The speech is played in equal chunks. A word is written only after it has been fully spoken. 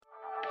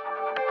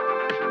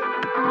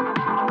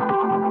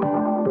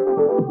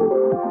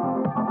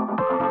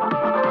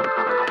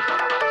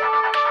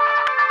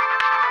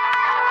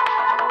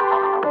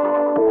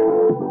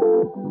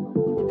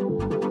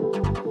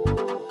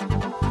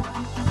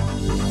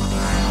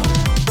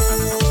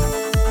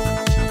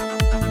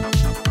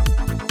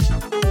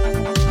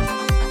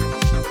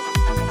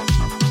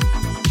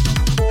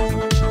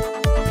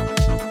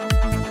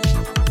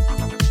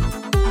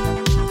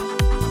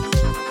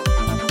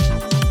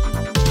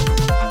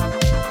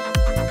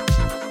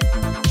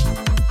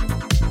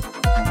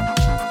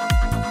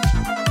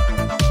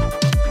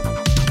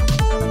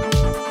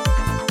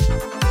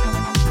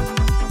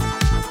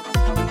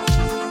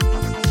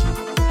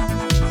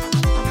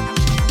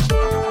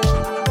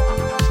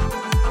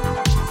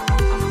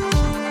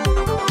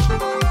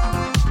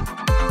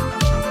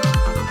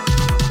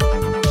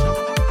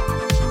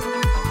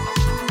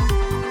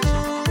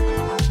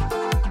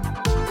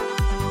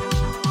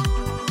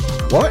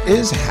What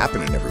is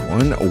happening,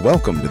 everyone?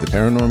 Welcome to the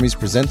Paranormies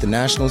present the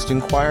Nationalist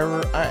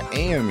Enquirer. I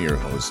am your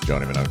host,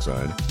 Johnny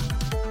Monoxide,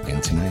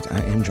 and tonight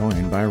I am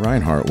joined by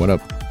Reinhardt. What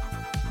up?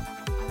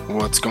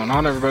 What's going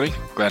on, everybody?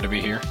 Glad to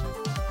be here.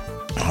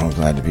 Oh,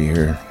 glad to be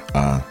here.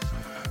 I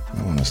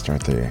want to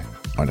start the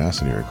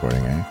Audacity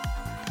recording, eh?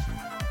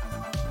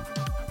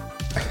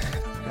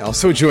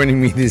 Also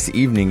joining me this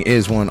evening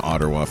is one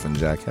Otterwaffen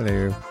Jack.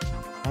 Hello.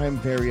 I'm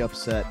very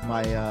upset.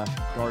 My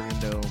Garden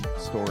Gnome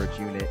storage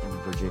unit in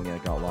Virginia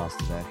got lost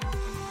today.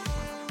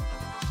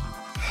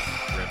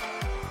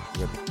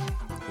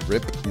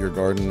 Rip your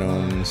Garden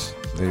Gnomes.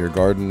 Your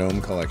Garden Gnome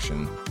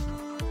collection.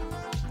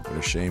 What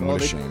a shame, Well,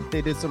 what a shame.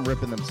 They did some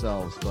ripping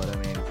themselves, but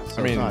it's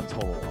not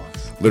total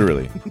loss.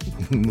 Literally.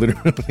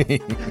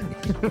 Literally.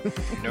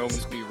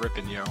 Gnomes be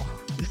ripping, yo.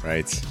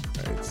 Right.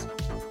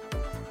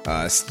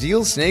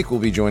 Steel Snake will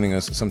be joining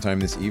us sometime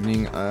this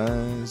evening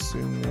as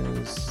soon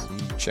as he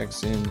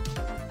checks in.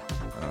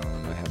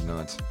 I have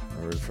not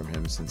heard from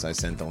him since I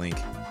sent the link.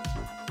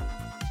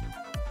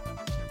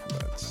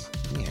 But,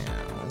 yeah.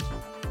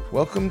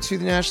 Welcome to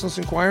the Nationalist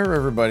Enquirer,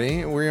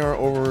 everybody. We are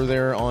over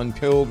there on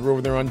Pilled. We're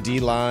over there on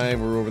D-Live.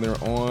 We're over there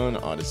on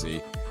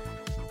Odyssey.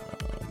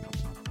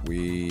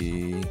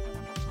 We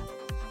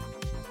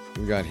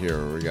got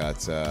here. We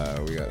got.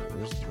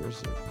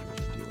 Where's the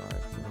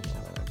D-Live?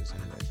 I just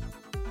had it.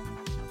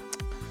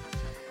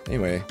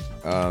 Anyway,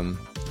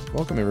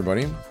 welcome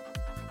everybody.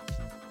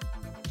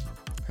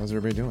 How's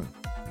everybody doing?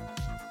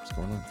 What's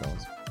going on,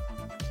 fellas?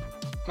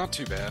 Not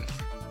too bad.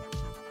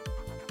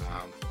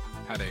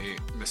 Had a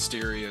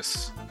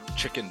mysterious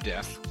chicken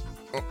death.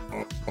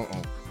 Uh-oh.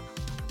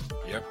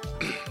 Yep.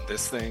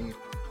 This thing,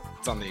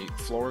 it's on the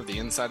floor of the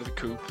inside of the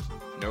coop.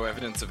 No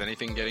evidence of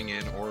anything getting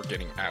in or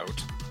getting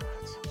out.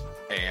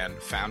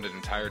 And found an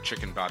entire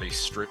chicken body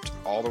stripped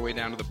all the way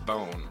down to the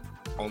bone.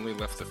 Only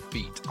left the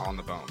feet on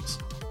the bones.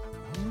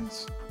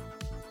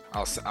 What?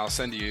 I'll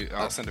send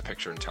a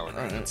picture in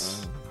Telegram.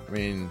 Right.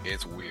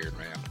 It's weird,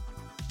 man.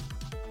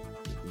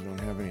 You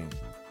don't have any.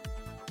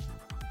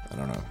 I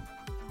don't know.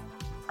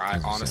 I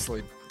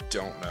honestly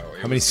don't know.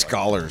 How many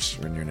scholars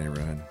are in your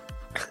neighborhood?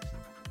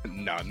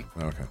 None.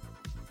 Okay.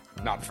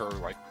 Not for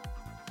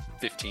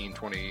 15,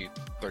 20,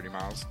 30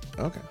 miles.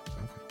 Okay.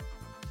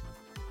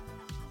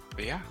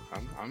 But yeah,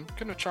 I'm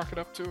gonna chalk it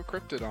up to a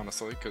cryptid,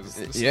 honestly, because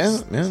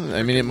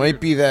I mean, it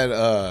might be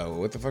that.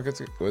 What the fuck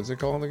what's it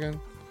called again?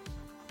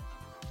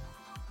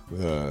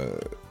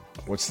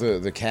 What's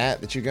the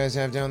cat that you guys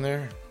have down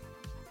there?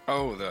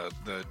 Oh,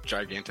 the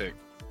gigantic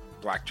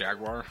black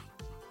jaguar.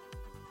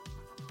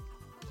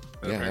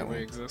 That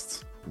apparently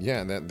exists.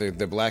 Yeah,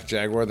 the black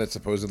jaguar that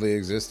supposedly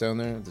exists down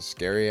there. The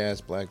scary ass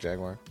black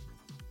jaguar.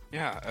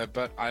 Yeah,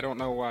 but I don't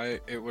know why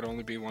it would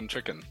only be one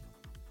chicken.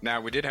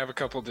 Now, we did have a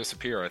couple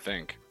disappear, I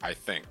think.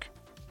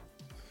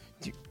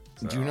 Do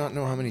you not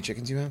know how many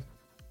chickens you have?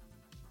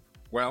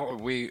 Well,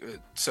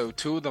 so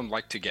two of them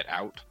like to get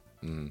out.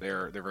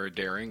 They're very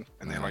daring,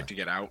 and they like to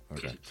get out.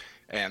 Okay.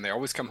 And they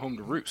always come home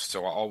to roost,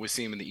 so I'll always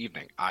see them in the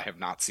evening. I have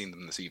not seen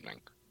them this evening.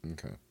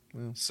 Okay.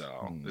 Well,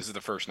 so this is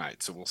the first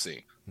night, so we'll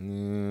see.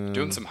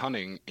 Doing some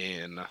hunting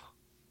in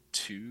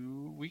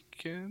 2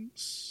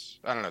 weekends?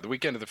 I don't know, the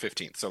weekend of the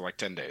 15th, so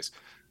 10 days.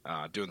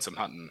 Doing some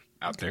hunting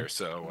out there,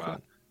 so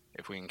cool.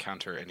 If we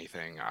encounter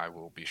anything, I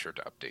will be sure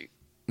to update.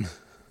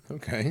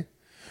 Okay.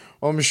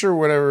 Well, I'm sure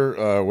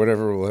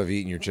whatever will have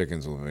eaten your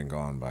chickens will have been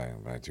gone by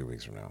 2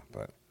 weeks from now,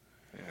 but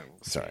yeah,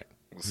 it's all right.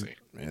 We'll see.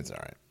 It's all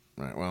right.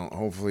 All right. Well,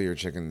 hopefully your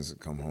chickens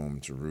come home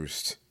to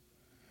roost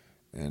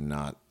and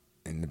not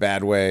in the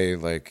bad way,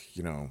 in the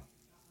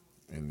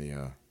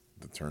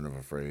turn of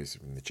a phrase,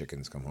 when the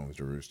chickens come home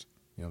to roost.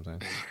 You know what I'm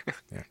saying?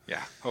 Yeah.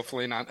 Yeah.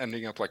 Hopefully not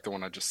ending up like the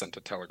one I just sent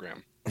to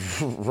Telegram.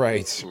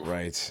 Right.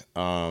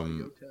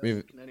 Can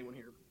anyone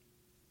hear?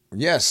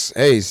 Yes.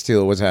 Hey,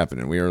 Steele, what's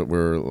happening? We're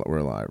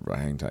live.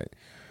 Hang tight.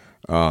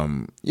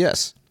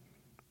 Yes.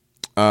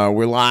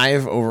 We're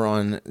live over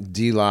on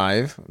D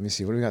Live. Let me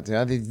see. What do we got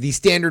there? The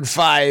standard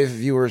 5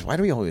 viewers. Why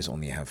do we always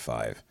only have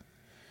 5?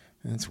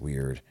 That's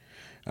weird.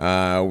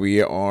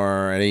 We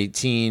are at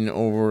 18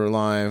 over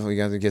live. We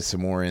got to get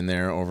some more in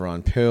there over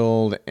on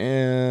Pilled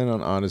and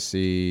on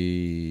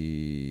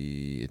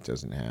Odyssey. It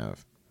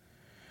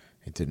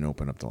didn't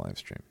open up the live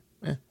stream.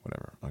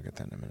 Whatever. I'll get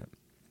that in a minute.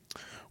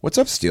 What's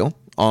up, Steel?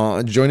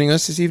 Joining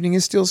us this evening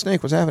is Steel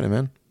Snake. What's happening,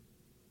 man?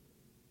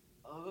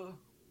 A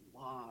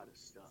lot of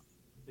stuff.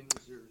 Things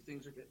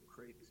are getting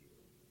crazy.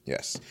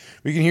 Yes.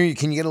 We can hear you.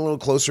 Can you get a little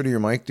closer to your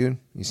mic, dude?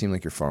 You seem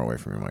like you're far away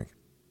from your mic.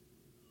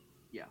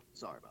 Yeah,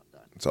 sorry about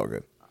that. It's all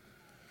good.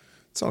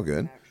 It's all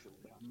good. Actually,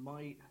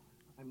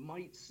 I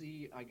might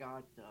see. I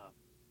got.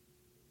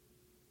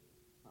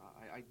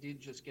 I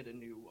did just get a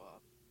new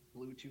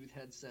Bluetooth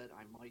headset.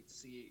 I might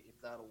see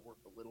if that'll work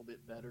a little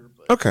bit better.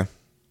 But Okay.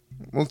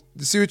 Well,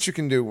 see what you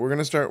can do. We're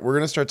gonna start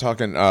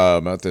talking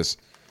about this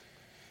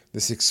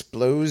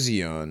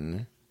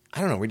explosion. I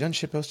don't know. We done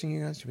shit posting,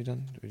 you guys? Did we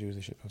do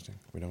the shit posting?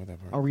 We done with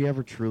that part? Are we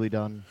ever truly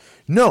done?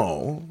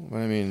 No.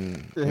 I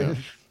mean,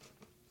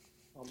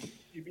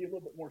 to be a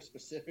little bit more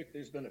specific,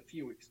 there's been a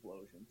few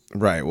explosions.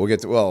 Right. We'll get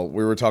to. Well,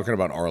 we were talking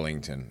about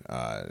Arlington,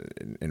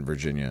 in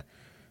Virginia.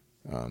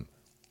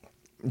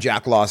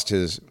 Jack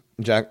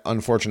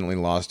unfortunately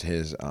lost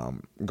his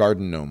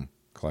garden gnome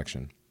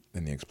collection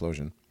in the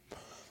explosion.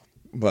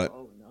 But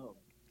Oh no!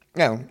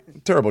 yeah,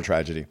 terrible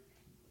tragedy.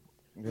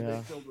 Were Yeah.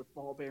 they filled with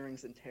ball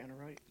bearings and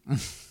tannerite?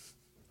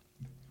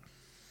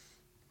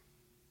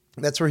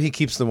 That's where he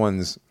keeps the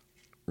ones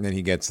that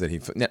he gets that he.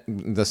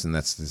 Listen,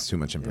 that's too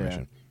much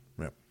information.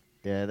 Yeah.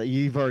 Yeah,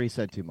 you've already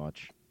said too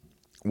much.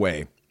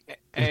 Way.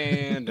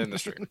 And in the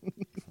stream.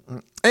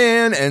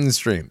 And end the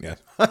stream. Yeah.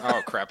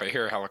 Oh crap! I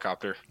hear a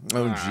helicopter.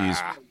 Oh, jeez.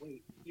 Ah, Oh,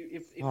 wait,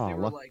 if Oh, they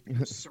were look. like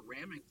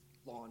ceramic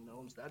lawn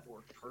gnomes, that'd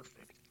work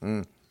perfect.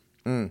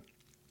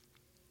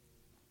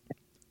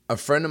 A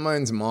friend of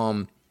mine's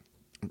mom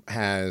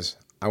has,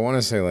 I want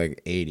to say,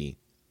 like 80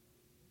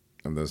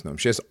 of those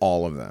gnomes. She has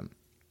all of them.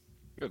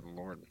 good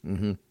lord.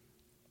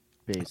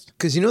 Based.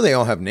 Because you know they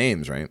all have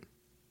names, right?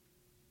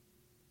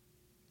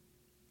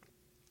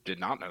 Did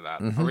not know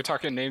that. Mm-hmm. Are we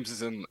talking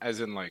names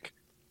as in like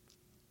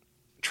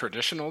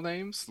traditional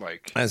names?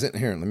 Like As it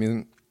here,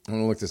 I'm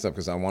gonna look this up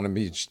because I want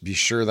to be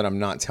sure that I'm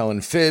not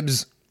telling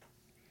fibs.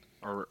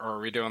 or are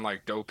we doing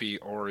like Dopey,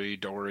 Ori,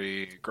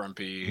 Dory,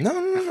 Grumpy?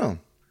 No.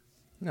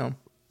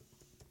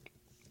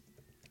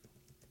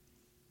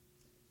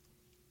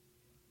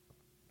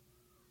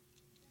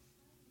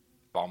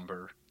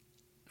 Bomber.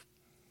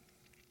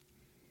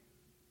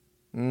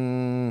 Wait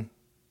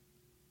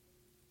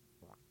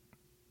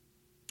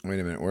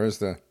a minute. Where's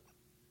the?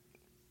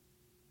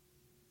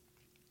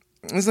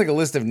 It's like a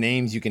list of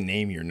names you can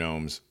name your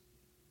gnomes,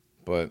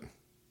 but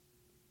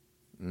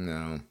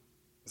no.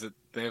 Is it?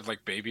 They have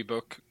like baby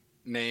book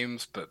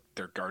names, but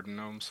they're garden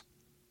gnomes.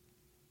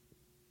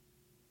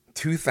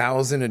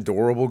 2,000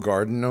 adorable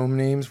garden gnome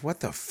names. What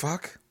the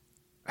fuck?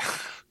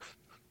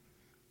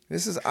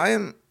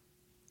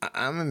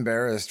 I'm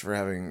embarrassed for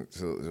having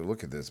to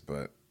look at this,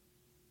 but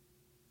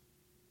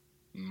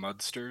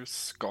Mudsters,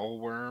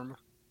 Skullworm,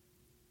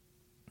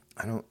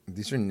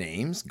 these are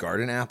names?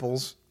 Garden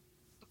apples?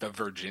 the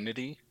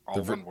Virginity,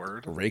 all one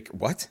word. Rake,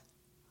 what?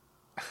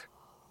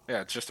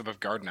 Yeah, it's just above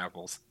garden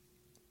apples.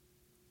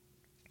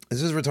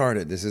 This is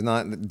retarded. This is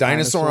not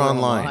Dinosaur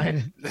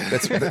Online.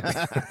 That's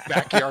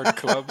Backyard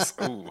clubs.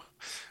 Ooh,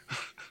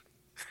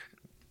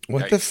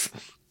 what the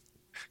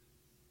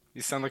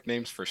these sound like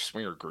names for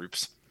swinger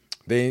groups.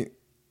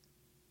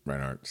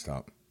 Reinhardt,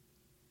 stop.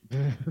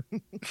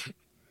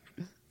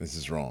 This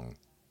is wrong.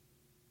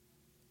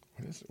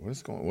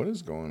 What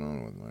is going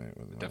on with my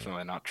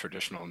Definitely not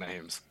traditional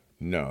names.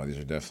 No, these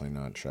are definitely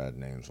not trad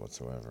names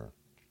whatsoever.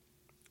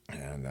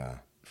 And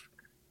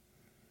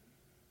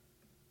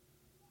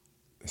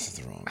this is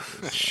the wrong.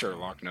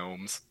 Sherlock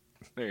gnomes.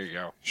 There you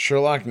go.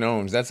 Sherlock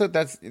gnomes. That's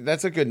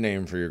a good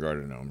name for your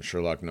garden gnome.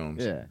 Sherlock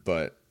gnomes. Yeah.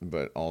 But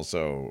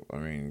also, I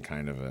mean,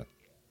 kind of a.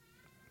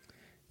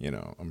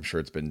 I'm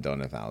sure it's been done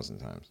 1,000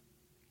 times.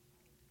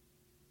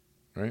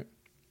 Right?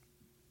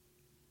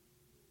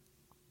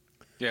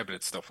 Yeah, but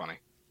it's still funny.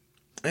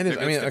 It is.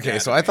 Maybe I mean, it's the okay.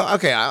 dad So I thought,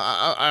 okay,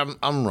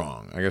 I'm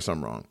wrong. I guess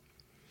I'm wrong.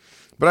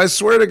 But I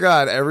swear to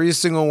God, every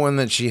single one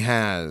that she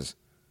has,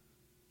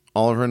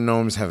 all of her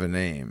gnomes have a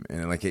name,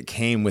 and like it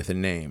came with a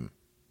name.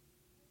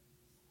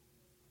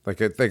 Like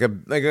a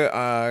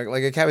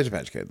Cabbage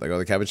Patch Kid. Like all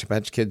the Cabbage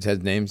Patch Kids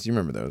had names. You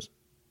remember those,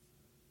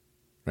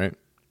 right?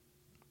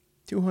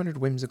 200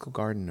 whimsical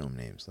garden gnome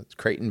names. That's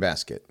Crate and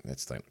Basket.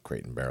 That's like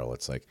Crate and Barrel.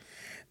 It's like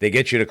they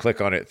get you to click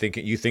on it,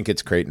 you think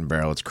it's Crate and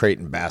Barrel. It's Crate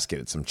and Basket.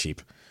 It's some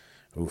cheap.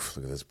 Oof!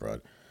 Look at this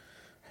broad.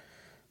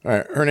 All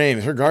right,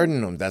 her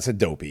garden gnome. That's a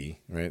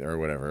Dopey, right, or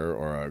whatever,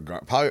 or a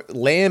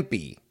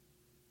Lampy.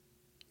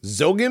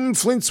 Zogim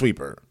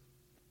Flintsweeper.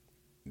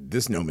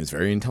 This gnome is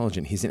very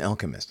intelligent. He's an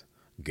alchemist.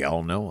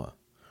 Galnoa,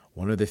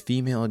 one of the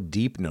female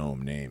deep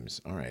gnome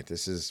names. All right,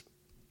 this is.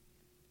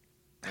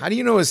 How do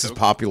you know this is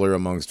popular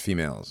amongst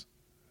females?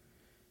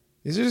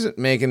 These are just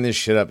making this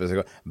shit up as I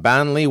go.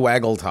 Banley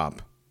Waggletop,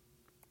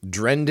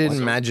 Drendon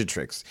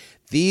Magitrix.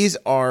 These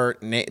are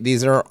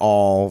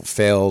all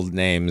failed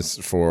names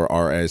for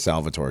R.A.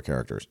 Salvatore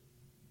characters.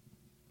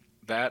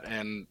 That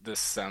and this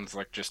sounds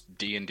like just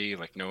D&D,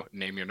 like no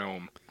name your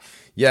gnome.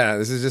 Yeah,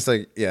 this is just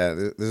like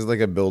this is like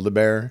a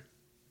Build-A-Bear,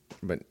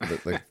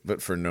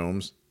 but for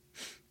gnomes.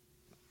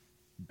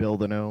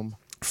 Build a gnome.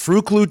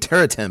 Fruclu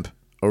Terratemp,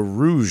 a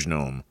rouge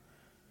gnome.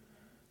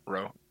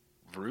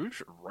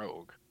 Rouge?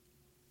 Rogue.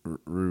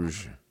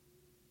 Rouge.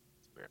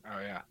 Oh,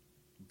 yeah.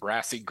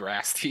 Brassy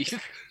Grass Teeth.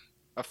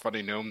 A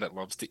funny gnome that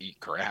loves to eat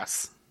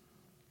grass.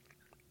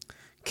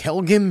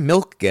 Kelgim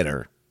Milk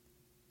Getter.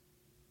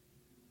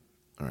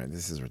 All right,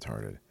 this is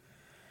retarded.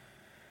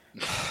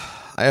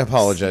 I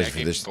apologize for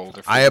this.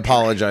 I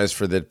apologize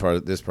for this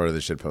part of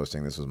the shit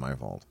posting. This was my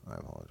fault. I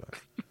apologize.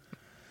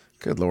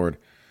 Good Lord.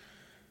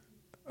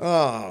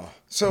 Oh,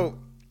 so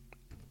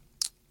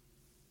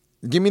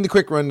give me the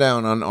quick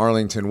rundown on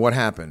Arlington. What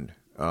happened?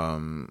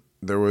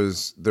 There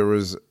was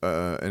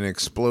an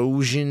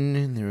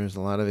explosion. There was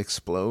a lot of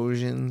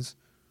explosions.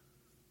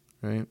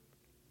 Right?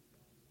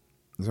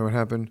 Is that what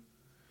happened?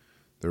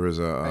 There was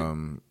a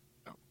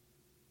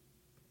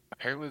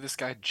Apparently, this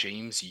guy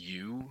James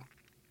Yu,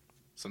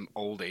 some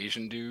old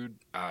Asian dude,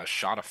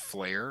 shot a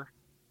flare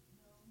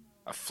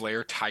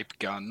type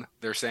gun.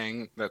 They're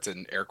saying that's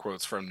in air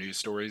quotes from news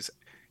stories.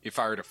 He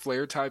fired a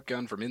flare type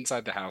gun from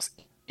inside the house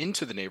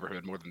into the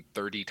neighborhood more than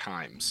 30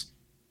 times.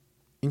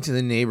 into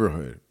the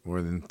neighborhood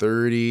more than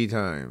 30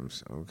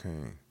 times.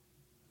 Okay.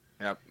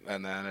 Yep,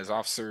 and then as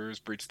officers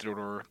breached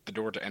the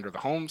door to enter the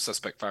home,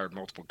 suspect fired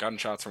multiple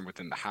gunshots from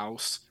within the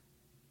house.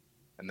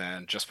 And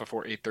then just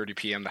before 8:30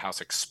 p.m., the house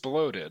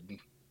exploded,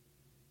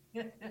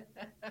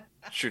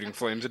 shooting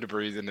flames and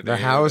debris into the The air.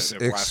 house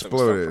and a blast that was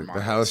felt for exploded. The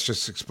miles. house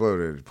just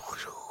exploded.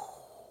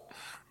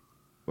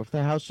 What if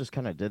the house just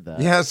kind of did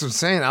that? Yeah, that's what I'm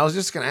saying. I was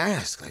just gonna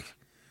ask, like,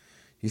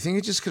 you think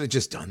it just could have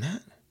just done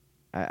that?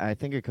 I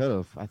think it could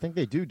have. I think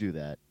they do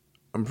that.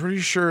 I'm pretty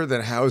sure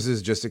that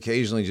houses just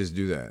occasionally just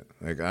do that.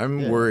 Like,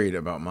 I'm worried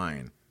about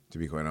mine, to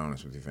be quite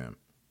honest with you, fam.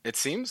 It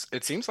seems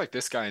like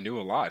this guy knew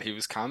a lot. He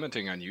was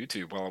commenting on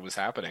YouTube while it was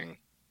happening,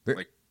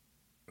 like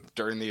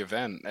during the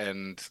event,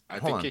 and I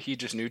think he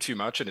just knew too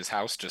much, and his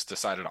house just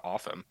decided to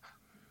off him.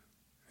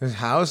 His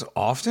house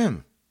offed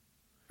him?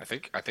 I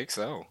think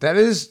so. That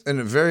is a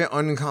very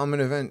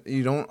uncommon event.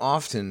 You don't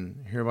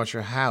often hear about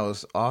your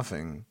house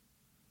offing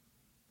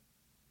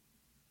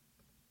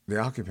the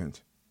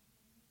occupant.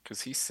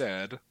 Because he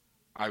said,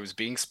 I was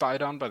being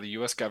spied on by the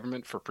U.S.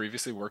 government for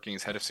previously working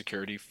as head of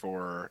security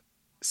for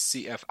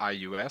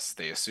CFIUS.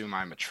 They assume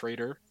I'm a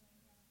traitor.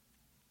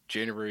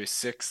 January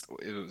 6th,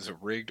 it was a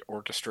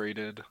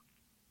orchestrated.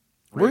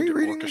 Where are you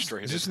reading this?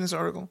 Is this in this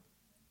article?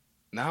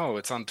 No,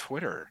 it's on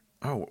Twitter.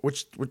 Oh,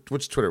 which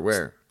Twitter?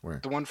 Where?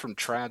 The one from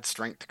Trad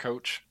Strength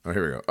Coach. Oh,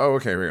 here we go. Oh,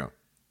 okay, here we go.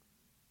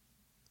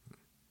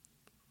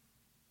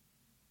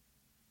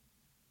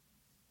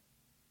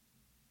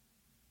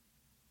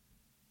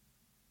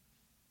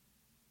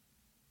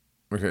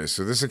 Okay,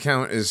 so this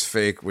account is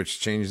fake,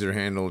 which changed their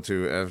handle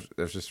to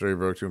after story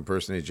broke to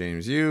impersonate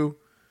James Yu.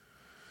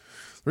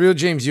 The real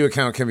James Yu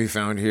account can be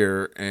found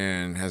here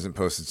and hasn't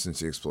posted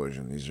since the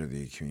explosion. These are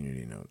the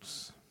community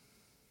notes.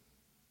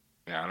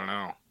 Yeah, I don't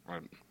know.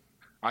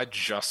 I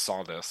just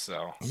saw this,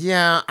 so.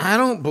 Yeah, I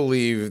don't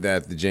believe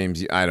that the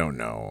James Yu... I don't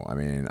know. I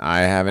mean,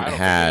 I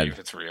don't believe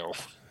it's real.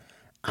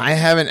 I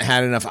haven't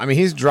had enough... I mean,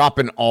 he's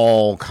dropping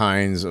all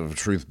kinds of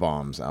truth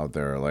bombs out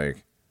there,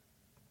 like...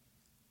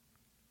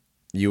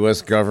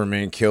 U.S.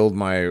 government killed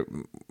my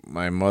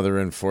mother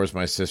and forced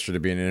my sister to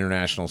be an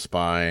international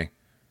spy.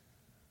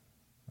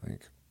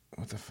 Like,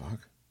 what the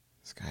fuck?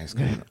 This guy's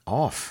going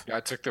off. Yeah,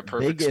 I took the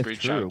perfect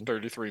screenshot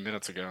 33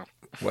 minutes ago.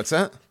 What's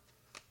that?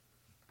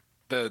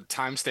 The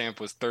timestamp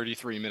was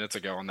 33 minutes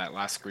ago on that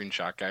last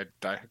screenshot.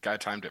 Guy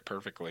timed it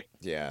perfectly.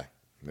 Yeah,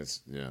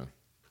 that's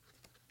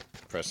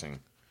pressing.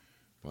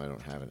 Well, I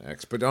don't have an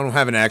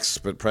X,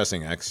 but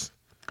pressing X.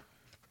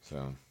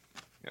 So.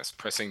 Yes,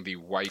 pressing the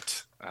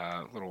white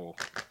little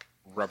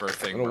rubber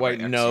thing. Little white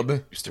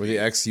nub where the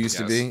X used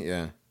to be.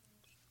 Yeah.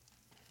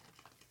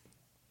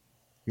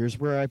 Here's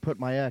where I put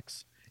my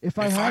X. If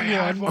I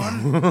had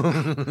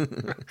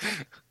one.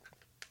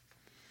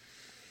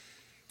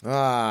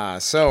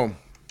 So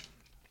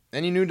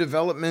any new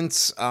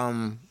developments? I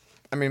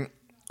mean,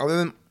 other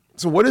than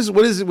what is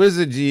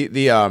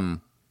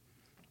the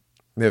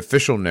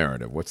official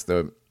narrative? What's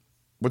the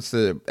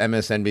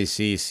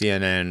MSNBC,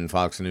 CNN,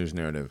 Fox News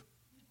narrative?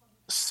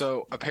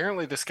 So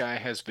apparently this guy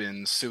has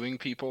been suing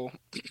people,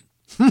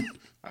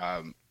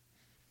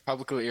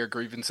 publicly air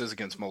grievances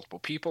against multiple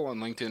people. On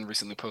LinkedIn,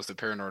 recently posted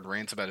paranoid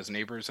rants about his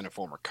neighbors and a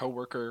former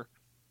coworker.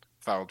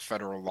 Filed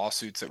federal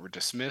lawsuits that were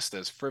dismissed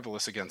as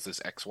frivolous against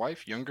his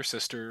ex-wife, younger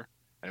sister,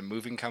 and a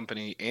moving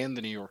company, and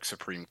the New York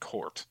Supreme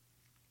Court.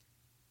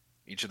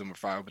 Each of them were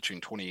filed between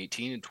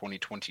 2018 and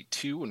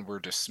 2022 and were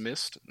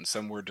dismissed, and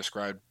some were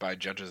described by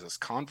judges as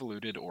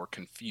convoluted or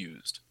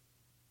confused.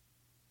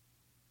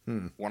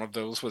 One of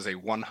those was a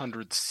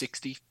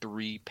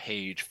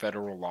 163-page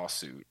federal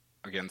lawsuit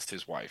against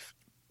his wife.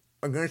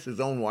 Against his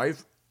own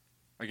wife?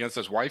 Against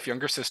his wife,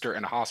 younger sister,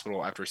 and a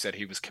hospital after he said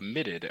he was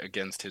committed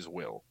against his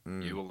will.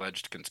 You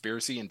alleged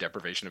conspiracy and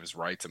deprivation of his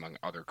rights, among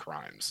other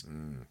crimes.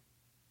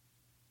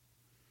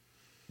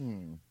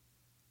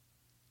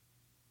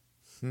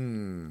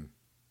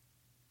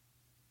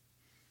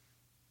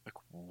 Like,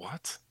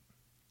 what?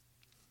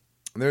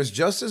 There's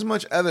just as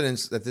much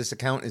evidence that this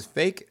account is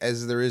fake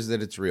as there is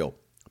that it's real.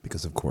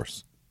 Because of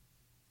course.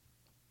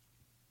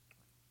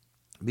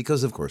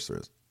 Because of course there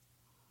is.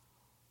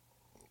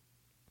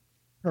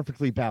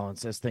 Perfectly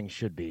balanced as things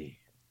should be.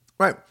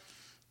 Right.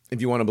 If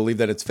you want to believe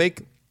that it's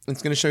fake,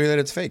 it's going to show you that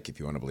it's fake. If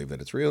you want to believe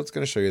that it's real, it's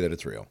going to show you that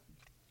it's real.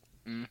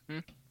 Mm-hmm.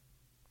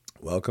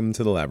 Welcome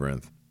to the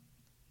labyrinth.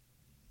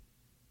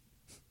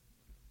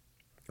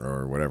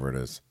 Or whatever it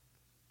is.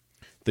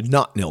 The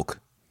not nilk,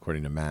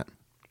 according to Matt.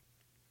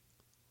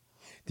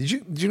 Did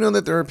you know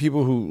that there are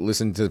people who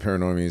listen to the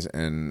Paranormies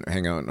and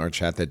hang out in our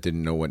chat that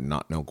didn't know what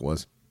not milk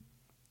was?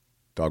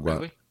 Dogbot.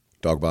 Really?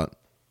 Dogbot.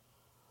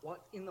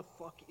 What in the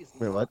fuck is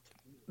Wait, what?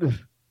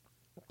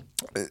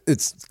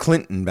 It's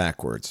Clinton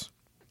backwards.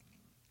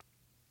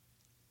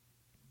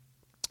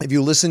 if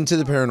you listen to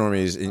the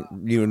Paranormies,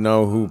 you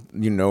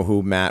know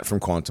who Matt from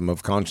Quantum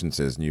of Conscience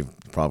is, and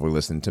you've probably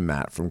listened to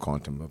Matt from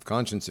Quantum of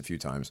Conscience a few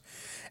times,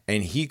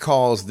 and he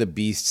calls the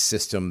beast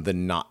system the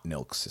not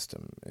milk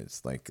system.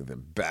 It's like the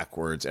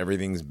backwards,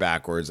 everything's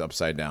backwards,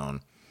 upside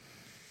down.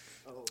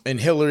 And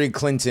Hillary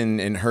Clinton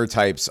and her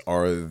types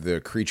are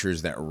the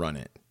creatures that run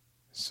it.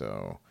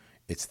 So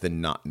it's the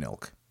not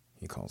milk,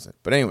 he calls it.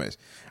 But anyways,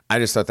 I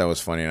just thought that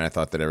was funny, and I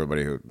thought that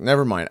everybody who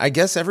never mind. I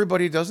guess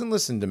everybody doesn't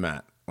listen to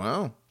Matt.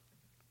 Wow.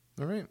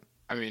 All right.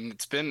 I mean,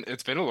 it's been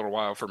a little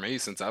while for me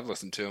since I've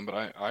listened to him, but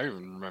I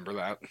even remember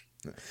that.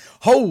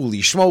 Holy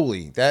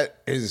schmoly.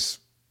 That is...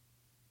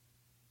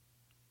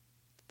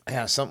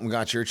 Yeah, something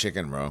got your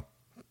chicken, bro.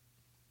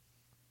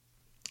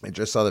 I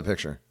just saw the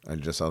picture.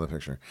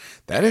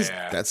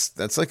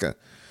 That's like a...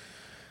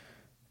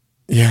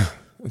 Yeah.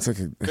 It's like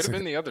a... Could have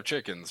been the other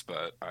chickens,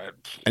 but I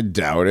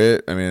doubt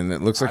it. I mean,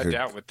 it looks like I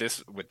doubt with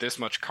this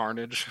much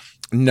carnage.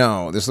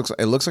 No,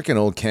 it looks like an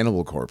old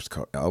Cannibal Corpse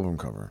album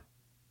cover.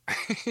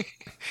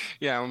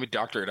 Yeah, let me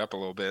doctor it up a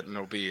little bit, and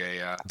it'll be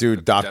a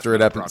dude. Doctor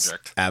it up,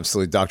 project.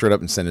 Absolutely, doctor it up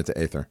and send it to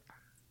Aether.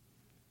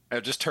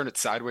 Just turn it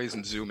sideways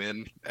and zoom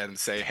in and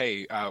say,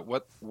 "Hey,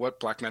 what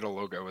black metal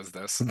logo is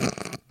this?"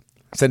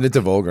 Send it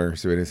to Vulgar.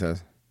 See what he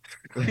says.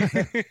 I'm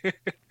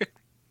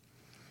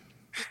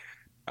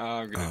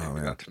gonna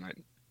do that tonight.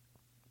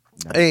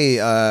 Hey,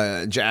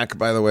 Jack.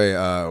 By the way,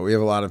 we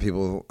have a lot of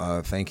people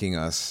thanking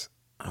us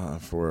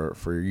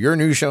for your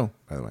new show.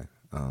 By the way.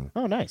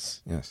 Oh,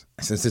 nice. Yes,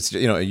 since it's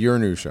your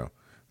new show.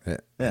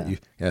 Yeah.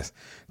 Yes,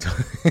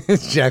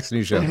 it's Jack's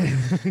new show.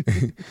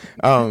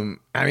 I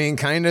mean,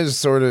 kind of,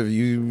 sort of.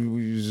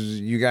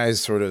 You guys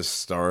sort of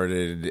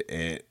started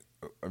it.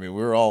 I mean,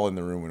 we were all in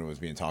the room when it was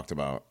being talked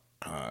about.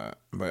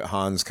 But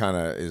Hans kind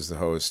of is the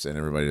host, and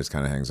everybody just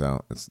kind of hangs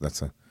out.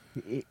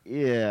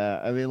 Yeah.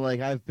 I mean,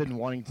 like, I've been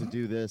wanting to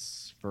do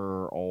this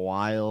for a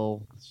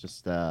while. It's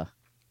just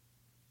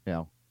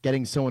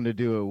getting someone to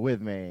do it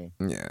with me.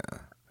 Yeah.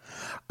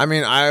 I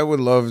mean, I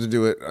would love to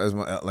do it as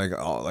like a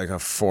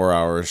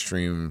 4-hour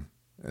stream,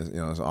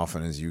 as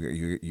often as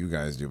you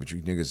guys do. But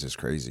you niggas is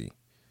crazy.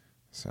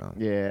 So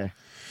yeah,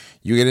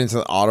 you get into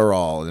the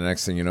Adderall. The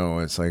next thing you know,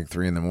 it's like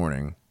 3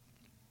 a.m.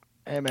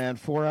 Hey man,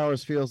 4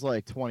 hours feels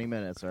like 20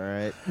 minutes. All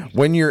right.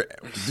 When you're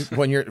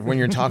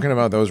talking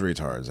about those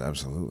retards,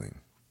 absolutely.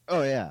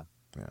 Oh yeah.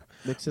 Yeah.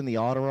 Mixing the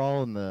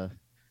Adderall and the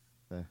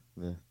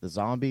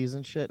zombies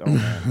and shit. Oh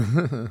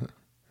man.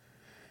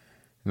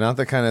 Not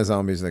the kind of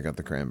zombies that got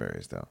the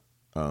cranberries, though.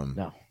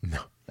 No.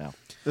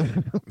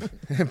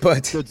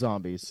 But good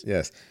zombies.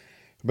 Yes.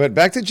 But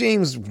back to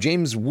James U.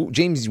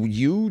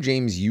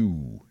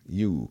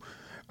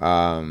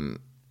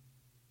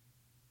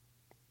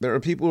 There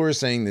are people who are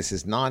saying this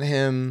is not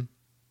him.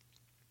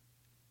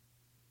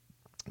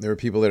 There are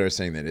people that are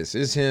saying that this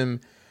is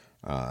him.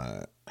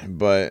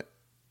 But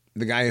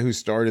the guy who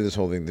started this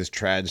whole thing, this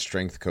trad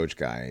strength coach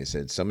guy, he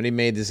said somebody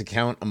made this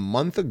account a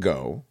month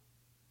ago.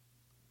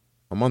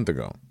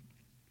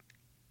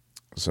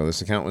 So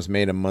this account was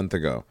made a month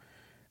ago.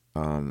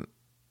 And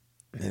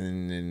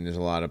there's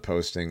a lot of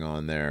posting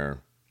on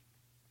there.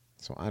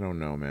 So I don't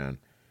know, man.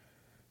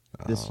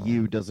 This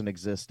you doesn't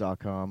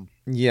exist.com.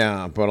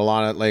 Yeah, but a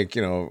lot of,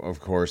 of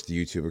course, the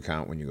YouTube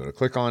account, when you go to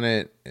click on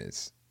it,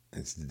 it's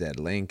the dead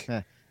link.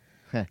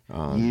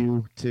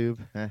 YouTube.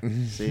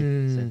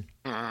 See?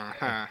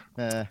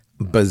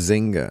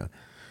 Bazinga.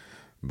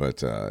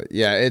 But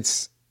yeah,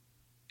 it's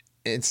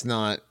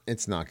not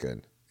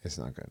good. It's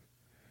not good.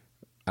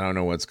 I don't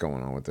know what's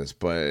going on with this,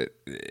 but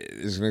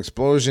there's an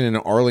explosion in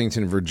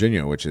Arlington,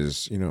 Virginia, which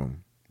is,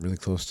 really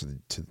close to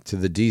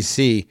the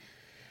DC.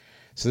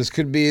 So this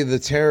could be the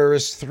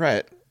terrorist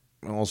threat.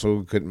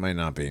 Also, might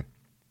not be.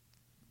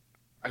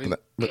 I mean,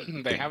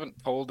 they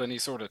haven't pulled any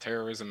sort of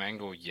terrorism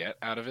angle yet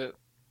out of it.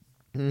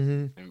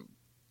 Mm-hmm.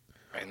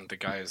 And the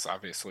guy is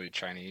obviously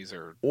Chinese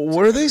or...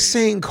 What are they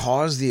saying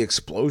caused the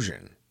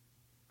explosion?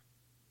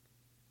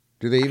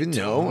 Do they even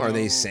know? Are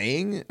they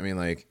saying? I mean,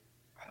 like...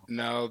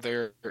 No,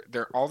 they're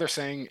all they're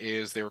saying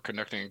is they were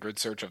conducting a grid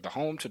search of the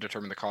home to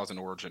determine the cause and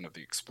origin of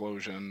the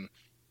explosion.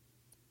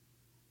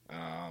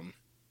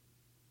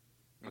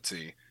 Let's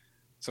see.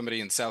 Somebody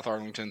in South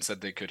Arlington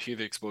said they could hear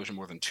the explosion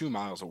more than 2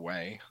 miles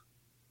away.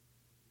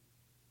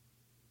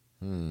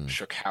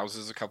 Shook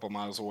houses a couple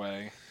miles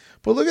away.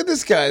 But look at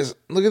this guy's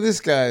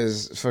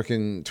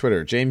fucking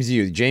Twitter. James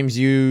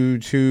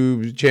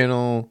YouTube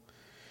channel.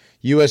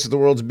 U.S. is the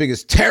world's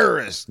biggest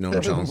terrorist. Noam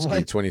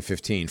Chomsky,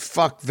 2015.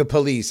 Fuck the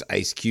police.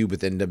 Ice Cube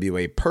with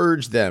NWA.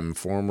 Purge them.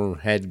 Former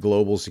head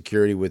global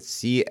security with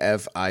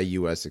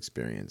CFI-US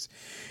experience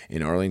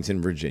in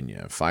Arlington,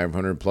 Virginia.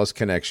 500 plus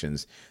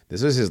connections.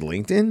 This was his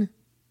LinkedIn?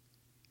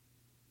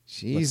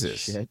 Jesus.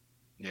 Shit.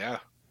 Yeah.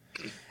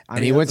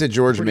 And he went to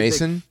George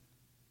Mason?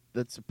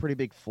 That's a pretty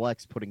big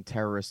flex, putting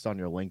terrorists on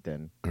your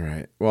LinkedIn. All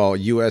right. Well,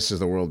 U.S. is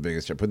the world's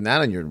biggest terrorist. Putting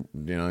that on your,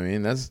 you know what I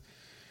mean? That's...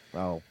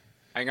 Oh.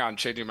 Hang on,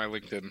 changing my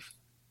LinkedIn.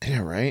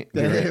 Yeah, right?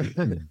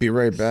 Be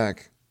right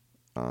back.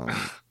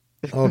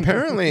 Oh,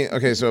 apparently,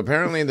 okay. So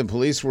apparently, the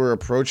police were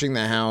approaching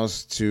the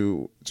house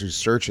to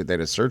search it. They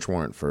had a search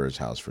warrant for his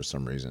house for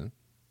some reason.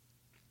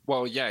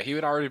 Well, yeah, he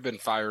had already been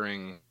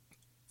firing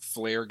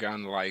flare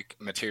gun-like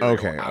material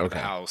Okay, out of the okay,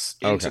 house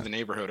into okay. the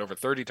neighborhood over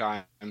 30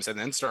 times, and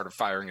then started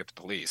firing at the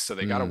police. So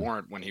they got a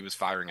warrant when he was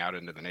firing out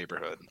into the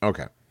neighborhood.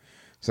 Okay,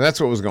 so that's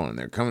what was going on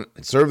there. Come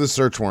serve the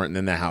search warrant, and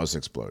then the house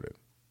exploded.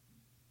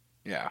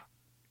 Yeah.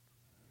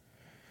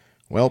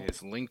 Well, His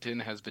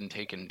LinkedIn has been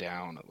taken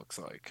down, it looks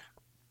like.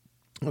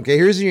 okay.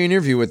 Here's your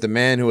interview with the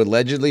man who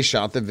allegedly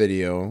shot the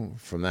video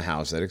from the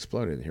house that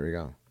exploded. Here we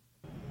go.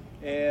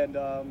 And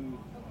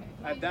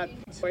at that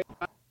point,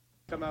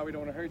 come out, we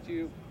don't want to hurt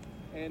you.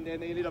 And then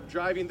they ended up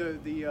driving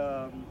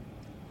the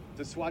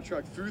SWAT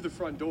truck through the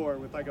front door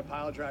with like a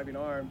pile driving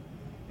arm.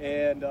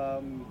 And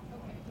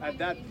at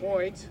that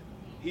point,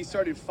 he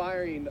started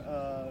firing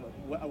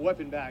a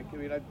weapon back. I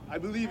mean, I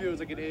believe it was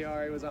like an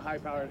AR. It was a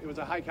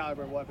high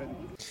caliber weapon.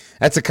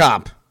 That's a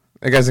cop.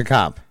 That guy's a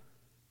cop.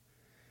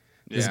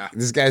 Yeah.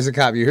 This guy's a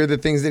cop. You hear the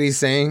things that he's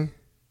saying?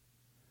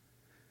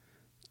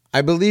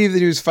 I believe that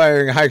he was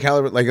firing a high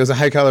caliber, like it was a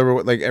high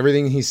caliber, like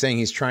everything he's saying,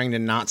 he's trying to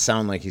not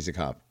sound like he's a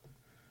cop.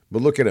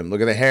 But look at him. Look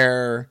at the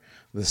hair,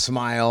 the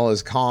smile,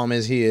 as calm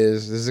as he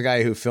is. This is a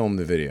guy who filmed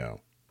the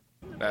video.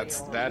 That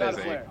is Not a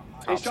flare.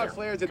 They shot flare.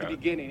 flares at the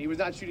beginning. He was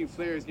not shooting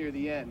flares near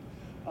the end.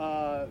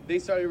 They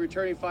started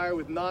returning fire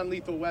with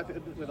non-lethal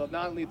weapon, with a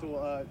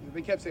non-lethal.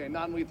 They kept saying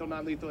non-lethal,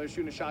 non-lethal. They're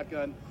shooting a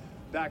shotgun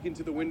back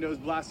into the windows,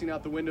 blasting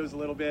out the windows a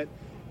little bit,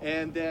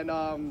 and then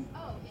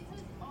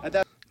at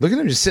that Look at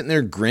him just sitting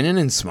there grinning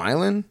and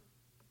smiling.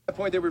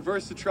 point, they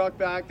reversed the truck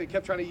back. They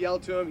kept trying to yell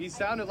to him. He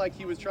sounded like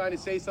he was trying to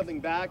say something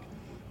back,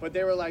 but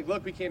they were like,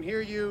 "Look, we can't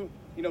hear you.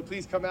 You know,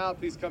 please come out.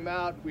 Please come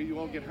out. You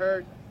won't get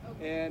hurt."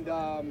 And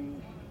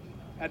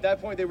at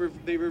that point,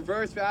 they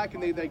reversed back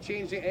and they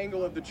changed the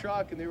angle of the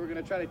truck, and they were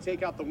going to try to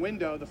take out the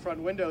window, the front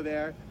window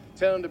there,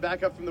 tell them to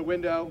back up from the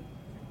window.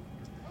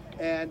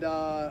 And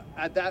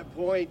at that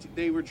point,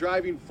 they were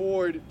driving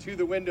forward to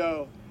the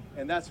window,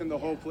 and that's when the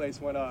whole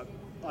place went up.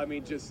 I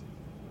mean, just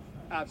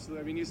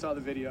absolutely. I mean, you saw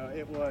the video.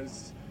 It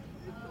was.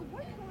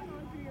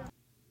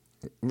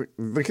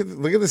 Look at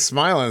the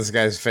smile on this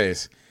guy's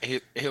face.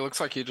 He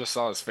looks like he just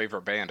saw his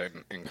favorite band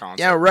in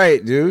concert. Yeah,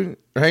 right, dude.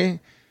 Right?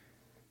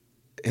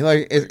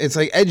 It's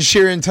like Ed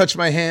Sheeran, Touch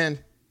My Hand.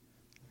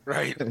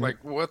 Right. Like,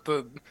 what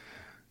the...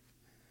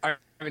 I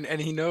mean,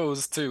 and he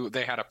knows, too,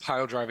 they had a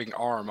pile-driving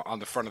arm on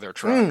the front of their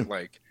truck.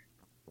 Like...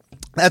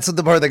 That's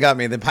the part that got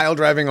me. The pile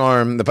driving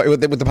arm,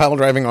 with the pile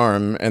driving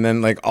arm, and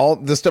then like all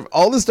this stuff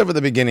at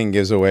the beginning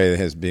gives away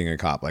his being a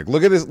cop. Like,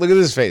 look at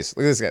this face.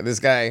 Look at this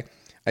guy.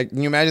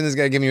 Can you imagine this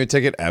guy giving you a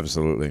ticket?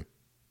 Absolutely.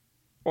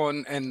 Well,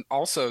 and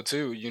also,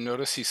 too, you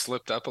notice he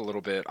slipped up a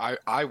little bit. I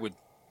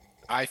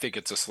think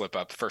it's a slip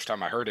up. The first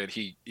time I heard it,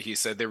 he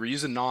said they were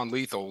using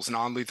non-lethal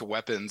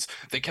weapons.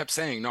 They kept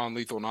saying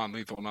non-lethal.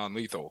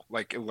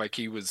 Like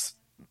he was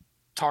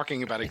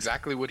talking about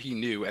exactly what he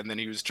knew, and then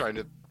he was trying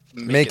to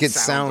make it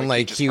sound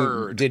like he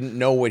didn't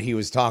know what he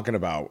was talking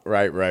about.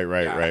 Right.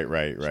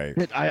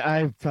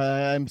 I'm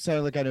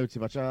sounding like I know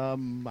too much. I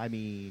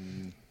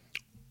mean,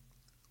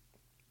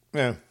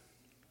 yeah.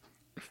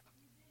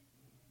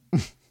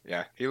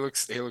 Yeah, he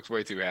looks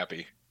way too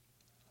happy.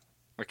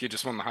 Like he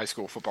just won the high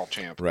school football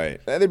champ. Right.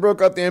 They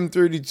broke out the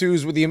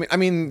M32s with the. I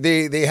mean,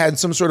 they had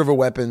some sort of a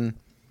weapon.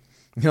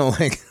 You know,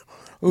 like,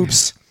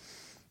 oops,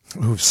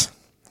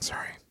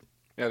 sorry.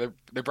 Yeah,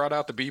 they brought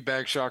out the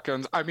beanbag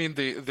shotguns. I mean,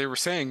 they were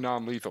saying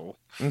non-lethal.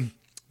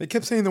 They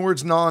kept saying the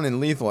words non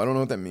and lethal. I don't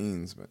know what that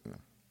means, but.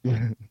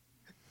 Yeah.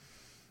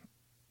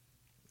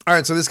 All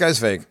right, so this guy's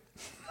fake.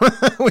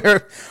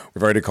 We've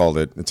already called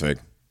it. It's fake.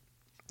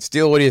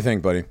 Steele, what do you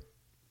think, buddy?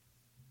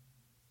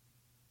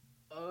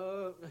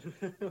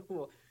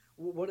 Well,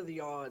 what are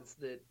the odds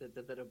that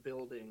a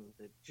building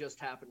that just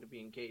happened to be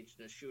engaged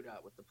in a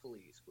shootout with the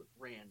police would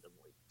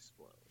randomly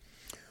explode?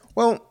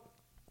 Well,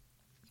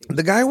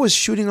 the guy was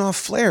shooting off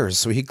flares,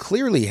 so he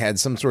clearly had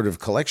some sort of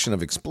collection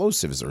of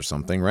explosives or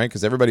something, right?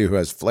 Because everybody who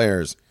has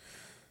flares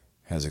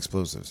has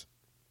explosives.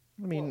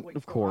 I mean, Wait,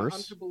 of so course.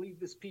 I'm to believe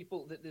this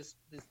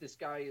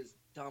guy is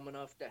dumb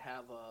enough to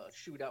have a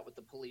shootout with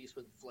the police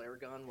with a flare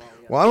gun while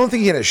he has Well, I don't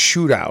think he had a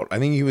shootout. I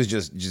think he was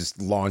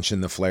just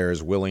launching the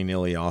flares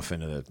willy-nilly off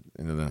into the.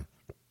 I don't know.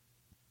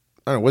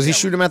 Was he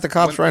shooting at the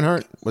cops,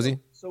 Reinhardt? Was he?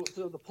 So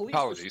the police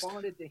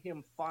responded to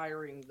him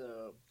firing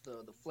the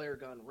flare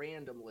gun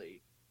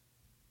randomly.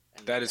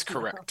 That is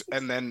correct.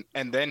 And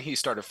then he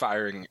started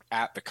firing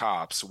at the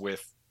cops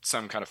with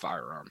some kind of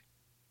firearm.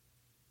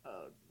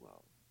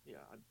 Well, yeah,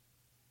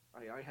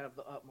 I have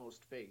the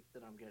utmost faith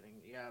that I'm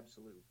getting the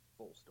absolute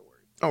full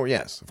story. Oh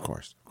yes, of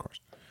course.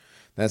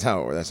 That's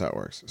how it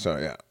works. So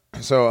yeah.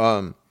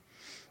 So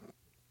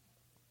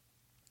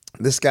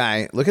this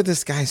guy, look at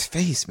this guy's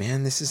face,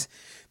 man. This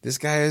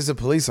guy is a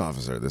police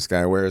officer. This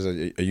guy wears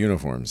a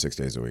uniform 6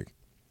 days a week.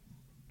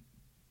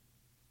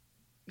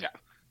 Yeah.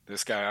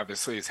 This guy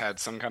obviously has had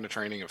some kind of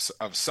training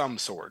of some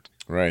sort.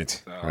 Right.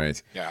 So,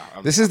 right. Yeah.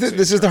 This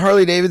is the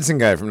Harley Davidson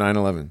guy from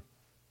 9/11.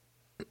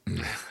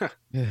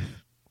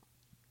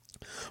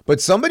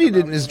 But somebody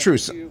didn't. Is true.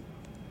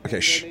 Okay,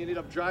 And shh. then they ended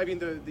up driving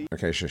the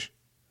Okay, shush.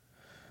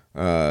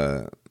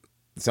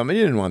 Somebody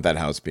didn't want that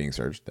house being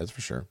searched. That's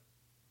for sure.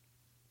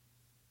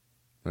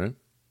 Right?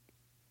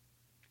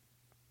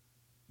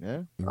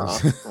 Yeah.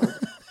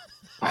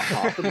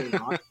 Possibly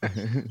not.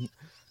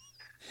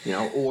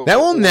 Or That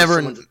will or never-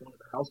 someone just wanted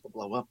the house to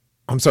blow up.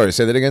 I'm sorry.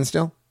 Say that again.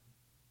 Still.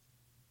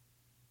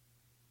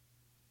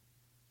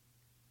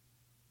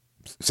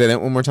 Say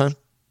that one more time.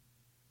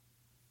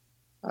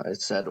 I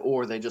said,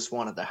 or they just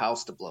wanted the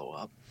house to blow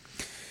up.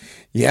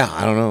 Yeah,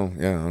 I don't know.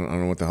 Yeah, I don't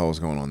know what the hell is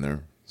going on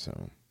there.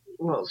 So.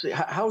 Well, see,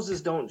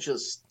 houses don't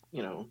just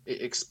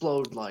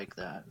explode like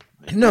that.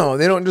 No,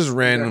 they don't just There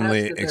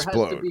randomly has to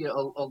explode. be a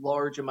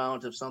large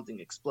amount of something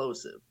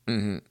explosive.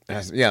 Mm-hmm.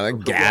 Yeah, like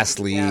So gas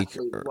leak.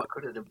 what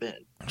could it have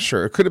been?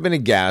 Sure, it could have been a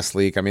gas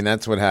leak. I mean,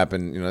 that's what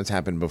happened. That's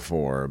happened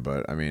before,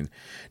 but I mean,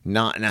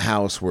 not in a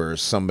house where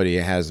somebody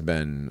has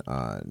been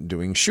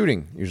doing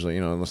shooting. Usually,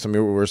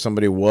 where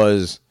somebody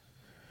was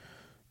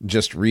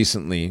just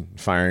recently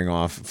firing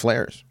off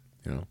flares.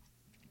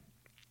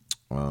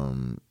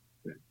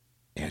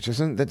 Yeah,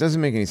 that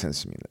doesn't make any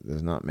sense to me. That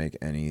does not make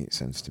any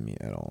sense to me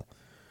at all.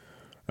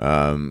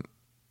 But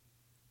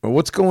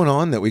what's going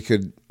on that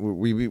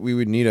we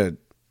would need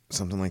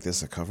something like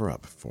this to cover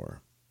up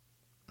for?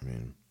 I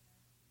mean,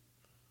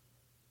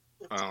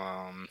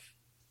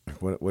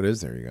 what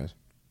is there, you guys?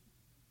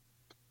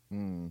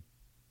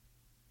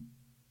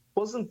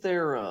 Wasn't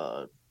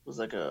there was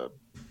like a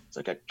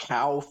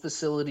cow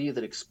facility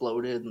that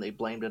exploded and they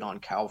blamed it on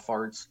cow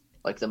farts?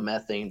 Like the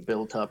methane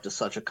built up to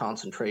such a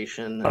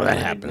concentration. Oh, that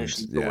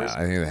happens. Yeah,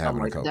 I think that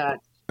happened a couple. That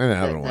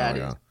happened a while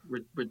ago.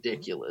 Is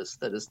ridiculous.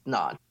 That is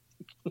not.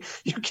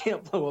 You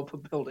can't blow up a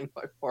building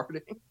by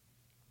farting.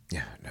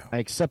 Yeah, no. I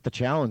accept the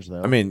challenge,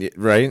 though. I mean,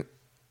 right,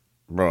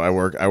 bro. I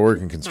work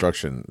in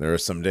construction. There are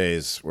some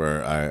days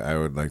where I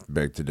would like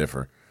beg to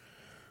differ,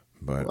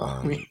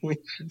 but we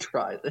should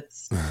try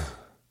this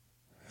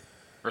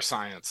For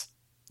science.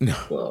 No.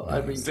 Well,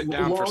 I mean, Sit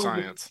down for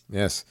science.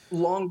 Yes.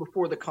 Long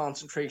before the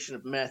concentration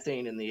of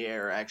methane in the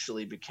air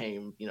actually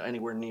became,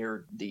 anywhere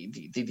near the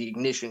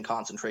ignition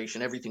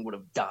concentration, everything would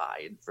have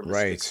died from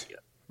asphyxia.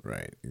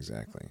 Right.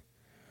 Exactly.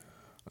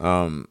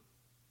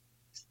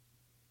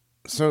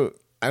 So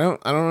I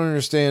don't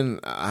understand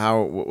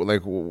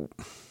how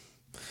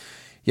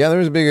yeah, there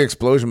was a big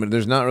explosion, but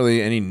there's not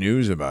really any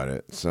news about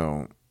it,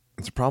 so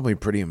it's probably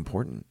pretty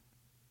important.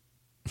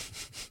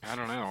 I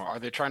don't know. Are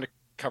they trying to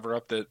cover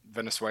up that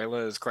Venezuela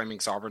is claiming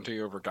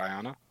sovereignty over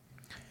Guyana?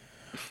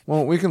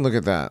 Well, we can look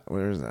at that.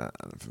 Where's that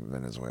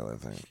Venezuela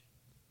thing?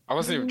 I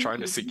wasn't even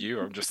trying to see you.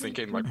 I'm just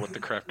thinking, like, what the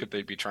crap could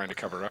they be trying to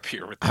cover up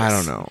here with this? I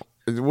don't know.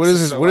 What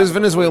is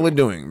Venezuela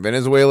doing?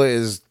 Venezuela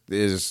is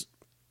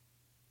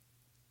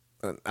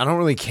I don't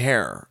really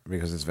care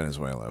because it's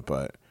Venezuela,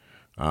 but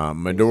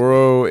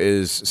Maduro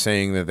is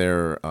saying that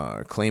they're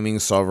claiming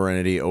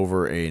sovereignty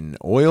over an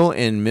oil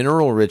and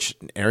mineral-rich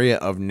area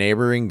of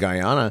neighboring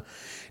Guyana.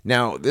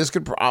 Now, this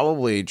could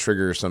probably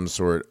trigger some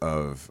sort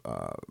of,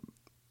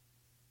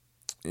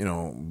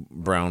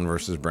 brown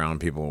versus brown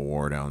people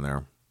war down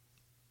there.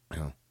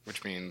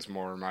 Which means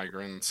more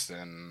migrants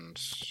and...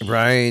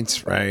 Right.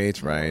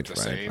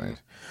 same.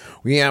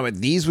 Yeah, but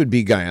these would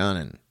be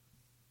Guyanan.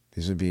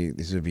 These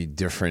would be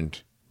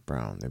different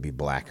brown. They'd be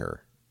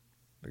blacker.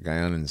 The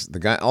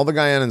Guyanans, all the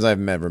Guyanans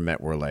I've ever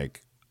met were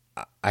like,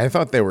 I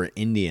thought they were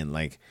Indian,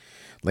 like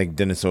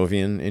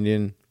Denisovian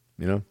Indian,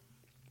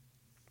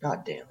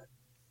 God damn it.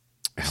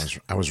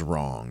 I was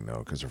wrong though,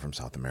 because they're from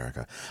South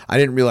America. I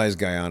didn't realize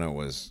Guyana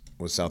was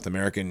South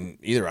American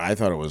either. I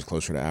thought it was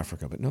closer to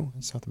Africa, but no,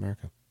 it's South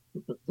America.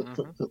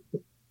 Mm-hmm.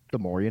 The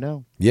more you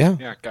know. Yeah.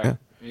 Yeah, Yeah.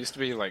 It used to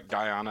be like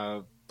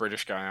Guyana,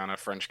 British Guyana,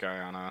 French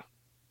Guyana.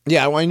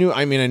 Yeah, well, I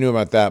knew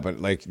about that, but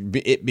like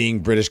it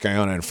being British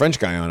Guyana and French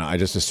Guyana, I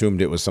just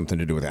assumed it was something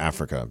to do with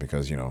Africa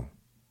because, the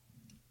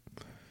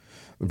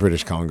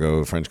British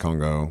Congo, French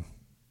Congo.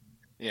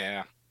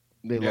 Yeah.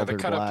 They love their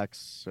cut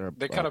blacks.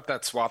 They cut up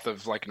that swath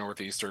of like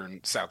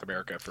northeastern South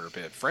America for a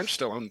bit. French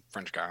still own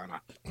French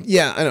Guyana.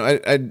 Yeah, I know.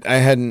 I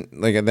hadn't,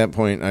 like, at that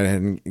point, I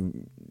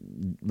hadn't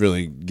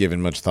really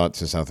given much thought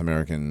to South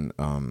American.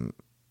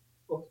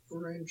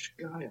 French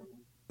Guyana.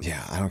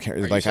 Yeah, I don't care. Are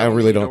Like, you I telling me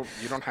really you don't.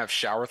 You don't have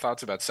shower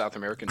thoughts about South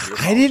American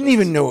I didn't geopolitics?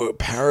 even know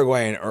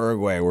Paraguay and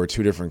Uruguay were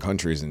two different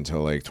countries until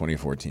like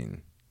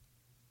 2014.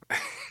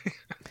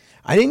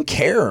 I didn't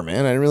care,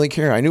 man. I didn't really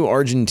care. I knew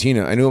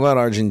Argentina. I knew about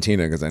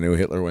Argentina because I knew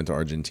Hitler went to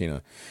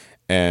Argentina.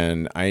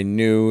 And I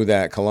knew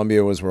that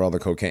Colombia was where all the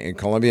cocaine,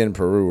 Colombia and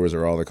Peru was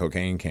where all the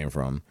cocaine came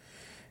from.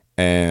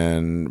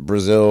 And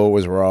Brazil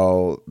was where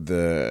all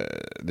the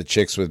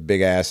chicks with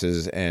big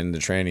asses and the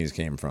trannies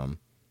came from.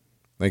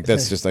 Like,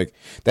 that's just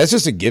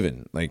a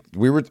given. Like,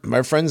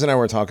 my friends and I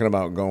were talking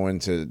about going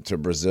to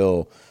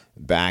Brazil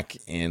back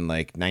in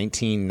like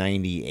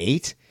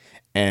 1998.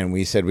 And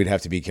we said we'd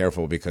have to be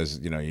careful because,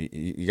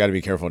 you got to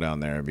be careful down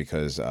there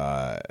because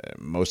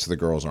most of the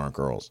girls aren't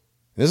girls.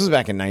 This is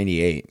back in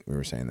 98. We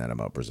were saying that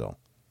about Brazil.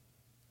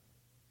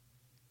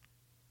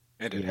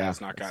 And it Yeah,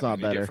 has not it's gotten not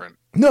any better. different.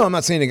 No, I'm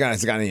not saying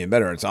it's gotten any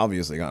better. It's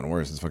obviously gotten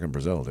worse. It's fucking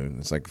Brazil, dude.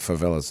 It's like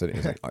favela city.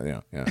 It's like, yeah.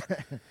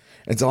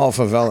 It's all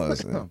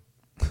favelas.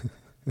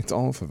 It's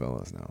all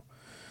favelas now.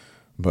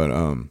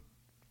 But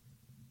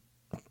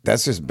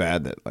that's just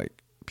bad that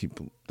like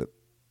people that.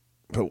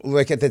 But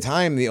like at the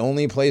time, the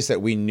only place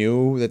that we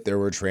knew that there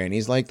were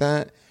trannies like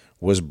that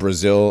was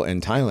Brazil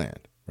and Thailand,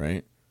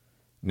 right?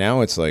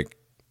 Now it's like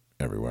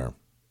everywhere.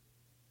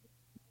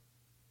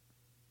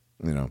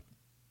 You know,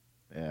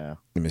 Yeah.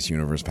 the Miss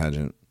Universe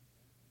pageant.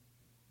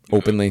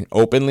 Openly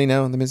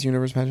now, the Miss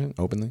Universe pageant?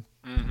 Openly?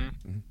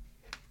 Mm-hmm.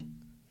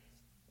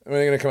 Are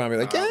they going to come out and be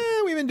like,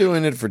 yeah, we've been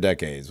doing it for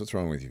decades. What's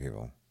wrong with you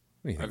people?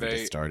 What do you think we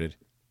just started?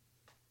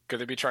 Could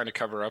they be trying to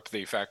cover up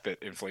the fact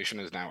that inflation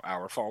is now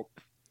our fault?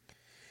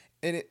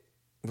 And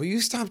will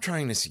you stop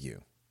trying to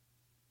skew?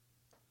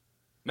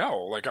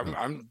 No, like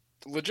I'm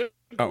legit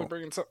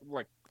bringing something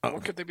like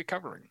what could they be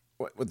covering?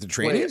 What with the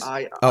trainees?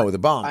 Wait, the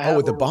bomb.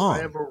 With the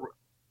bomb.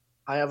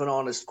 I have an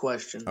honest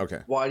question.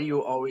 Okay. Why do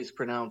you always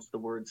pronounce the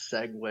word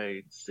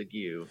segue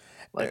segue?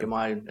 Like, am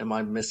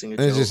I missing a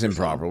joke? It's just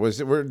improper.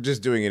 We're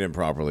just doing it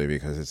improperly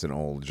because it's an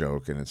old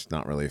joke and it's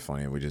not really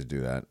funny. We just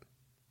do that.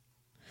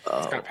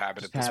 It's kind of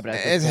habit at this point.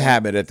 It's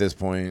habit at this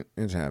point.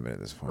 It's habit at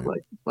this point.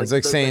 It's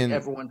like saying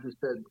everyone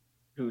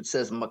who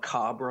says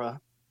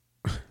macabre.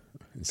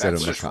 Instead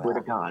of macabre. Swear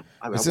to God,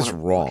 it's just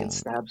wrong.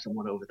 Stab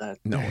someone over that.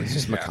 No, it's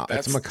just macabre.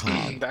 It's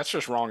macabre. That's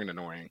just wrong and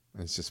annoying.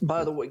 It's just.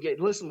 By the way,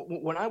 listen.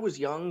 When I was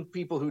young,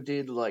 people who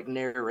did like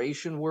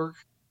narration work,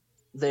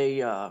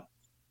 they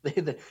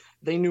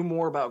knew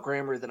more about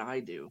grammar than I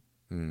do.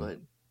 But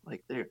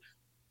like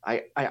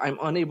I'm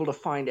unable to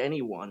find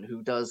anyone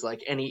who does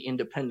like any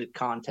independent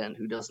content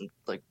who doesn't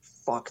like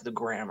fuck the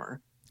grammar.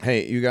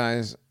 Hey, you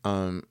guys.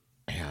 Yeah,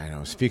 I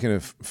know. Speaking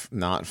of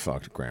not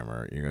fucked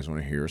grammar, you guys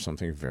want to hear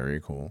something very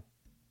cool?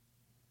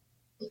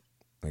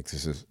 Like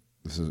this is.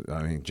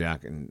 I mean,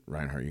 Jack and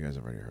Reinhardt, you guys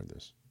have already heard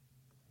this.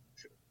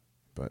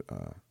 But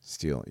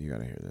Steele, you got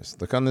to hear this.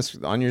 Look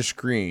on your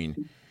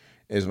screen.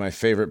 Is my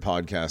favorite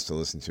podcast to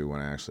listen to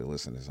when I actually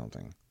listen to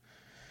something.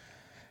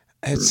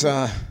 It's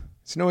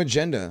No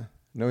Agenda.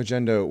 No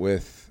Agenda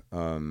with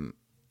Adam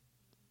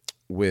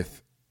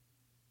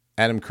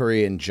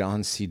Curry and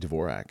John C.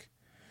 Dvorak.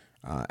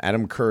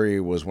 Adam Curry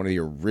was one of the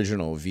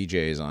original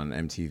VJs on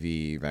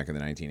MTV back in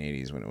the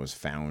 1980s when it was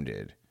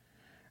founded.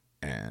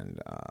 And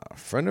a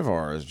friend of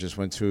ours just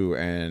went to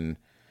an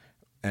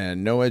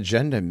No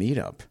Agenda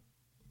meetup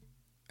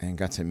and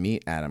got to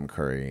meet Adam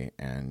Curry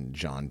and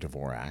John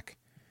Dvorak.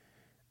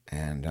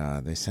 And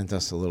they sent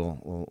us a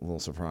little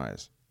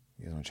surprise.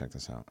 You guys want to check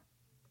this out?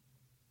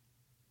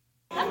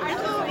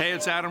 Hey,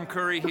 it's Adam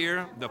Curry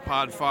here, the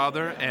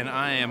Podfather, and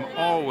I am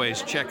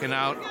always checking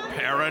out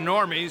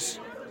Paranormies.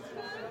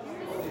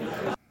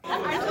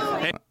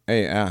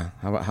 Hey, how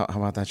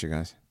about that, you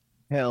guys?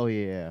 Hell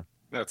yeah.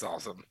 That's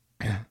awesome.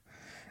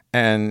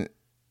 And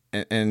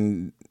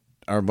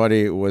our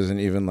buddy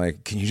wasn't even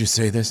like, can you just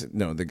say this?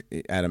 No,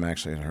 Adam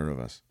actually had heard of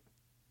us.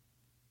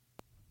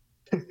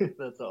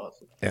 That's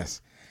awesome.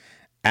 Yes.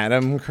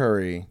 Adam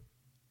Curry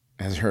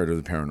has heard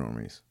of the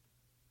Paranormies.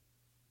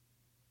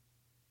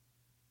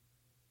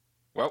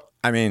 Well,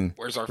 I mean,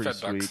 where's our Fed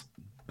bucks?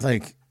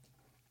 Like,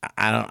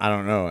 I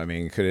don't know. I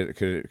mean, could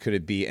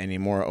it be any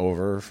more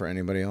over for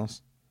anybody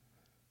else?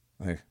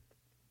 Like,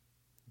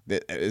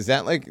 is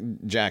that like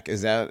Jack?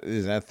 Is that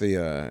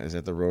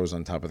the rose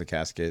on top of the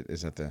casket?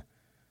 Is the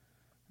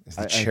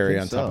cherry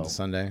on top of the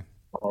sundae?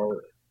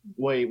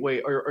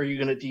 Wait. Are you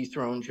going to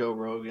dethrone Joe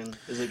Rogan?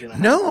 Is it going to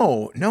happen?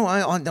 No.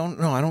 I don't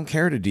know. I don't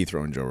care to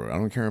dethrone Joe Rogan. I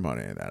don't care about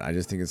any of that. I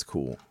just think it's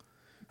cool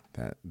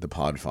that the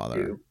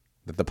Podfather,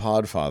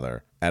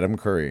 Adam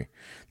Curry,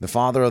 the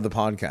father of the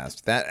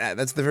podcast,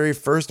 that's the very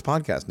first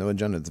podcast. No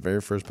Agenda. It's the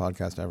very first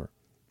podcast ever.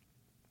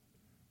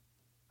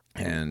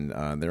 And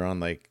they're on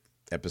like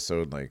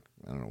episode I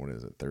don't know, what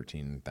is it,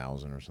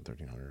 13,000 or something,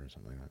 1,300 or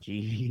something like that.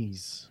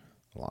 Jeez.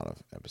 A lot of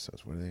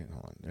episodes. What are they?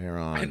 Hold on. They're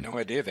on. I had no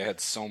idea they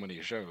had so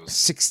many shows.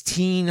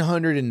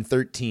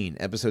 1,613.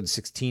 Episode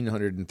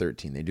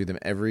 1,613. They do them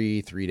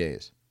every 3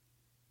 days.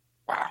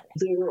 Wow.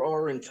 There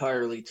are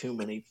entirely too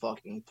many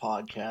fucking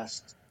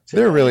podcasts.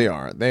 There really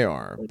are. They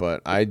are.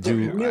 But I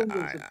do.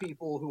 Millions of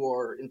people who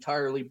are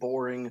entirely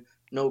boring,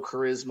 no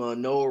charisma,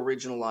 no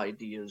original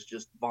ideas,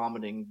 just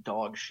vomiting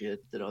dog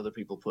shit that other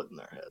people put in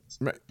their heads.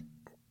 Right.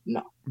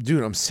 No.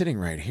 Dude, I'm sitting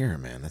right here,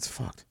 man. That's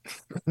fucked.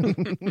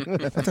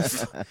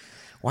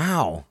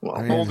 Wow.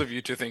 Well, bold of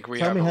you to think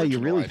we have me how you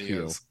original really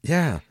ideas. feel.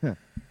 Yeah.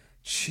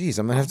 Jeez,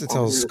 I'm going to have to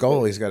tell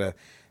Skull he's got to...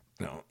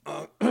 No.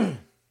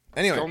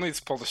 Anyway. Skull needs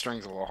to pull the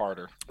strings a little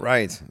harder.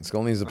 Right.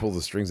 Skull needs to pull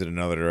the strings in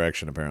another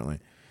direction, apparently.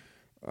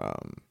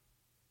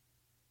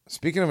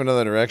 Speaking of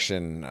another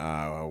direction,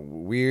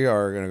 we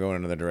are going to go in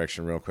another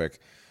direction real quick.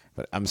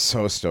 But I'm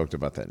so stoked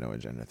about that No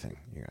Agenda thing,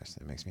 you guys.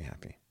 It makes me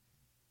happy.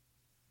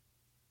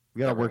 We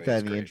got to work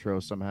that in the great.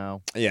 intro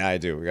somehow. Yeah, I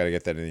do. We got to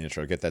get that in the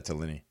intro. Get that to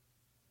Linny.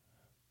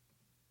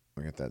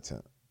 We get that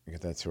to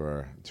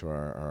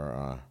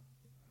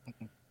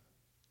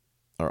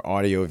our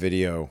audio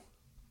video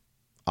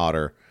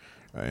otter.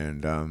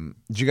 And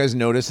did you guys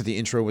notice that the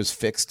intro was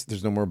fixed?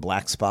 There's no more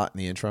black spot in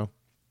the intro.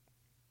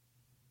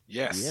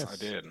 Yes, I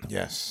did.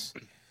 Yes.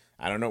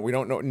 I don't know. We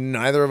don't know.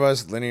 Neither of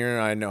us, Linear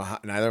and I,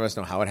 neither of us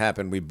know how it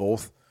happened.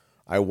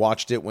 I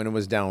watched it when it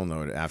was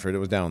downloaded. After it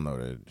was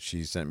downloaded,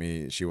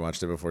 she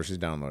watched it before she's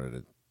downloaded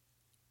it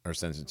or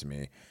sent it to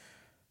me.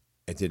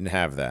 It didn't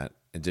have that.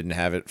 It didn't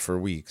have it for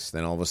weeks.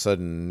 Then all of a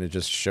sudden, it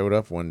just showed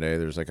up one day.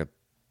 There's like a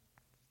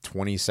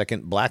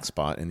 20-second black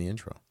spot in the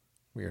intro.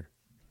 Weird.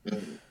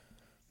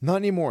 Not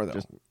anymore,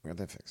 though. We got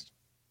that fixed.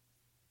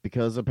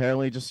 Because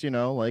apparently just,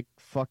 like,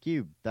 fuck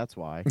you. That's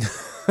why.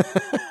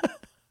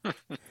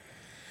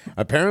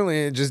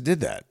 Apparently, it just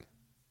did that.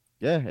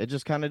 Yeah, it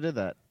just kind of did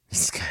that.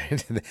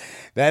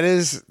 That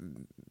is...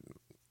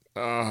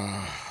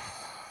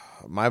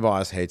 my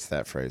boss hates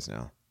that phrase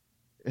now.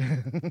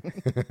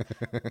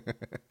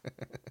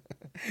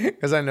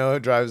 Because I know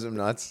it drives him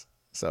nuts.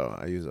 So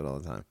I use it all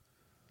the time.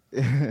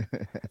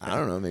 I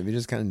don't know. Maybe it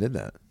just kind of did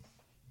that.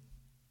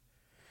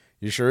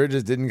 You sure it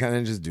just didn't kind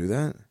of just do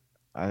that?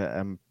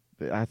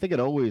 I think it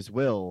always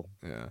will.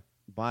 Yeah.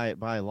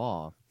 By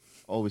law,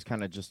 always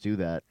kind of just do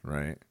that.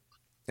 Right.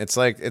 It's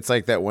like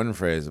that one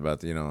phrase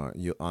about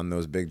you on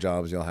those big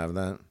jobs you'll have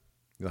that.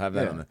 You'll have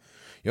that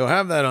you'll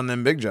have that on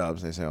them big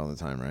jobs. They say all the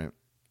time, right?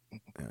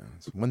 Yeah.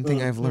 It's one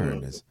thing I've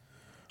learned is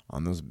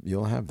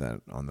you'll have that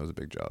on those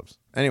big jobs.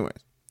 Anyways,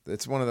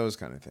 it's one of those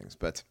kind of things.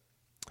 But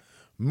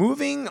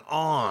moving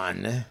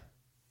on.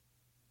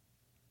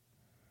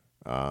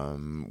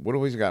 What do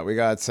we got? We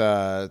got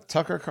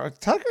Tucker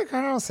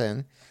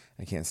Carlson.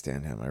 I can't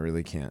stand him. I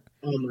really can't.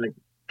 Oh my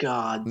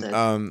God,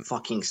 that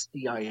fucking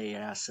CIA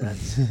asset.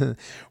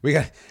 we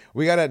got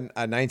a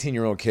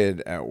 19-year-old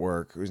kid at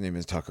work whose name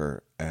is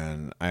Tucker,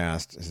 and I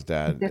asked his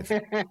dad if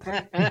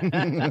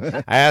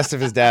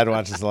his dad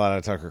watches a lot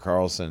of Tucker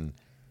Carlson,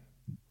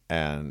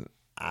 and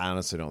I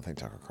honestly don't think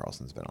Tucker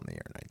Carlson's been on the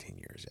air 19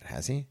 years yet.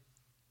 Has he?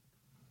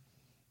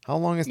 How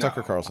long has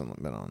Tucker Carlson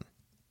been on?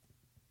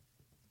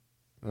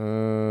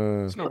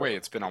 There's no way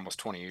it's been almost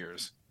 20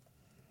 years.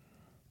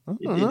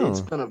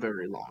 It's been a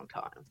very long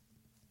time.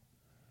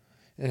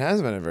 It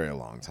has been a very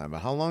long time, but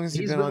how long has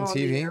he been on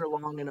TV? The air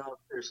long enough.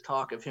 There's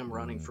talk of him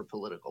running for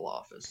political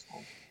office.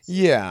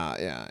 Yeah.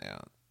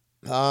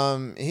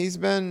 He's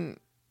been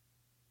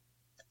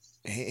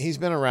around he's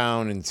been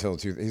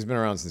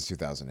around since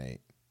 2008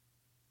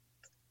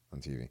 on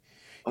TV.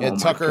 Yeah,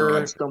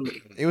 Tucker.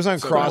 He was on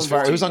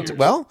Crossfire. He was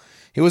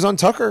on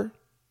Tucker.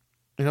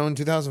 In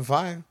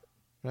 2005,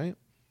 right?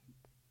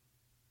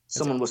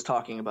 Someone was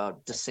talking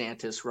about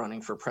DeSantis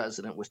running for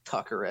president with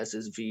Tucker as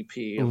his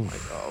VP. I'm like,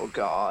 oh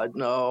God,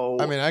 no.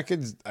 I mean, I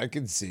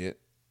could see it,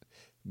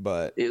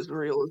 but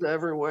Israel is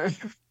everywhere.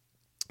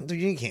 Dude,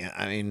 you can't.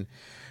 I mean,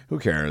 who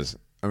cares?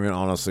 I mean,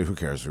 honestly, who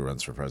cares who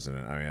runs for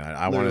president? I mean,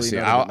 I want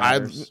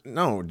to see.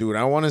 No, dude,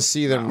 I want to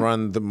see them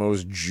run the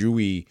most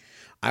Jewy.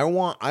 I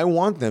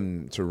want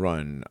them to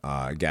run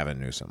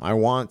Gavin Newsom. I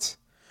want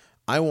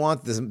the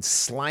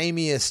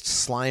slimiest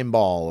slime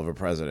ball of a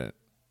president.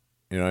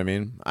 You know what I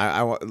mean?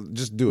 I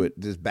just do it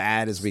as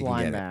bad as we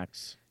can get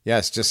max. it.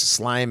 Yes, just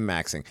slime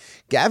maxing.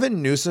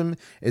 Gavin Newsom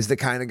is the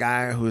kind of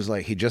guy who's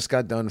like, he just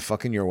got done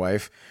fucking your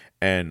wife,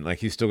 and like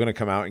he's still gonna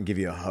come out and give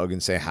you a hug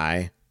and say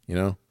hi.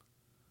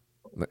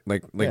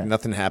 Like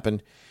nothing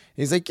happened.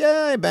 He's like,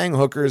 yeah, I bang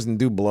hookers and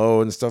do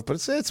blow and stuff,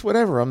 but it's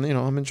whatever. I'm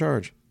in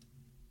charge.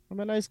 I'm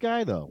a nice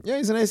guy though. Yeah,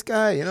 he's a nice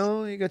guy.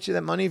 He got you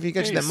that money. If he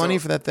got you that money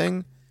for that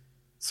thing,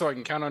 so I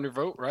can count on your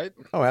vote, right?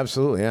 Oh,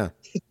 absolutely, yeah.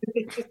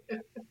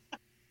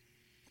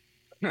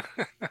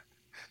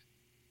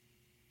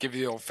 Give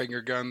you the old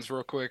finger guns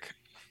real quick.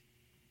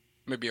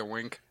 Maybe a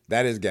wink.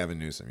 That is Gavin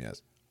Newsom,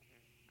 yes.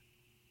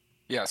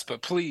 Yes,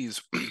 but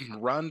please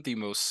run the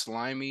most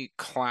slimy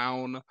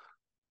clown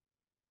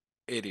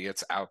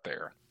idiots out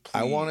there.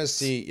 Please. I want to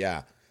see,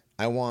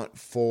 I want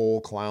full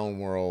clown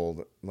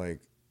world, like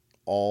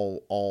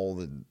all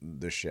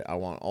the shit. I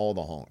want all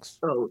the honks.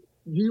 Oh,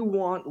 you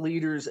want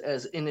leaders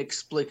as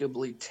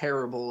inexplicably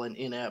terrible and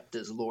inept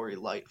as Lori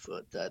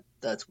Lightfoot.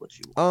 That's what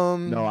you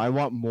want. No, I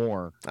want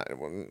more. I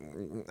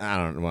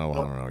don't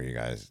know, you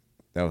guys.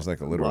 That was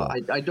like a literal. Well,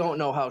 I don't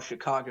know how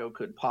Chicago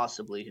could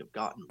possibly have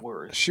gotten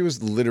worse. She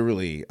was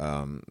literally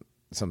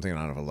something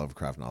out of a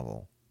Lovecraft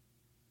novel.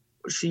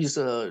 She's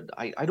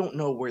I don't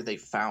know where they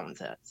found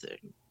that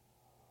thing.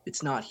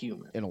 It's not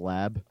human. In a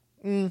lab.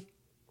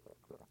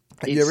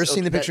 Have you ever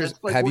seen the pictures?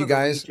 Like have you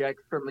guys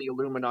from the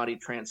Illuminati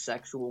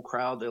transsexual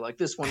crowd? They're like,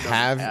 this one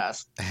doesn't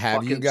pass.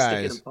 Have you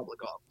guys? Stick it in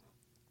public office.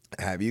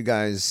 Have you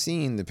guys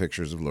seen the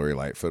pictures of Lori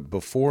Lightfoot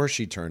before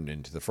she turned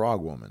into the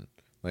Frog Woman?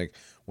 Like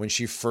when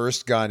she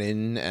first got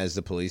in as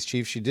the police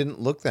chief, she didn't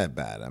look that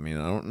bad. I mean,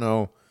 I don't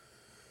know.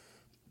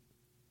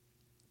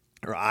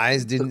 Her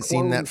eyes didn't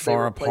seem that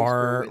far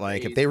apart.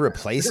 Like if they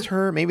replaced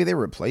her, maybe they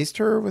replaced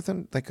her with a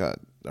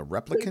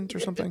replicant or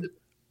something.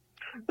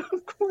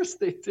 Of course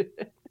they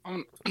did.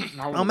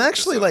 I'm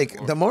actually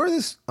like, the more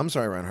this, I'm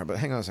sorry, Reinhardt, but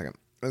hang on a second.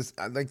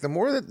 Like the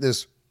more that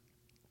this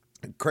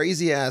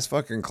crazy ass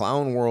fucking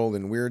clown world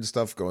and weird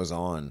stuff goes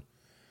on,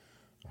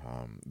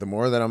 The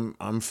more that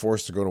I'm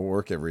forced to go to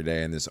work every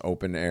day in this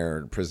open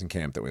air prison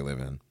camp that we live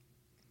in,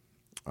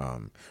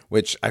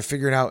 which I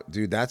figured out,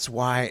 dude. That's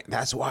why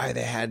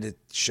they had to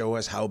show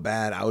us how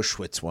bad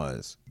Auschwitz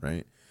was,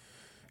 right?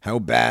 How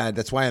bad.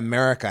 That's why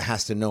America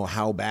has to know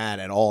how bad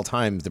at all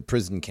times the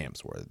prison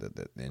camps were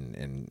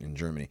in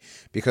Germany,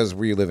 because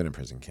we live in a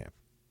prison camp.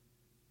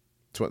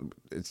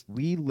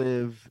 We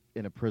live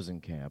in a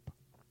prison camp.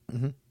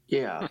 Mm-hmm.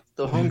 Yeah,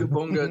 the Hunga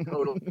Bunga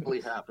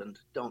totally happened.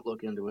 Don't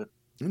look into it.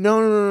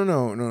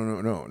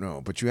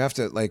 No. But you have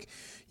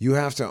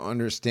to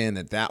understand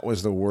that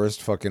was the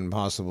worst fucking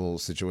possible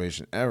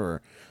situation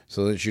ever,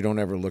 so that you don't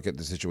ever look at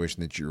the situation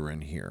that you're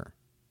in here.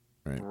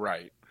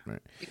 Right.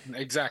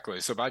 Exactly.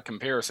 So by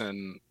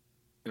comparison,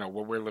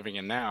 what we're living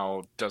in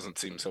now doesn't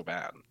seem so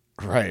bad.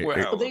 Right. Well,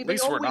 at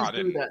least we're not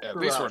in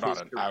history.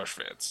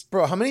 Auschwitz.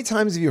 Bro, how many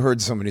times have you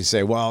heard somebody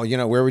say, "Well,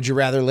 where would you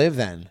rather live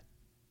then?"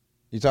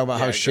 You talk about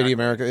how shitty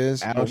America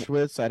is.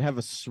 Auschwitz, I'd have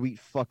a sweet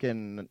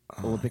fucking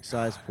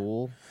Olympic-sized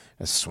pool,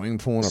 a swimming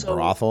pool, and a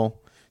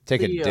brothel.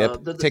 Take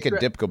a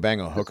dip, go bang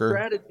a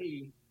hooker.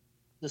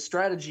 The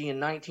strategy in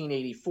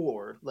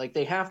 1984, like,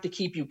 they have to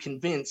keep you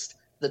convinced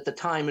that the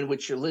time in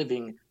which you're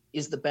living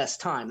is the best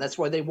time. That's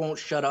why they won't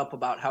shut up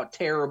about how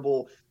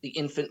terrible the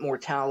infant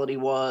mortality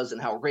was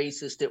and how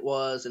racist it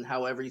was and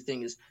how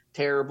everything is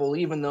terrible,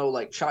 even though,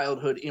 like,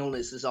 childhood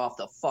illness is off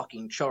the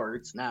fucking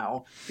charts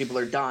now. People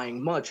are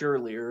dying much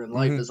earlier and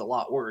life is a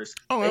lot worse.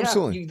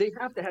 Absolutely. They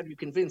have to have you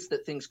convinced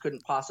that things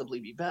couldn't possibly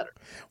be better.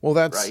 Well,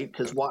 that's right,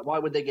 because why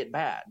would they get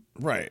bad?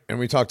 Right. And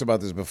we talked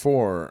about this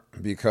before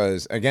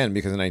because of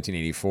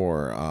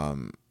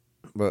 1984,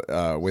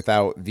 but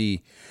without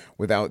the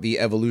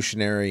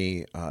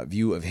evolutionary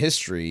view of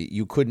history,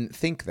 you couldn't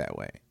think that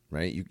way,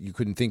 right? You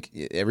couldn't think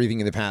everything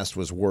in the past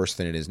was worse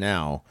than it is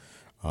now,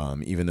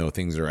 even though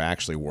things are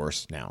actually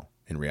worse now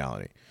in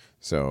reality.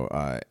 So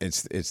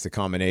it's the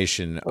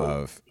combination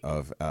of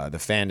the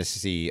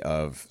fantasy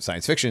of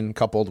science fiction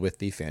coupled with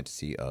the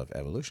fantasy of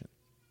evolution.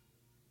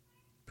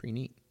 Pretty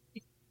neat.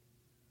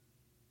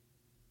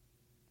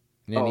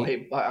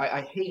 Hey,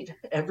 I hate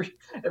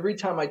every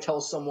time I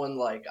tell someone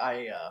like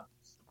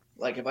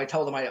if I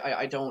tell them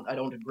I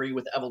don't agree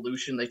with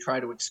evolution, they try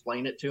to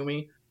explain it to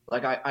me.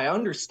 Like I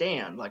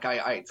understand, like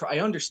I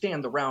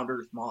understand the round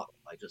Earth model.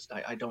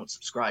 I don't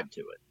subscribe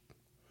to it.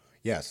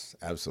 Yes,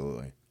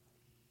 absolutely.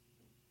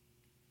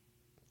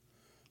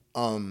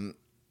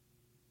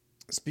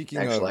 Speaking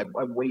of,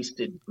 I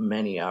wasted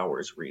many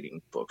hours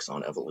reading books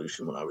on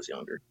evolution when I was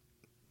younger.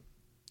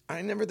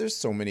 There's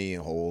so many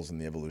holes in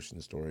the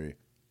evolution story.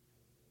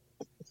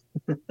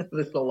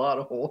 There's a lot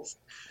of holes.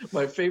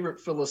 My favorite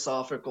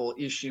philosophical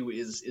issue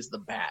is the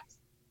bat.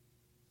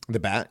 The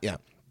bat, yeah.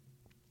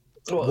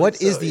 Well,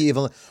 what is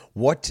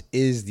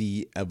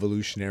the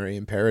evolutionary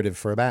imperative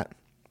for a bat?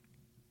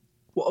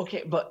 Well,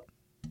 okay, but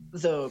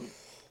the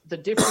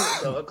difference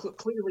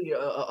clearly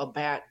a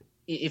bat,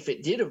 if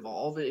it did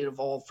evolve, it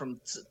evolved from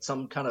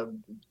some kind of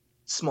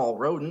small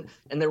rodent,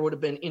 and there would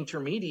have been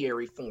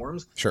intermediary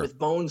forms with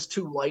bones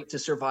too light to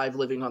survive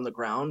living on the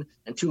ground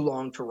and too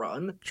long to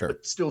run,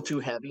 but still too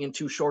heavy and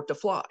too short to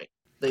fly.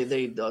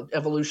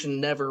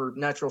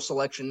 Natural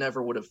selection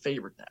never would have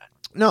favored that.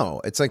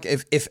 No, it's like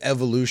if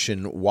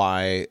evolution,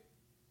 why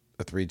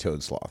a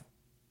three-toed sloth?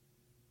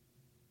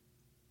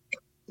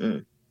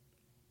 Or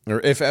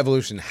if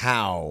evolution,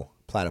 how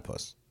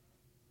platypus?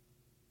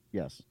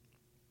 Yes.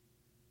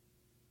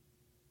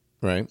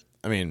 Right?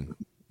 I mean,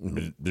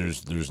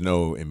 there's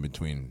no in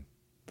between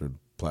for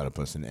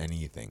platypus and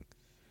anything.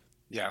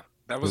 Yeah,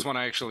 that was one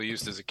I actually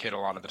used as a kid a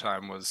lot of the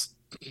time was,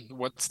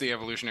 what's the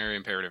evolutionary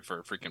imperative for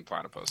a freaking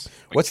platypus?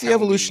 Like, what's the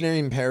evolutionary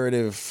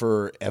imperative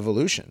for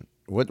evolution?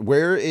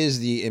 Where is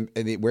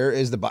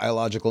the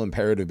biological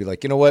imperative? Be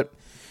like, you know what?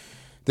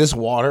 This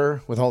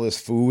water with all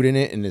this food in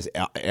it and this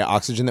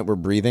oxygen that we're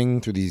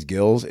breathing through these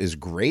gills is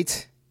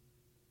great.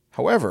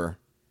 However,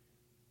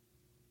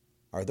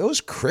 are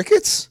those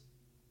crickets?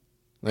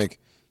 Like,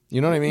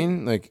 you know what I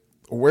mean? Like,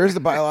 where's the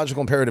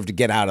biological imperative to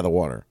get out of the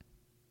water?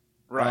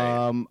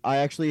 Right. I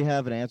actually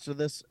have an answer to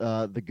this.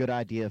 The good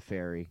idea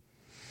fairy.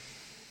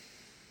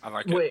 I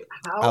like it. Wait,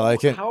 I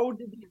like it. How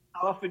did the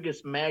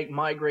esophagus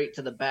migrate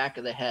to the back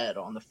of the head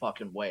on the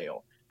fucking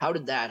whale? How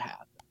did that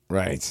happen?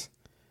 Right.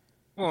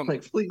 Well,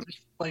 please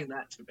explain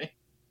that to me.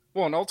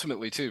 Well, and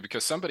ultimately too,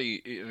 because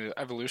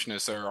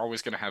evolutionists are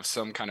always going to have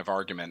some kind of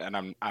argument,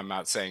 and I'm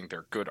not saying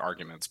they're good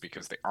arguments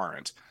because they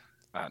aren't.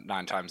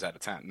 9 times out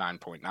of 10,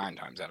 9.9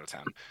 times out of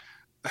 10,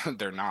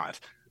 they're not.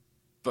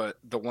 But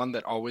the one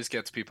that always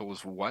gets people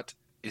is, what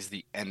is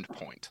the end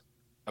point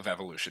of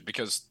evolution?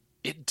 Because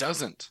it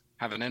doesn't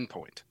have an end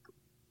point.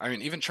 I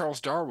mean, even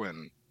Charles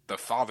Darwin, the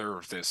father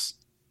of this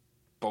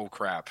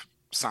bullcrap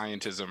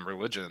scientism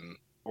religion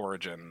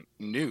origin,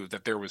 knew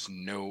that there was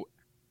no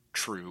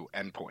true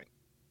end point,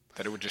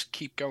 that it would just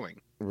keep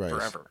going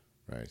forever.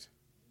 Right.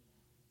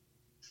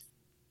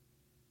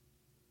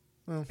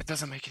 Well, it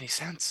doesn't make any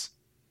sense.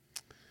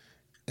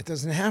 It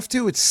doesn't have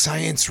to. It's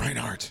science,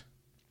 Reinhardt.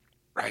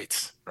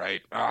 Right.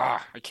 I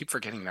keep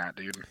forgetting that,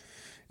 dude.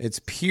 It's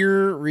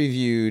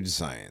peer-reviewed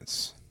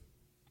science.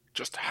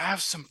 Just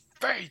have some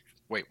faith.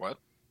 Wait, what?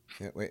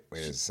 Yeah, wait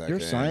a second.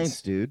 You're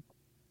science, dude.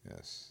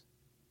 Yes.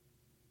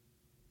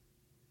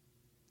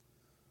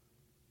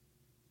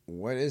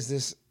 What is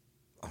this?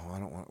 Oh, I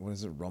don't want. What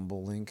is it?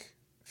 Rumble link?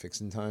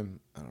 Fixing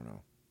time? I don't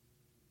know.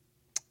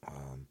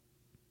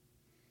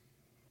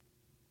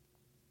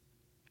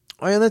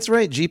 Oh yeah, that's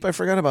right, Jeep. I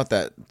forgot about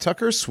that.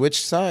 Tucker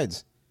switched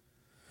sides.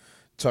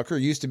 Tucker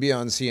used to be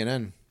on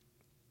CNN.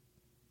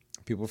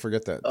 People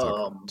forget that.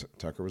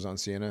 Tucker was on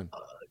CNN.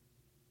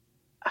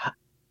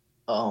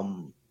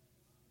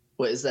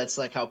 What is that's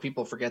like how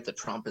people forget that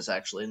Trump is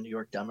actually a New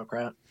York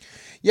Democrat?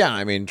 Yeah,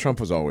 I mean,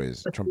 Trump was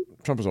always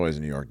a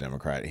New York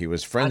Democrat. He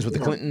was friends with the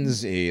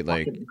Clintons. He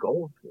like,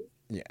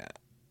 yeah.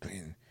 I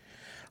mean,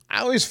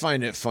 I always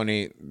find it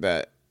funny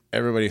that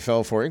everybody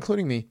fell for it,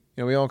 including me.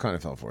 You know, we all kind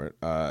of fell for it.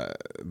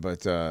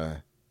 But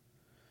that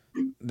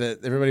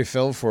everybody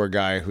fell for a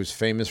guy who's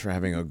famous for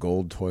having a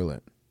gold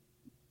toilet.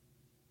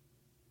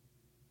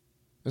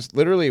 That's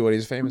literally what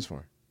he's famous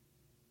for.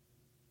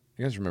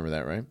 You guys remember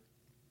that, right?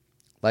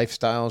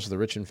 Lifestyles of the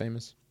rich and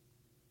famous.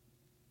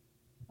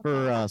 For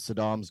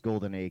Saddam's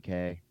golden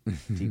AK,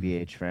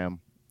 TBH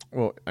fam.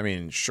 Well, I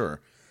mean,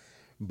 sure.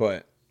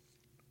 But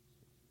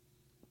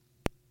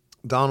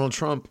Donald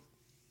Trump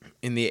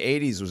in the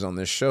 80s was on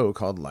this show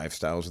called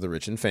Lifestyles of the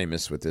Rich and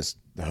Famous with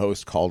the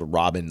host called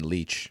Robin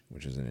Leach,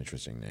 which is an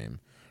interesting name.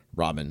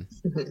 Robin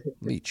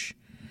Leach.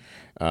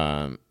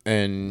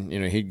 And you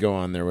know, he'd go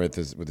on there with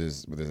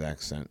his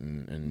accent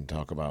and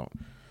talk about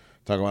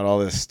all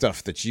this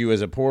stuff that you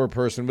as a poor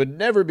person would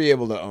never be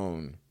able to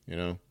own, you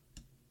know.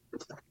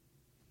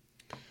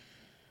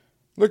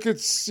 Look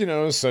at, you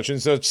know, such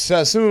and such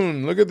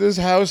Sassoon. Look at this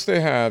house they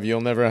have. You'll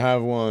never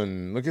have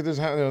one. Look at this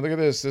house. Look at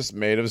this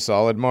made of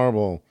solid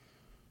marble.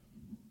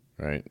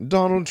 Right.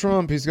 Donald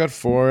Trump, he's got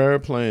 4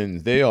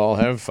 airplanes. They all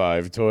have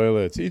 5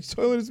 toilets. Each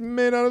toilet is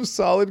made out of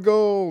solid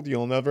gold.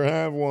 You'll never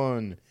have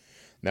one.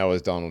 That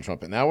was Donald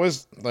Trump. And that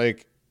was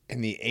like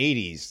in the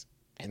 80s.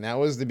 And that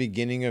was the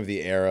beginning of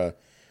the era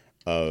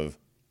of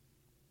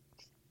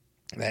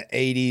that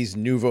 80s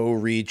nouveau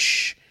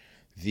riche,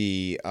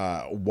 the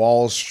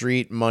Wall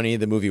Street money.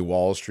 The movie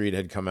Wall Street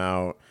had come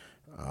out.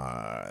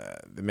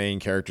 The main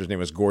character's name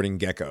was Gordon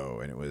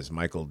Gekko, and it was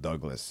Michael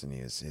Douglas, and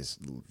his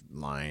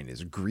line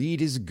is,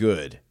 "Greed is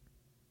good.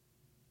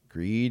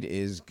 Greed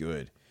is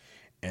good."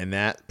 And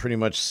that pretty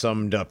much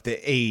summed up the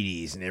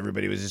 80s, and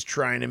everybody was just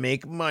trying to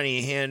make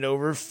money hand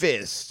over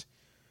fist,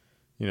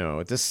 you know,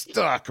 at the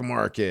stock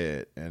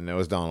market. And that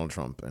was Donald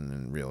Trump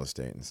and real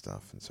estate and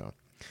stuff. And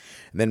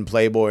then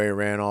Playboy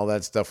ran all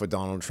that stuff with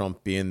Donald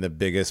Trump being the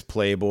biggest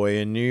Playboy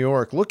in New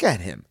York. Look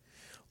at him.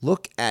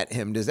 Look at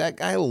him. Does that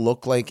guy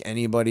look like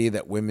anybody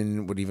that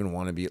women would even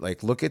want to be?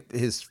 Like, look at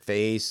his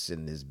face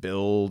and his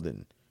build.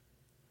 And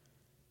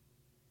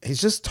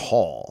he's just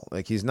tall.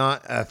 Like, he's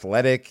not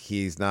athletic.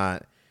 He's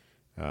not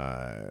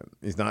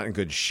in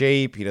good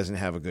shape. He doesn't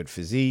have a good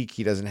physique.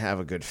 He doesn't have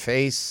a good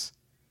face.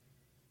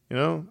 You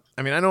know?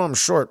 I mean, I know I'm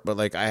short, but,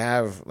 like, I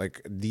have,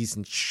 like, a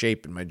decent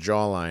shape in my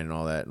jawline and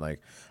all that.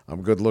 Like,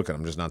 I'm good looking.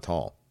 I'm just not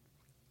tall.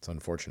 It's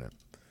unfortunate.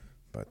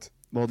 But...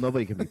 Well,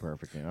 nobody can be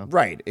perfect, you know?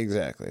 Right,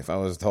 exactly. If I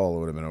was tall, it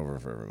would have been over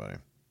for everybody.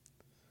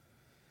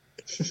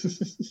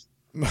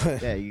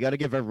 Yeah, you got to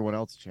give everyone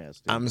else a chance,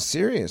 dude. I'm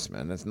serious,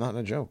 man. That's not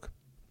a joke.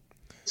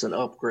 It's an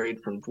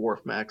upgrade from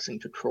dwarf maxing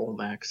to troll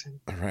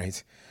maxing.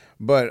 Right.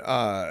 But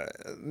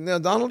no,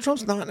 Donald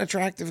Trump's not an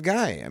attractive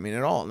guy. I mean,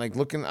 at all. Like,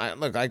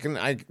 I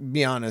can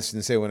be honest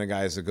and say when a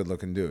guy is a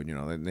good-looking dude, you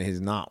know, he's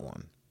not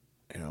one.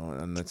 You know,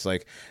 and it's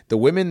like the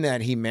women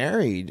that he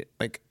married,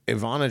 like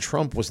Ivana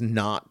Trump was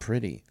not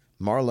pretty.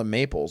 Marla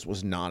Maples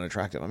was not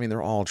attractive. I mean,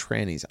 they're all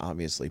trannies,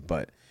 obviously,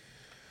 but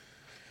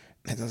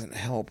that doesn't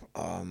help.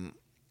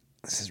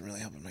 This isn't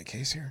really helping my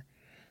case here.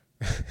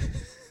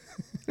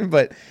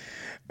 But,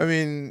 I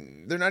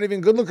mean, they're not even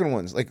good-looking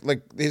ones. Like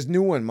his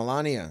new one,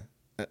 Melania.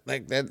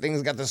 Like, that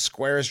thing's got the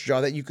squarest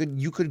jaw that you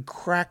could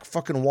crack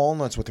fucking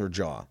walnuts with her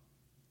jaw.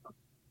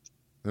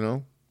 You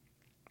know?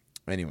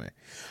 Anyway.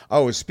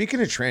 Oh,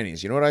 speaking of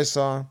trannies, you know what I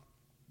saw?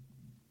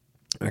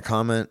 In a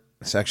comment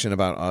section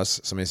about us,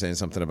 somebody saying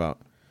something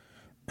about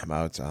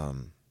it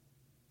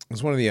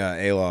was one of the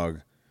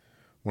A-Log,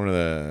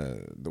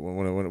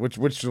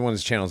 which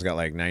one's channel's got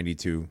like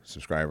 92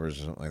 subscribers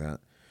or something like that.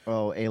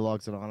 Oh,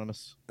 A-Logs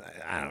Anonymous?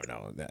 I don't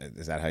know.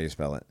 Is that how you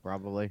spell it?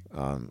 Probably.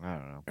 I don't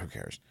know. Who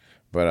cares?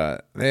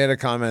 But they had a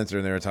commenter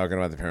and they were talking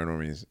about the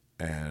Paranormies,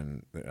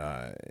 and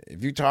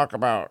if you talk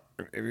about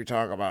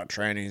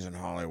trannies in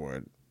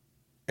Hollywood,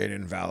 it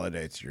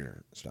invalidates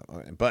your stuff.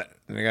 But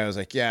the guy was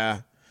like,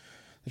 yeah.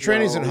 The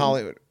trannies in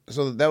Hollywood.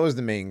 So that was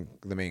the main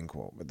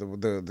quote. But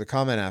the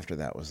comment after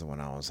that was the one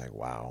I was like,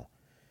 wow.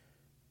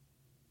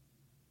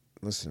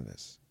 Listen to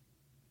this.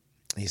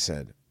 He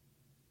said,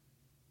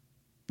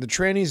 the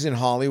trannies in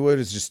Hollywood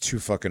is just too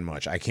fucking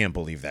much. I can't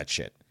believe that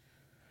shit.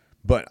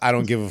 But I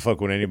don't give a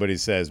fuck when anybody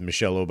says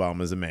Michelle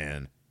Obama's a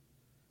man.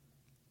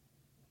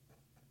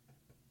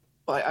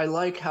 I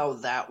like how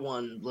that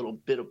one little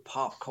bit of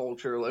pop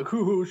culture, like,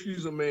 ooh,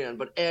 she's a man,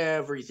 but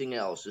everything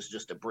else is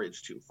just a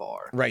bridge too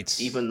far. Right.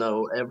 Even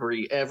though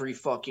every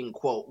fucking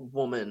quote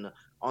woman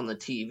on the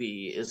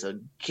TV is a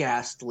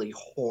ghastly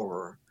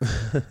horror.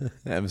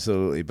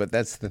 Absolutely. But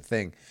that's the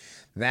thing.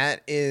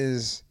 That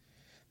is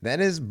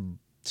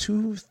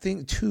two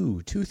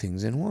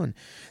things in one.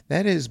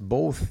 That is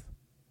both.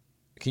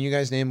 Can you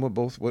guys name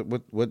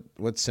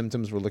what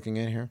symptoms we're looking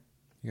at here?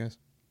 You guys?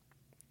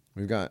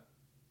 We've got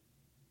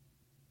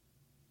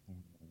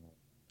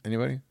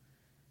anybody?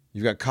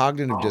 You've got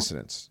cognitive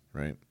dissonance,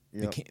 right?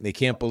 Yep. They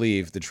can't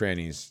believe the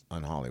trannies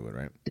on Hollywood,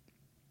 right?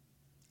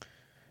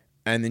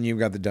 And then you've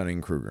got the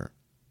Dunning-Kruger.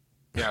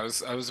 Yeah,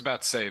 I was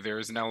about to say there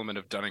is an element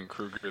of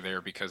Dunning-Kruger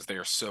there because they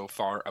are so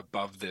far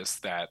above this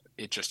that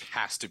it just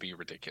has to be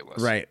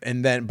ridiculous. Right.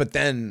 But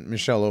then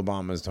Michelle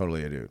Obama is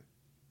totally a dude.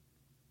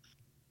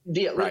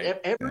 Yeah, Right.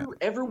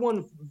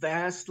 Everyone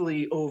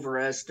vastly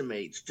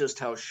overestimates just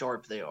how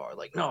sharp they are.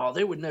 Like, no,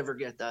 they would never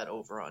get that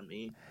over on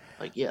me.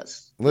 Like,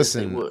 yes.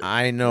 Listen, yes, they would.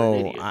 I You're an know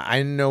idiot.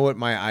 I know what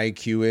my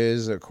IQ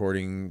is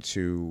according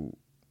to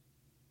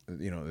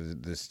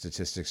the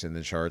statistics in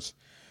the charts,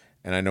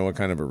 and I know what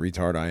kind of a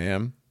retard I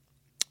am.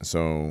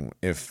 So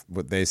if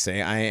what they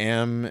say I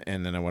am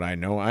and then what I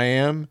know I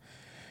am,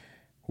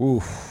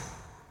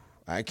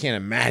 I can't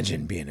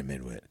imagine being a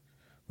midwit.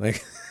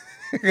 Like,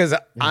 because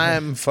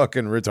I'm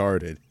fucking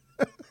retarded.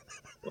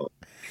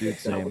 Dude,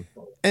 same.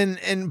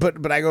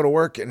 But I go to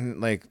work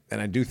and I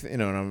do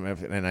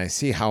and I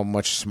see how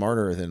much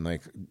smarter than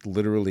like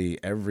literally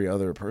every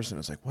other person.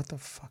 It's like, what the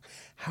fuck?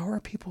 How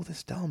are people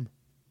this dumb?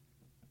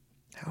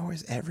 How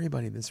is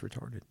everybody this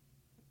retarded?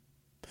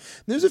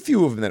 There's a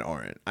few of them that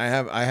aren't. I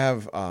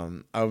have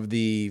of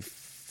the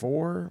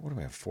four. What do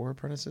I have? 4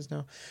 apprentices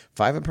now?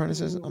 5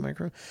 apprentices on my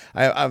crew.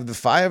 Of the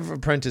 5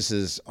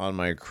 apprentices on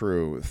my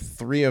crew,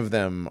 3 of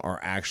them are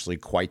actually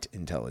quite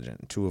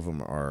intelligent. 2 of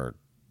them are.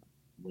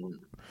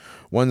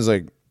 One's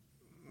like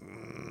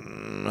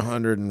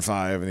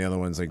 105, and the other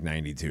one's like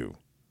 92.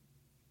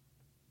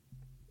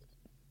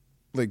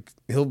 Like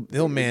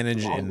he'll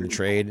manage in the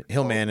trade.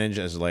 He'll manage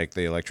as like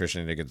the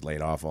electrician that gets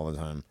laid off all the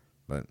time,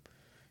 but.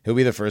 He'll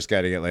be the first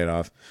guy to get laid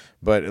off,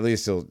 but at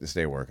least he'll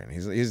stay working.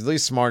 He's at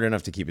least smart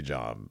enough to keep a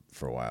job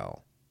for a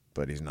while,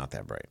 but he's not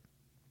that bright.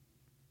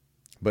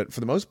 But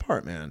for the most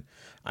part, man,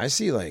 I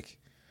see like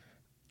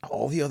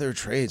all the other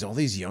trades, all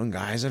these young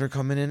guys that are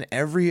coming in,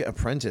 every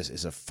apprentice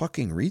is a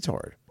fucking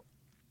retard.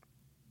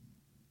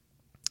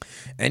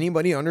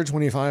 Anybody under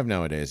 25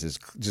 nowadays is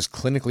just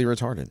clinically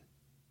retarded.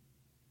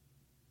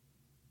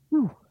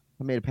 Whew.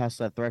 I made it past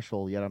that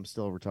threshold, yet I'm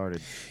still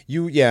retarded.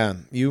 You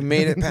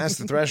made it past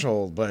the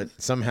threshold, but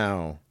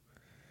somehow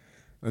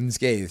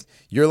unscathed.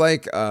 You're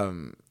like,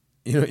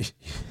 you know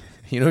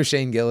who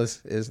Shane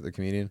Gillis is, the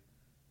comedian?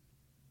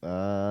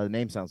 The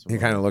name sounds He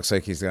familiar. kind of looks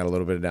like he's got a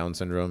little bit of Down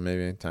syndrome,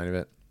 maybe a tiny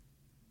bit.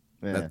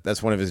 Yeah.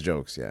 That's one of his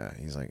jokes. Yeah,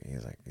 he's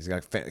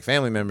got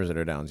family members that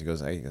are Downs. He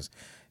goes, it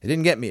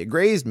didn't get me, it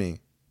grazed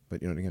me,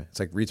 but it's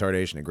like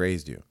retardation. It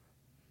grazed you.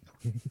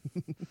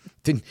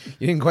 You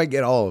didn't quite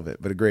get all of it,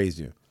 but it grazed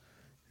you.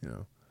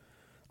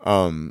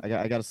 I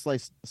got a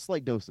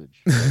slight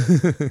dosage.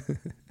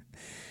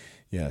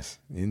 Yes,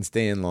 you didn't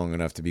stay in long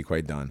enough to be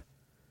quite done.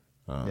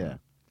 Yeah.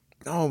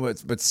 No,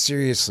 but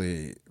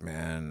seriously,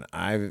 man,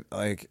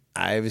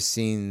 I've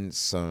seen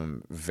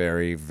some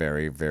very,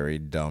 very, very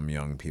dumb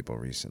young people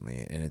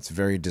recently, and it's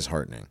very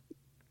disheartening.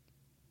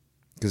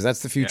 Because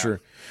that's the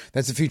future. Yeah.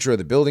 That's the future of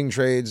the building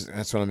trades.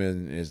 That's what I'm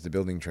in, is the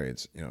building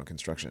trades,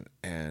 construction.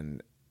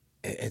 And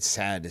it's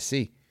sad to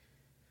see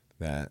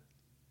that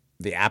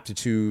the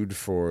aptitude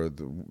for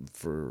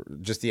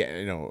just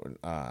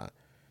the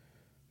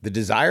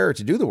desire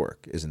to do the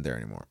work isn't there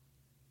anymore.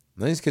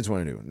 None of these kids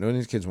want to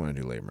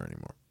do labor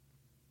anymore.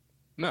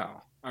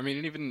 No, I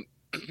mean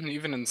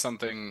even in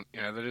something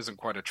that isn't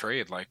quite a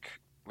trade, like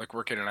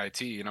working in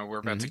IT. We're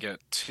about to get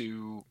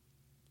 2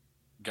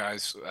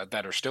 guys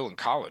that are still in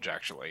college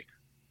actually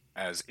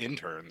as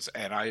interns,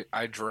 and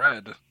I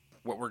dread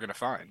what we're gonna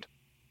find.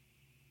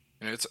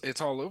 It's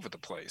all over the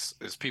place.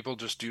 Is people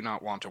just do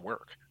not want to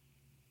work.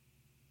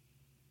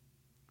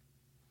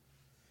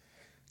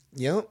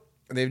 Yep,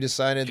 they've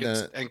decided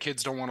and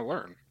kids don't want to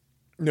learn.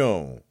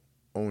 No,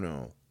 oh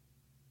no.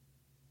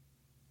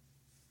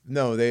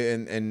 No, they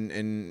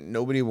and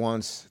nobody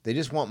wants. They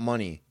just want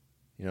money.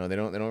 They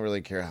don't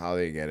really care how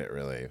they get it.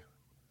 Really,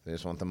 they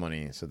just want the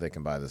money so they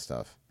can buy the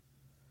stuff.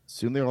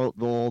 Soon they'll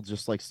all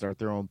just like start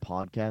their own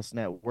podcast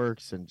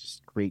networks and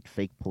just create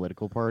fake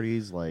political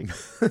parties. Like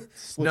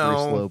slippery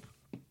slope.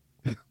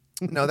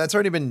 No, that's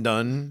already been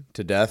done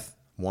to death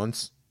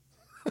once.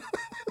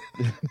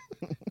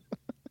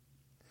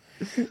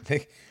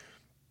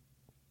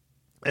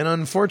 And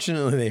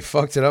unfortunately, they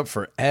fucked it up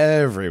for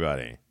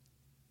everybody.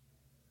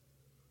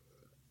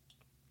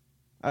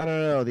 I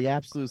don't know. The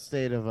absolute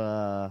state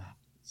of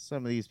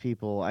some of these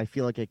people, I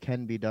feel like it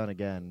can be done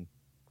again.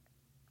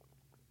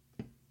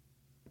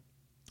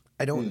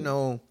 I don't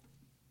know.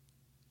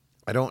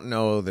 I don't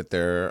know that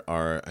there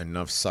are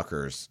enough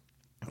suckers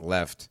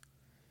left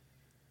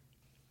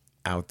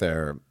out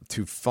there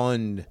to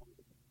fund.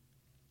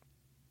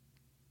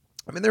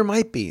 I mean, there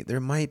might be,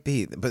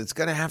 but it's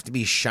gonna have to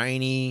be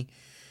shiny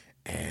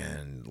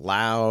and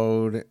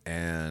loud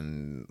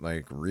and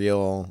like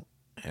real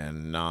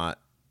and not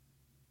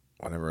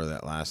whatever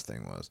that last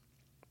thing was.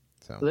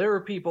 So there are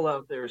people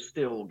out there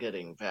still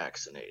getting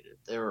vaccinated.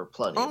 There are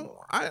plenty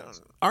more.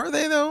 Are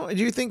they though?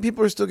 Do you think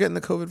people are still getting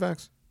the COVID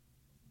vax?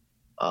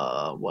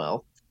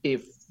 Well,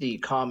 if the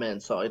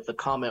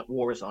comment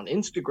wars on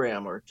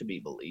Instagram are to be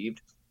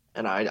believed,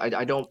 and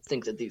I don't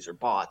think that these are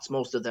bots.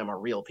 Most of them are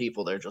real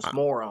people. They're just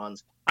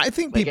morons. I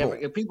think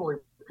like people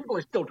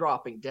are still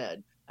dropping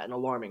dead at an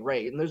alarming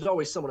rate. And there's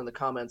always someone in the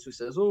comments who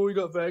says, "Oh, we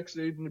got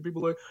vaccinated," and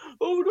people are like,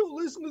 "Oh, don't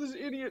listen to this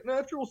idiot.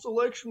 Natural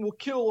selection will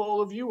kill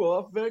all of you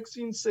off.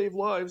 Vaccines save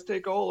lives.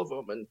 Take all of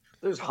them." And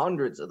there's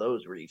hundreds of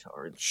those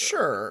retards.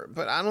 Sure,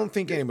 but I don't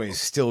think anybody's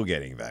still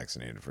getting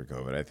vaccinated for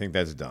COVID. I think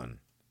that's done.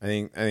 I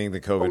think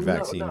the COVID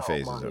vaccine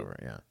phase is over.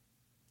 Yeah.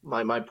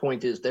 My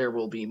point is there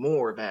will be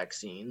more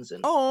vaccines,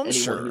 and anyone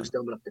who's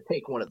dumb enough to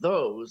take one of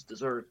those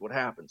deserves what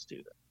happens to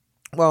them.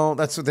 Well,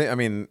 that's what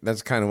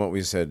that's kind of what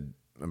we said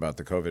about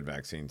the COVID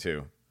vaccine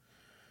too,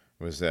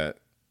 was that,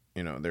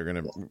 they're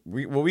going to,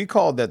 we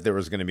called that there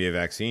was going to be a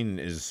vaccine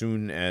as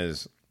soon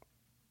as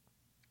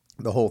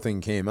the whole thing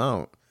came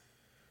out.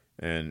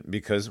 And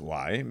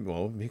why?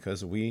 Well,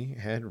 because we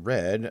had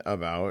read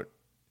about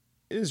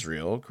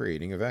Israel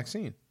creating a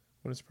vaccine.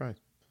 What a surprise.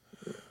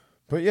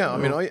 But yeah, I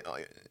mean,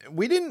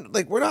 we didn't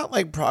we're not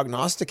like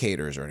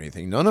prognosticators or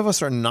anything. None of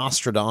us are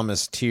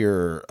Nostradamus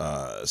tier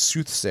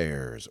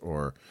soothsayers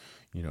or,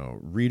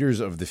 readers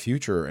of the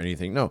future or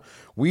anything. No,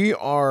 we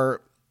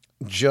are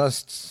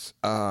just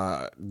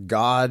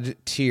God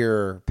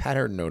tier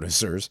pattern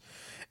noticers.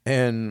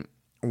 And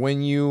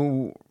when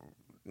you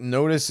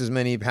notice as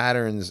many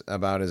patterns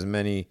about as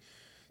many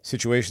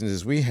situations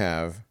as we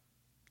have,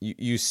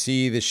 you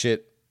see the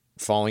shit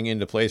falling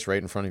into place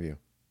right in front of you.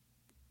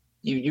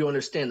 You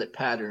understand that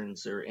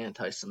patterns are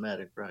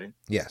anti-Semitic, right?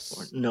 Yes.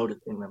 Or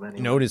noticing them anyway.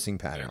 Noticing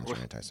patterns are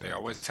anti-Semitic. They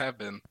always have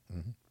been.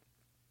 Mm-hmm.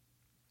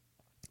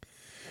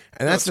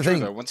 And that's the thing.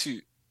 Though. Once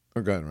you...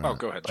 Oh, go ahead. Ryan.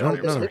 Go ahead.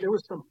 There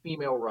was some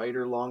female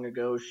writer long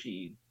ago.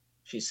 She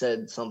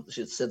said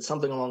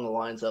something along the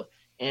lines of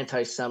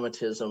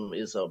anti-Semitism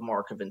is a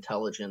mark of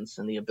intelligence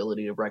and the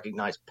ability to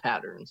recognize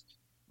patterns.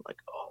 Like,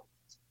 oh.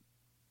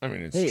 I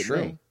mean, it's true.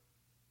 Man.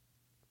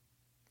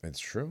 It's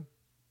true.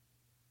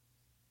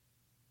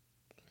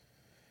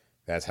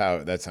 That's how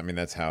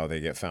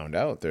they get found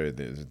out.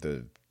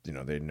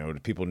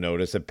 People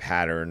notice a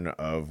pattern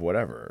of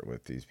whatever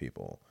with these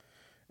people,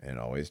 and it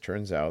always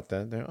turns out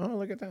that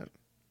look at that,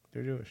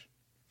 they're Jewish.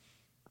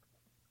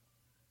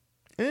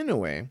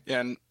 Anyway,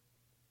 yeah. And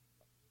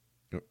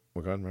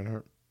we're going,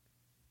 Reinhardt.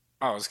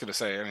 I was going to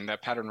say, I mean,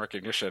 that pattern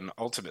recognition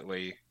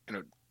ultimately,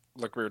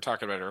 like we were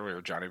talking about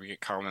earlier, Johnny. We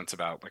get comments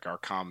about like our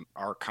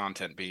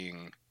content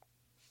being,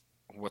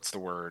 what's the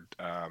word,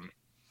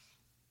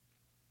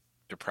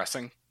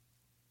 depressing.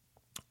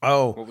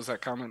 Oh, what was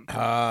that comment?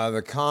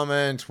 The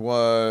comment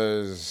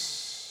was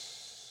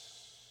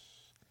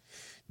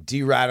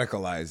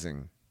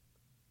de-radicalizing.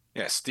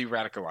 Yes,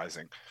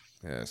 de-radicalizing.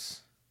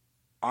 Yes.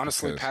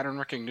 Honestly, pattern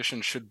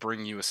recognition should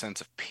bring you a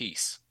sense of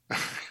peace.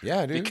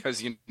 Yeah, dude.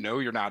 Because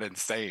you're not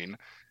insane.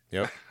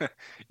 Yep.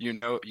 you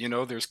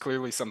know there's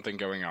clearly something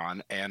going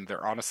on, and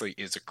there honestly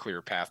is a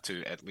clear path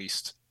to at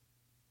least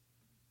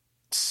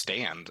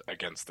stand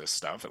against this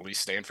stuff, at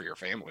least stand for your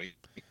family.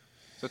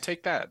 So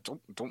take that.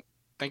 Don't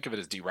think of it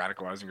as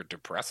de-radicalizing or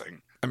depressing.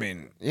 I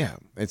mean, yeah,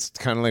 it's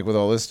kind of like with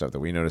all this stuff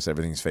that we notice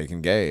everything's fake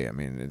and gay. I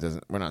mean,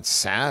 we're not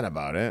sad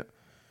about it.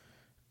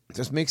 It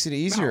just makes it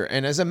easier. No.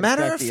 And as a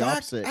matter of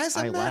fact,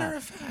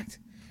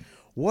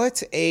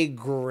 what a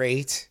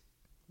great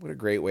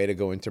way to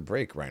go into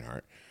break,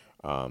 Reinhardt.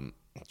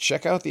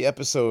 Check out the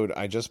episode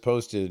I just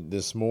posted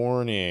this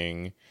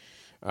morning.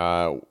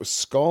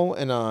 Skull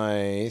and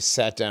I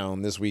sat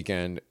down this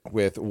weekend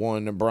with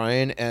one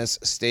Brian S.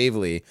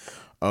 Stavely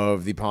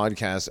of the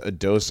podcast A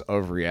Dose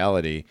of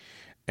Reality,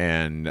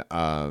 and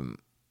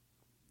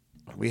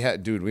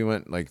we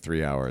went like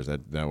 3 hours.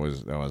 That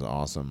was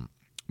awesome.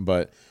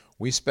 But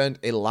we spent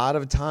a lot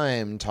of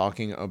time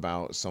talking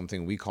about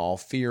something we call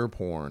fear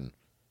porn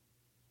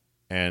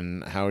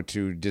and how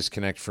to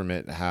disconnect from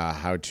it,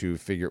 how to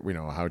figure,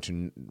 how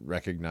to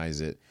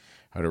recognize it,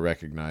 how to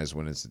recognize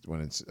when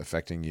it's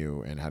affecting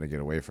you, and how to get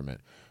away from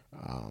it.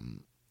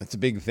 It's a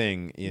big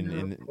thing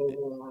in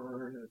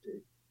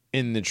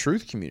the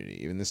truth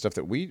community, even the stuff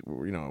that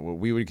what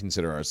we would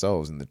consider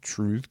ourselves in the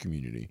truth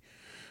community.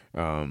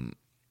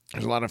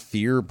 There's a lot of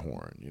fear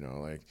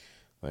porn,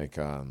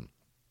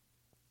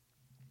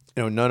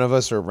 none of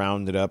us are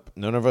rounded up.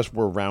 None of us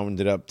were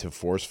rounded up to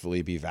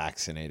forcefully be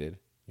vaccinated.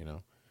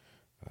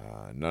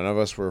 None of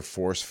us were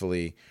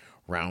forcefully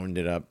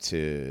rounded up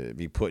to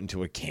be put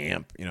into a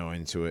camp,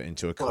 into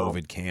a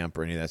COVID camp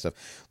or any of that stuff.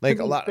 Like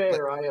to be a lot.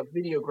 Fair, I have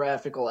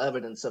videographical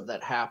evidence of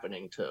that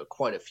happening to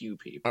quite a few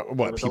people.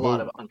 There was a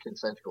lot of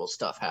unconsensual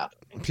stuff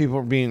happening.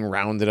 People being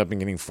rounded up and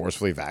getting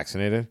forcefully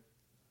vaccinated?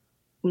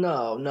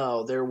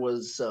 No. There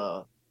was.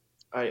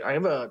 I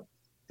have a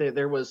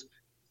there was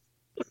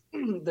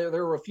there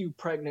were a few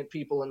pregnant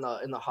people in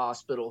the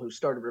hospital who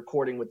started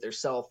recording with their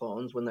cell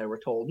phones when they were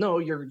told, no,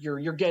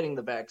 you're getting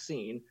the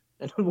vaccine.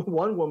 And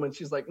one woman,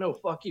 she's like, no,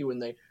 fuck you.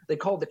 And they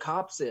called the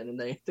cops in, and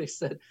they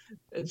said,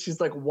 and she's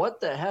like,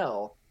 what the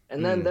hell?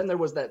 And then there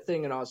was that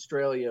thing in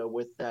Australia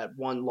with that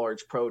one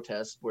large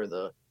protest where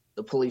the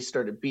police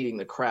started beating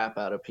the crap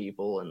out of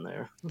people,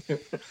 and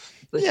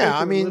yeah,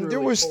 I mean, there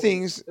was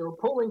things. They were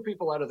pulling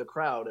people out of the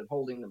crowd and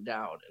holding them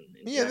down.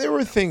 Yeah, there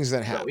were things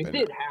that happened. It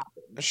did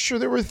happen. Sure,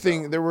 there were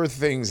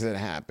things that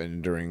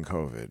happened during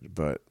COVID,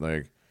 but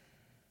like,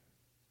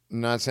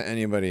 not to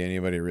anybody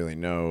really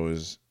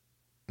knows,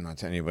 not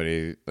to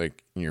anybody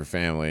like in your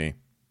family.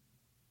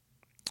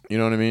 You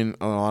know what I mean?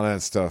 A lot of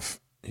that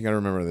stuff. You got to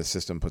remember, the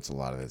system puts a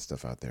lot of that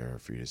stuff out there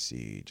for you to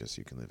see, just so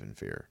you can live in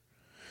fear.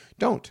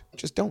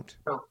 Just don't.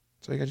 No.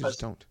 So you guys just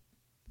don't.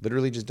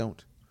 Literally, just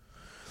don't.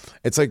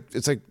 It's like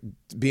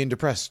being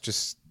depressed.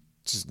 Just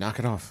knock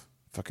it off.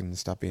 Fucking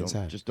stop being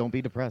sad. Just don't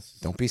be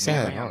depressed. Don't be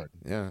sad.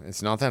 Yeah,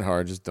 it's not that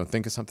hard. Just don't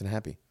think of something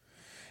happy.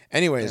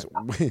 Anyways,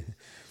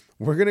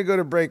 we're gonna go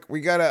to break.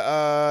 We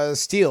gotta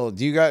Steel.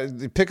 Do you got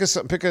pick a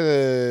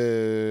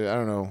I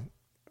don't know.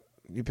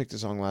 You picked a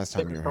song last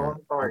time you were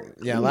here.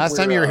 Yeah, last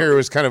time you were here, it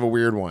was kind of a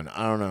weird one.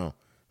 I don't know.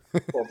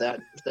 Well,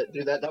 that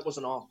was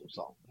an awful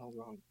song. I was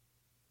wrong.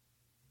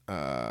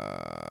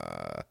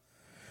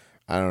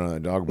 I don't know. The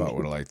Dogbot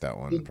would have liked that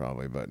one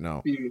probably, but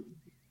no. Do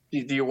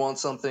you want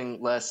something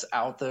less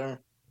out there?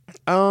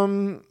 Let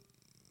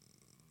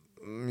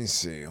me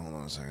see. Hold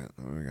on a second.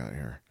 What do we got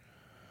here?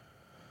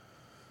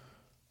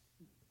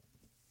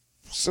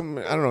 I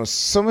don't know.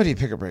 Somebody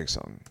pick a break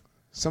song.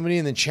 Somebody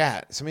in the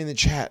chat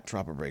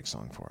drop a break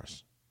song for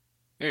us.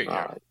 There you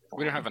go.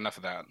 We don't have enough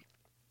of that.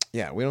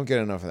 Yeah, we don't get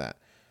enough of that.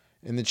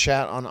 In the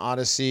chat on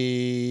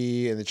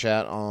Odyssey, in the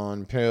chat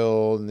on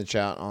Pilled, in the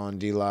chat on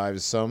DLive,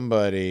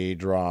 somebody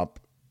drop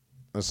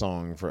a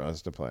song for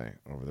us to play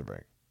over the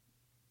break.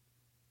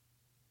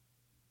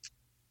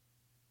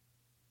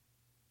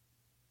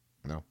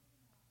 No?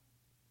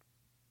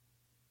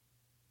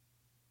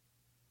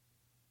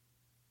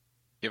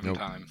 Give them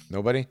time.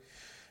 Nobody?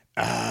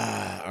 All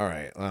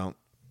right. Well,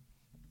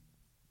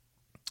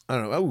 I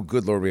don't know. Oh,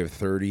 good Lord. We have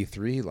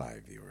 33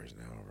 live viewers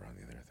now over on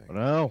the other thing.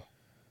 No.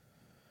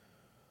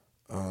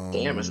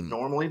 Damn, is it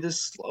normally this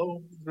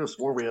slow? I could have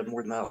swore we had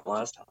more than that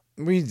last time.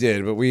 We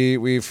did, but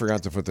we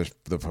forgot to put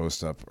the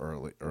post up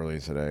early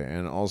today,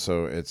 and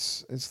also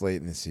it's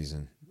late in the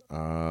season.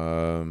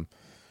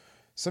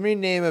 Somebody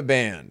name a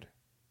band.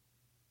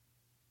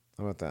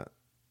 How about that?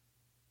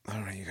 I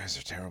don't know. You guys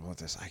are terrible at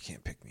this. I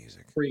can't pick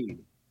music. Creed.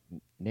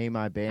 Name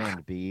my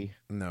band, B.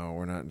 No,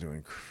 we're not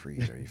doing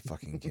Creed. Are you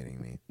fucking kidding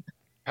me?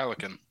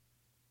 Pelican.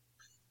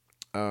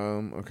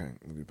 Okay,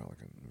 we'll do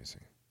Pelican. Let me see.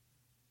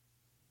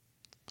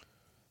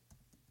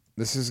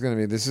 This is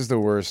the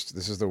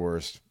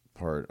worst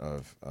part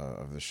of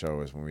the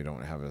show is when we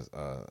don't have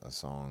a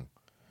song.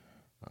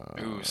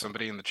 Ooh,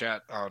 somebody in the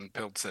chat on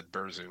Pilled said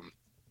Burzum.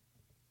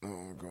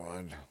 Oh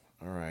God!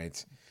 All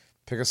right,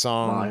 pick a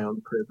song. My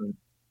Own Prison.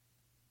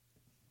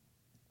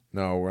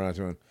 No, we're not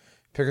doing.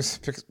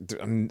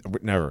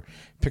 Never.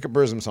 Pick a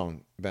Burzum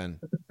song, Ben.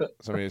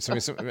 Somebody,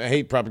 I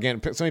hate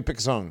propaganda. Somebody pick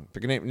a song.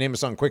 Pick a name a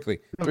song quickly.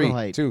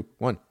 3, 2,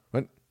 1.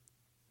 What?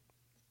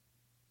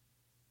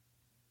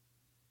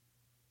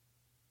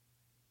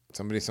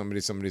 Somebody. Is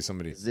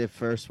the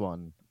first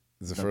one.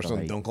 Is the first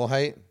one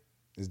Dunkelheit?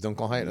 Is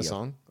Dunkelheit a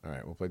song? All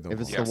right, we'll play Dunkelheit.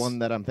 If it's the one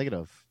that I'm thinking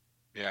of.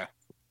 Yeah.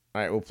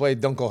 All right, we'll play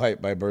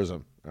Dunkelheit by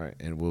Burzum. All right,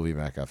 and we'll be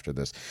back after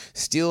this.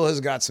 Steel has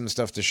got some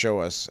stuff to show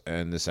us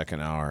in the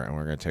second hour, and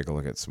we're going to take a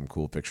look at some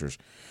cool pictures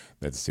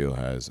that Steel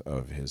has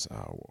of his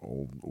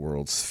old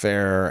World's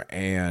Fair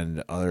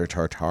and other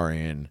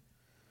Tartarian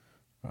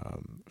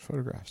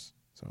photographs.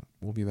 So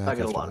we'll be back. I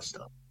got a lot of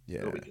stuff.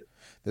 Yeah.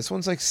 This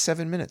one's like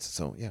 7 minutes,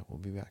 so yeah, we'll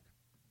be back.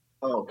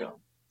 Oh, God.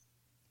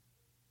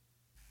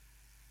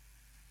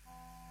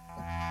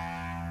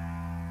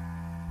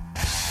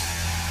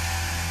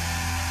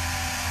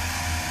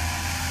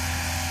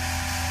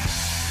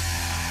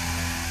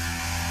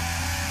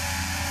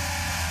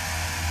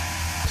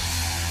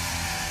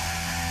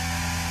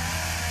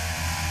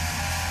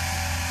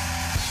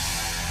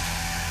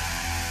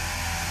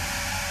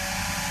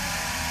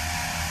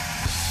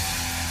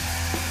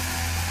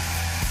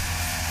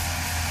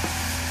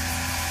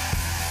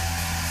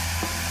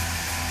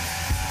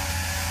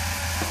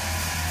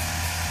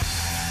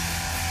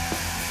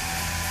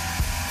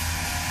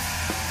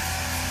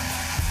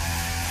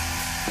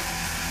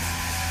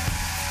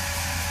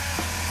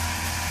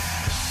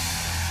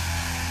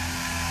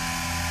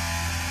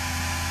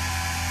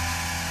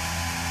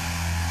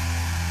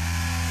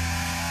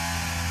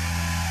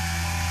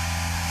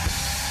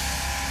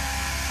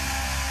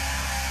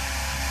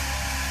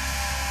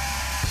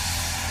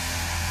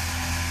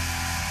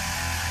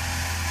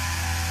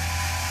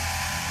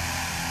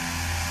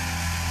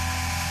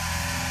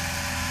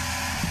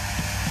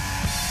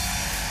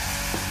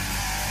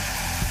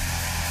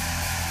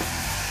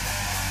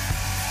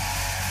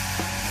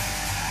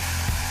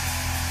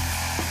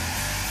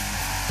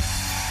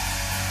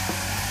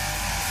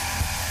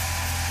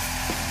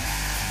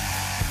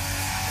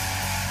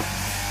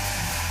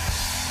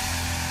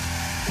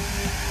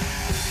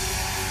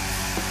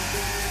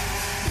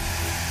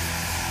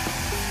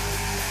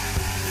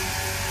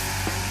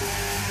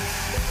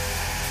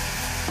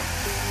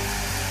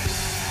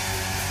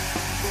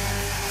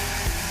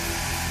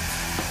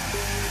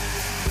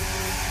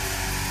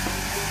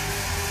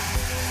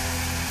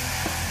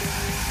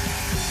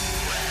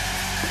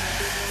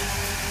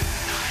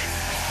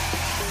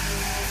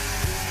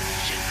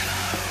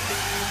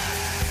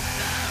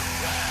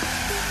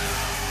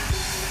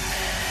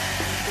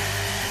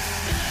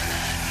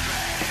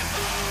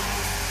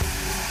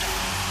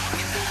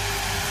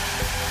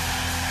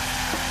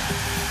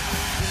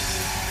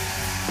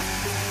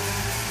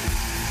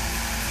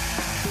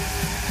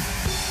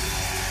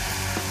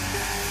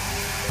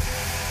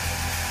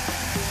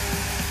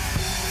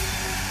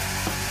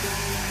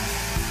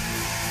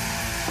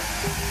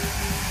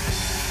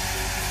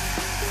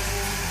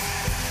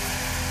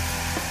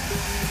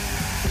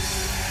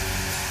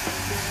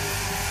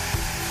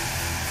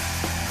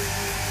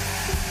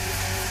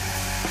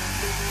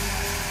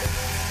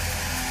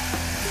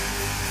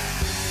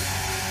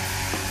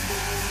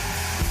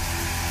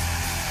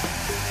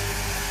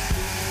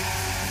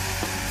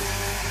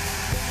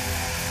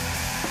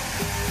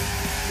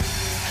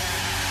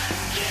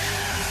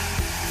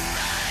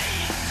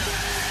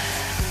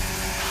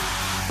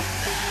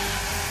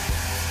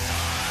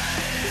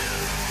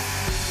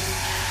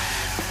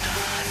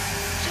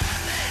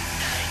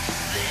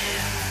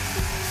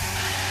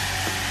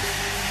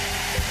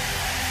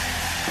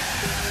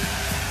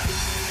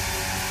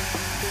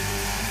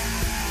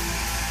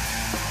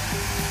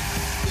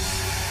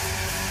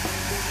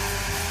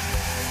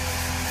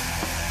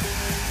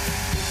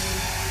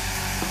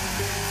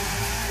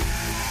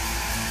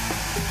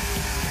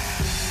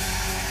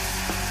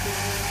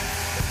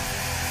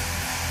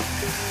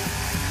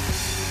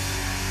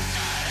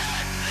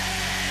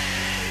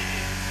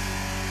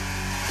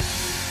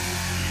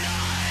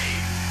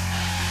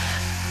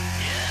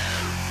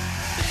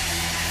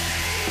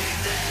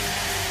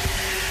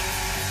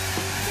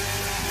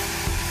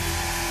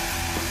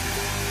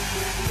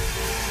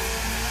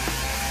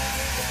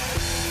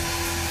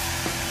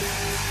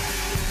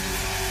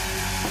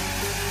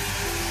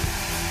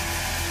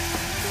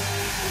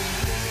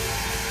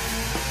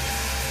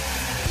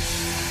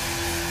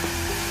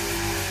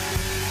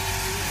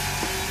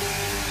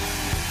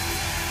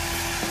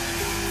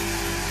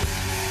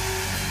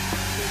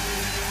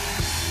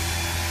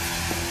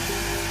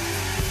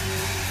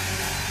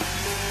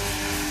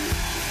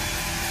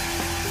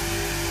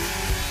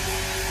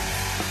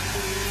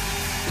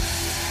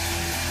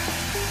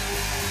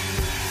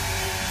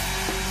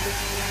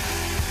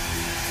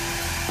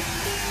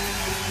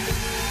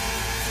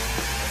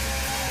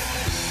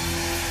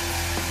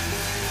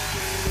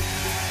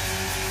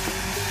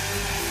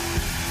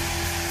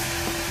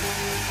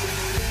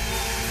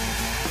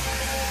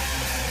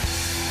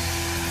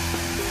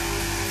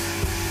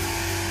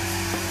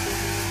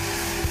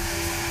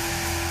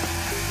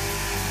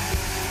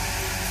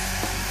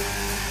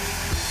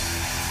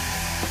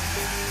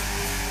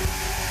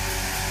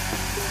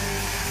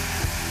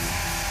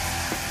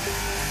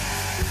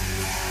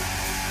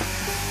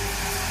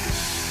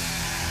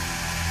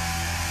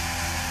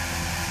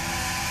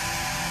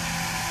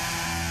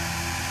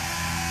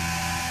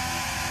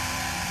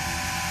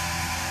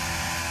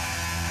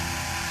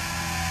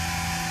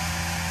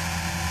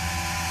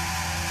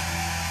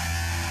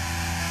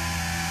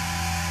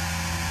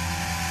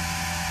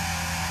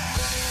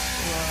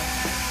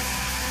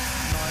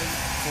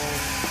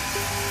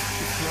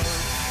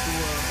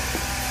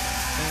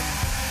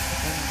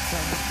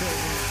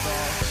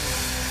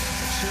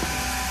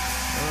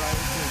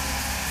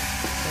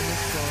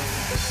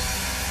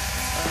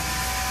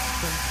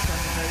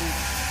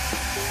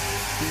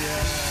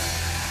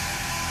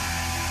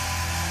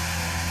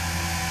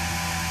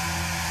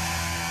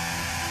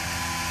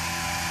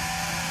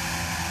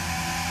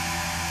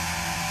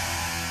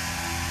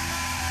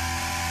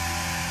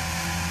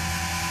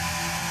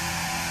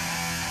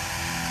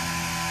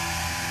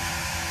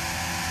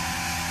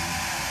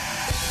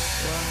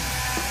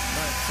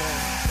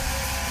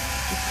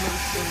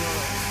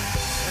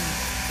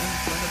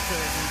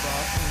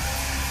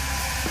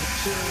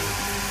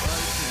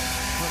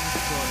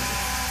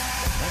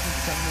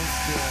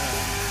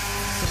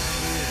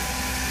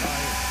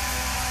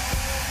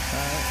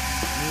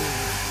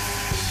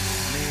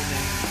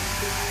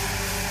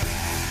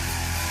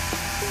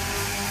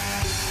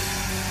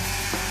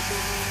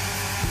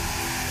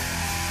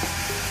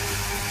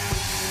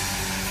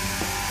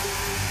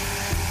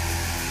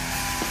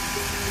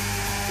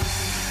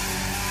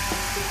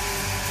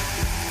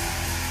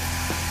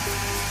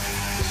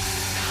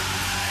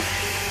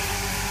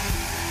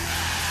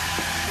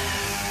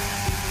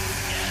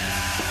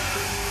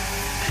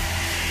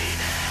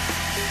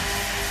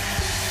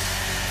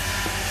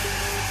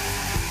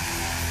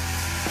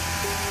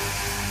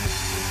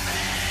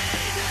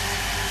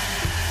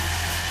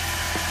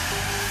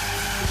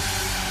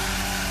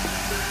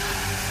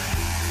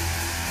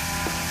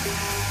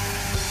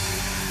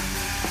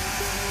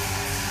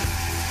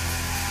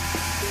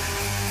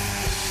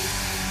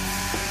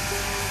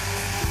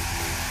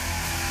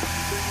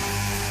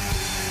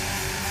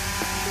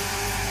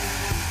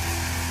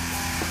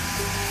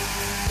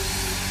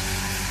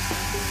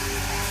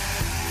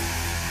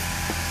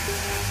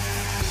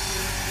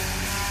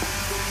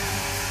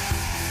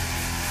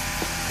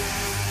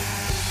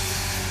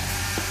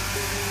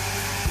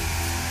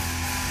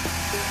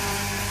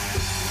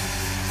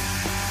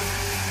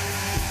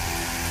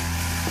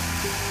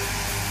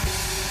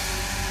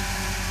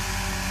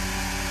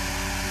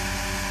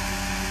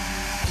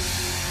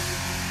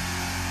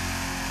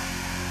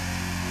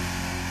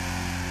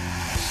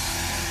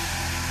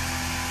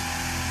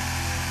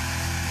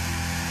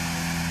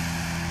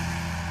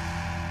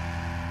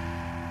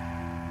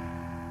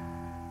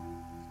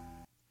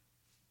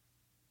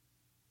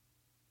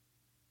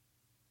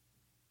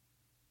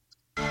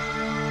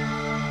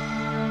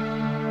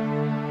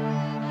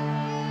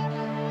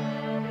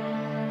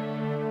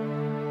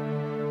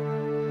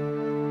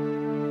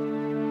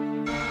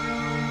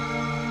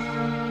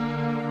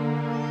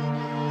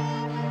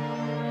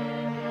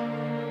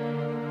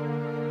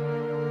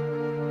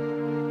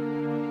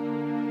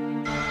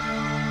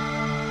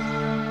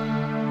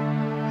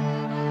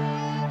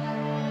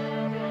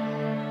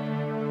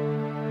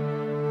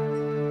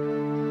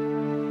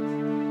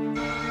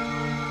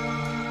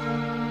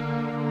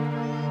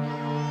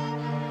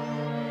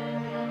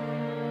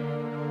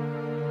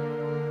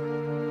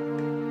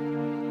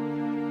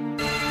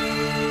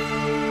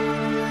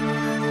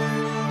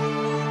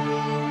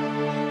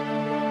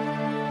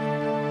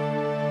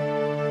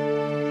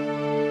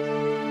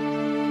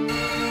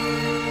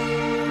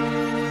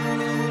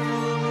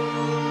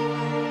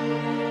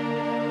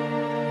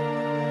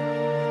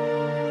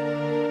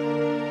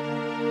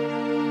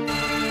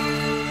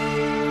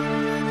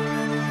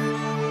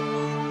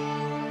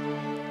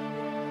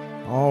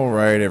 All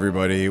right,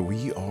 everybody,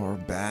 we are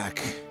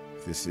back.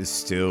 This is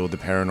still the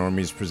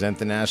Paranormies present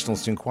the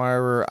Nationalist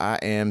Enquirer. I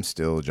am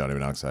still Johnny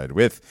Monoxide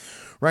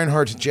with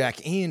Reinhardt,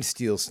 Jack, and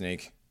Steel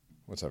Snake.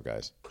 What's up,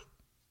 guys?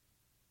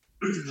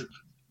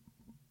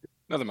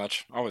 Nothing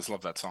much. Always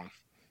love that song.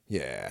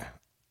 Yeah,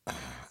 I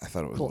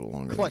thought it was a little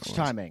longer. Clutch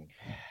timing.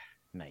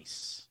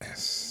 Nice.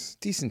 Yes.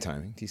 Decent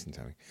timing.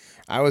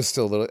 I was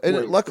still a little.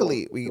 And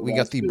luckily, we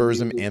got the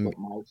Burzum M.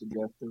 My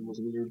suggestion was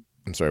weird.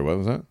 I'm sorry, what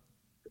was that?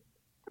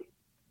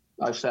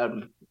 I said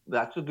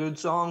that's a good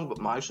song, but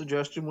my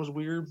suggestion was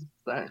weird.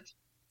 Thanks.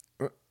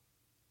 What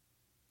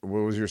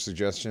was your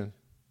suggestion?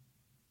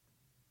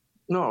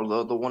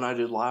 No, the one I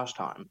did last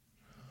time.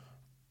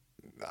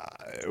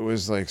 It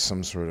was like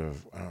some sort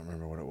of. I don't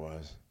remember what it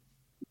was.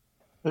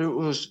 It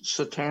was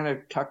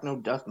satanic techno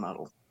death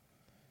metal.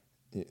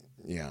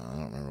 Yeah, I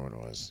don't remember what it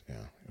was.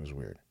 Yeah, it was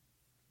weird.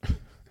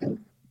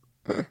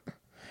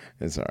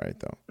 It's all right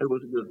though. It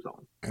was a good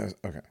song.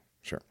 Okay,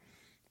 sure.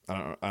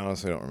 I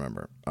honestly don't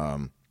remember.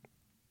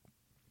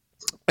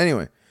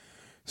 Anyway,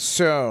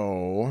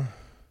 so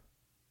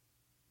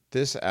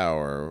this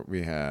hour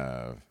we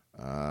have.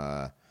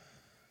 There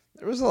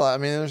was a lot. I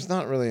mean, there's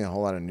not really a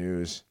whole lot of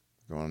news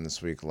going on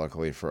this week.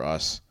 Luckily for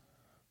us,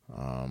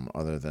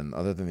 other than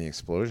the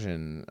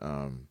explosion.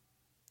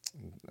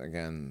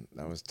 Again,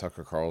 that was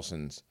Tucker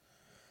Carlson's.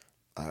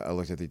 I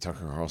looked at the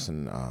Tucker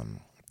Carlson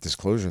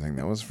disclosure thing.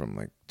 That was from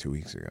like 2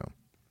 weeks ago.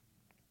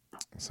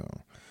 So,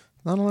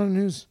 not a lot of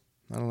news.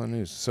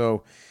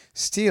 So,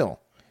 Steel,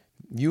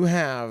 you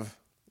have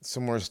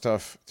some more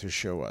stuff to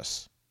show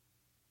us.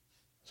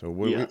 So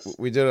Yes.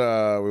 we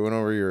went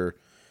over your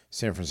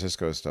San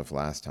Francisco stuff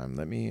last time.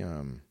 Let me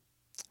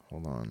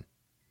hold on.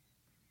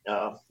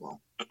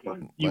 Well,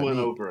 you went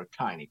over a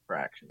tiny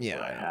fraction. Of Yeah,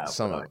 what I have.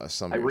 some but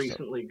of I your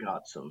recently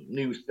got some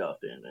new stuff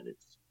in, and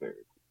it's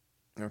very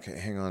cool. Okay,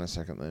 hang on a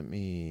second. Let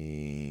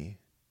me.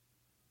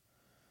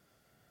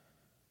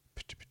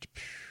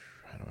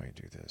 How do I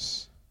do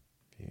this?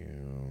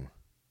 View.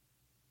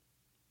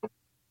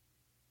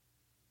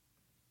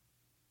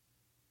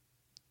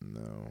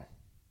 No.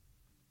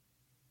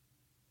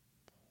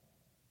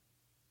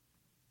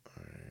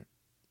 All right.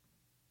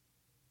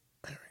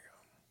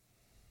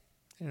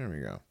 There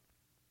we go.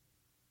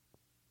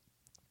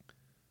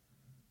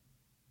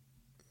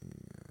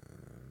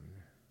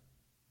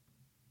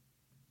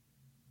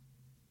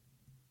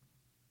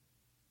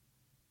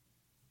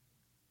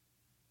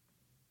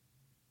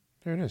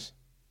 There it is.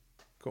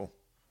 Cool.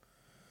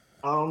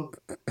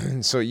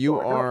 So you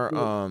are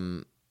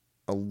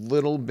a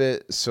little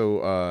bit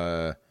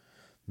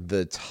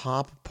the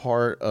top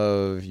part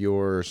of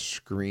your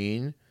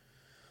screen.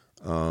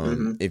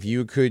 If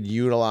you could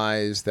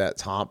utilize that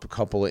top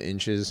couple of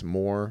inches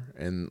more,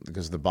 and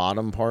because the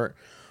bottom part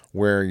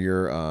where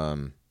you're yeah,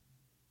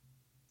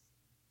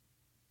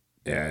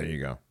 there you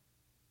go.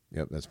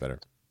 Yep, that's better.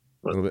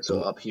 A little bit.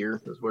 So up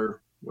here is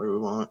where we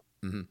want.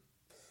 Mm-hmm.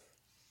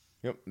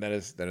 Yep, that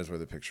is where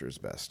the picture is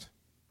best.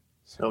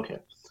 So, Okay.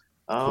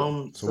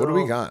 cool. So what do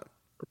we got?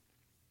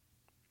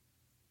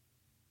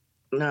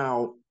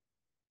 Now,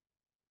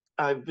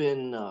 I've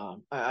been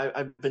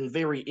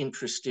very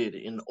interested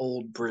in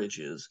old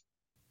bridges,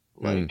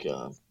 like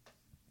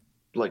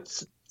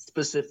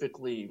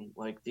specifically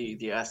like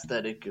the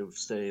aesthetic of,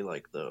 say,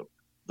 like the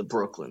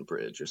Brooklyn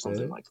Bridge or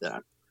something like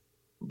that.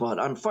 But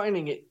I'm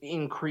finding it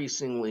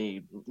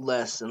increasingly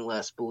less and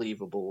less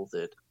believable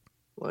that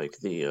like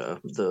the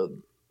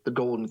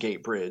Golden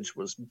Gate Bridge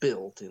was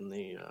built in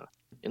the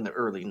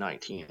early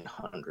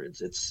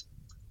 1900s.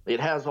 It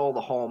has all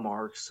the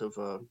hallmarks of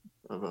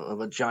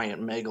a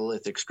giant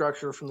megalithic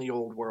structure from the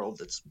old world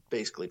that's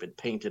basically been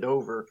painted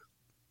over,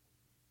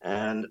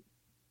 and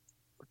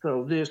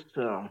so this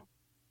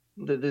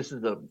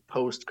is a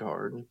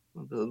postcard.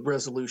 The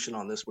resolution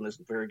on this one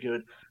isn't very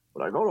good,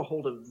 but I got a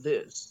hold of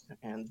this,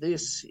 and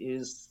this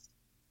is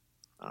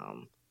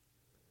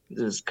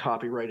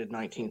copyrighted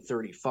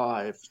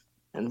 1935,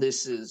 and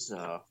this is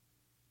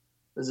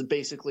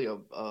basically a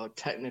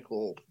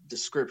technical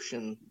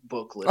description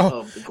booklet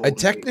of the Golden a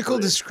technical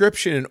Gate Bridge.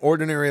 description in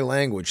ordinary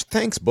language.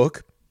 Thanks,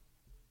 book.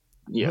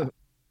 Yeah.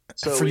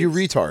 So for you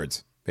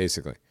retards,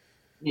 basically.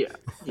 Yeah.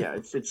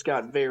 It's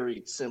got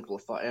very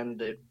simplified,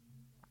 and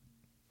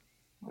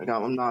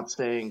I'm not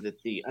saying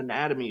that the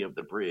anatomy of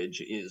the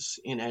bridge is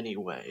in any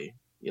way,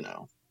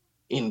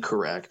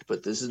 incorrect,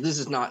 but this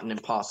is not an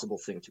impossible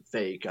thing to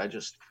fake. I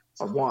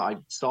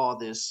saw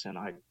this, and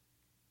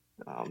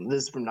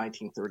this is from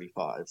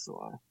 1935,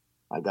 so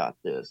I got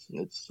this,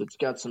 and it's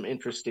got some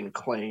interesting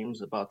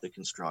claims about the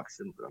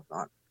construction, but I'm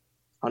not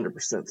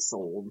 100%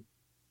 sold.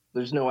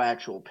 There's no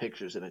actual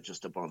pictures in it,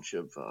 just a bunch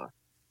of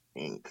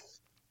ink.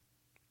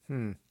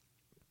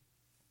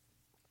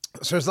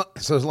 So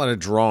there's a lot of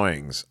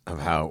drawings of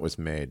how it was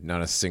made,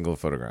 not a single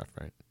photograph,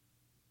 right?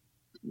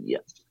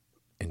 Yes.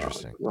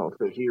 Interesting. So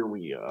here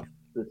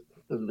this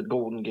is the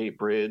Golden Gate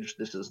Bridge.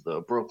 This is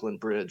the Brooklyn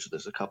Bridge.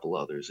 There's a couple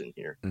others in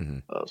here.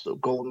 So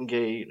Golden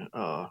Gate,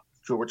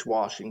 George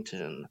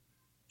Washington,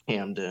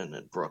 Camden,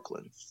 and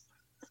Brooklyn.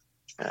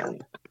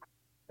 And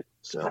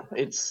so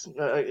it's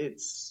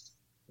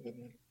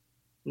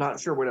Not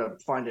sure where to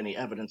find any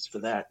evidence for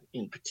that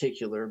in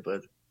particular,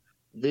 but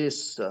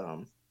this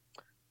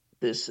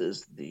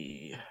is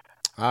the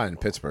in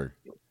Pittsburgh.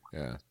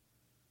 Yeah.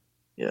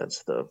 Yeah,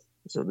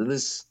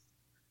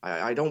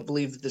 I don't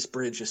believe that this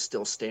bridge is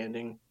still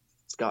standing.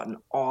 It's got an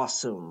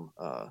awesome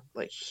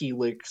like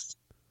helix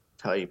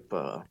type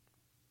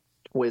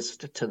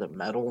twist to the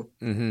metal.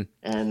 Mm-hmm.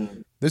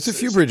 And there's a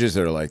few bridges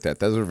that are like that.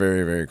 Those are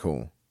very, very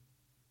cool.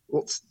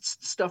 Well,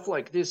 stuff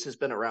like this has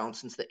been around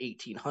since the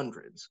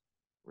 1800s,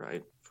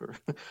 right? For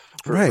a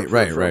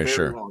very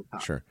sure, long time.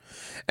 sure.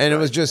 And it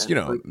was just,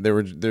 And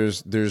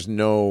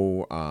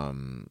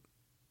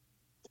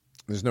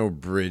there's no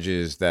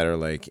bridges that are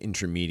like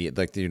intermediate,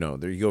 like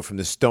there you go from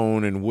the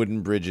stone and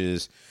wooden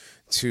bridges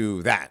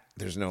to that.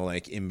 There's no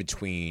like in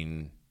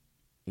between.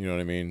 You know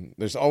what I mean?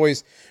 There's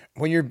always,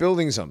 when you're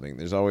building something,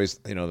 there's always,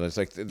 there's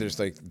like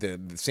the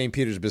St.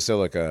 Peter's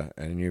Basilica,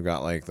 and you've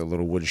got like the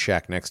little wood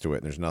shack next to it,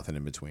 and there's nothing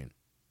in between.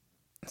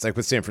 It's like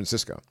with San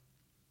Francisco.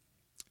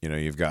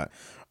 You've got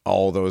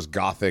all those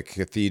Gothic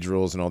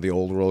cathedrals and all the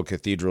old world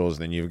cathedrals,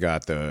 and then you've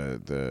got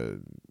the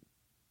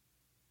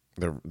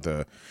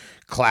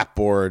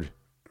clapboard,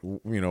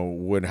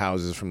 wood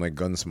houses from like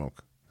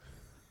Gunsmoke.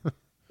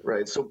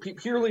 Right. So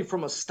purely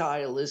from a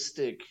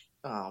stylistic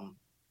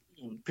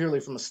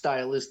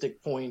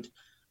point,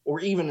 or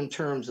even in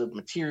terms of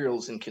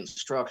materials and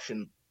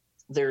construction,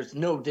 there's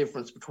no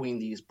difference between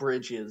these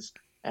bridges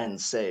and,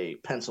 say,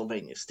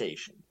 Pennsylvania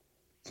Station.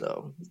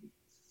 So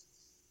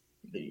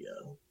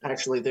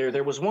actually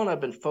there was one I've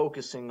been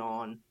focusing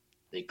on.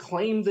 They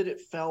claimed that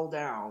it fell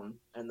down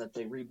and that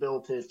they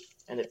rebuilt it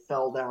and it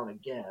fell down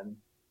again.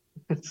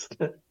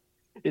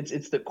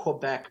 It's the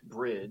Quebec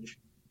Bridge.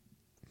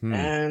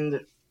 And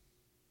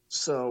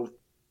so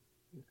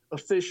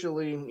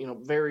officially,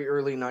 very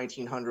early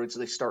 1900s,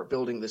 they start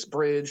building this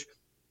bridge,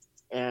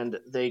 and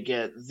they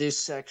get this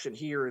section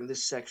here and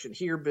this section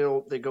here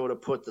built. They go to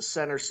put the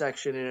center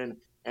section in,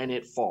 and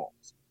it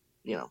falls,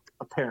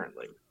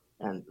 apparently.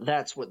 And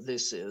that's what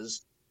this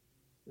is.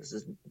 This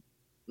is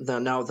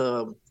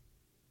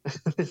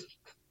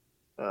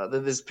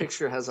this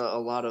picture has a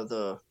lot of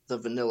the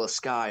Vanilla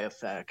Sky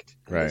effect.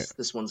 Right.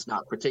 This one's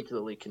not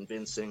particularly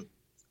convincing,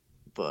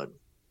 but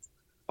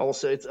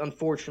also,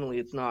 unfortunately,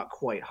 it's not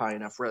quite high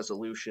enough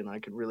resolution. I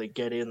could really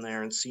get in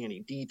there and see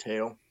any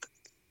detail.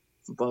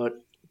 But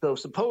though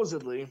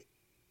supposedly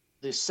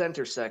this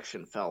center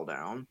section fell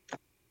down,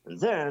 and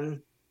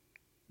then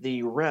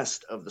the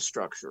rest of the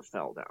structure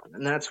fell down.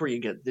 And that's where you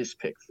get this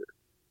picture.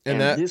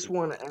 And this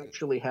one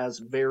actually has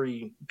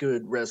very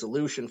good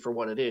resolution for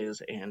what it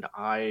is, and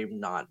I'm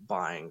not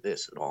buying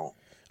this at all.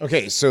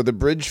 Okay, so the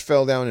bridge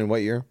fell down in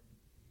what year?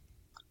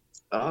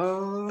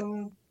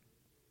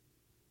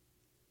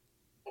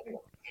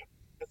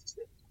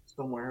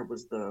 Somewhere it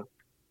was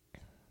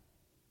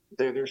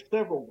there's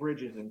several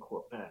bridges in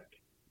Quebec.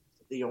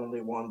 The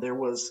only one there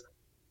was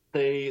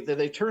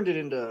they turned it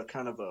into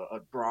kind of a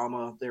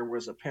drama. There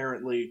was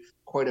apparently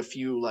quite a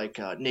few like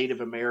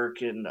Native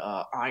American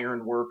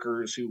iron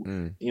workers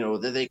who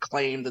they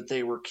claimed that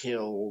they were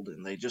killed,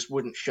 and they just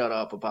wouldn't shut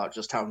up about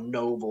just how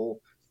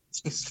noble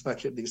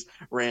these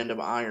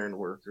random iron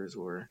workers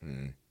were.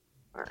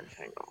 All right,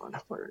 hang on,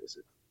 where is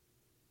it?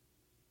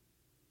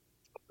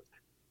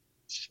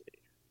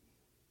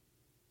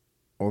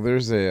 Well,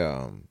 there's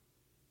a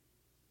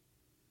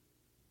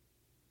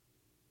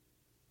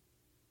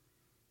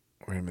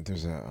wait a minute.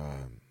 There's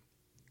a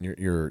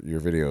your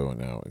video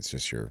now. It's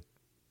just your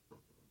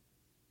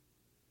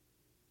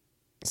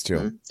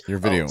your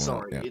video. Oh,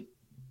 sorry.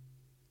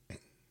 Yeah.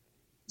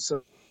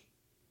 So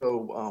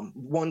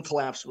one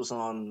collapse was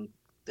on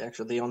the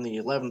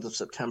 11th of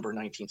September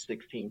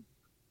 1916,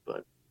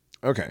 but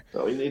okay.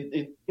 So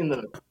in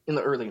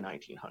the early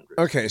 1900s.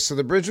 Okay, so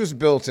the bridge was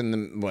built in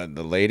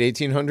the late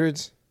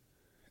 1800s.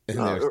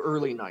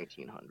 Early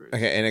 1900s.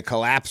 Okay, and it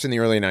collapsed in the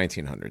early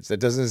 1900s. That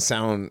doesn't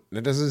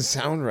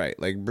sound right.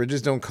 Like,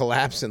 bridges don't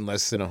collapse in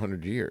less than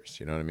 100 years.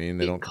 You know what I mean?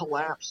 It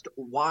collapsed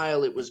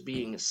while it was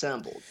being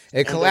assembled.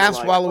 It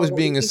collapsed while it was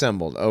being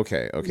assembled.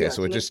 Okay. Yeah,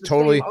 so it just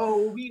totally.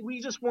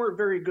 We just weren't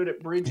very good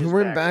at bridges. We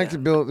weren't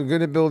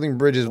good at building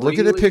bridges. Look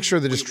at the picture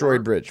of the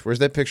destroyed bridge. Where's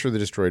that picture of the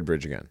destroyed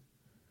bridge again?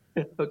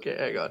 Okay,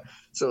 hang on.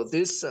 So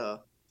this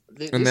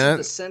is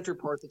the center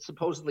part that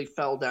supposedly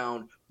fell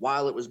down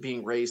while it was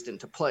being raised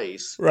into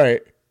place.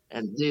 Right.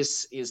 And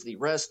this is the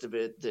rest of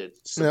it that.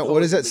 Now, what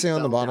does that say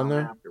on the bottom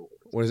there? Afterwards.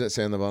 What does that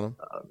say on the bottom?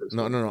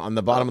 No. On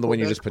the bottom of the one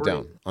you just put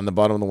down. On the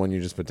bottom of the one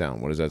you just put down.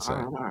 What does that say?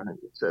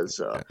 It says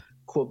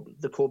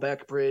the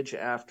Quebec Bridge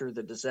after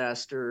the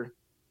disaster.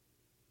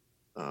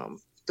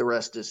 The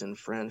rest is in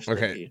French.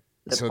 Okay.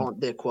 The Pont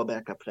de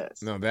Quebec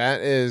après. No,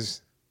 that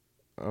is.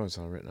 Oh, it's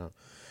all written out.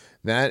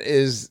 That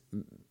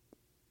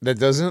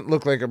doesn't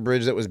look like a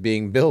bridge that was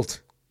being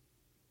built.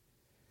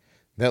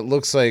 That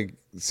looks like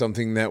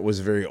something that was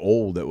very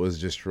old that was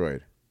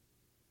destroyed.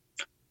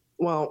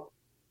 Well,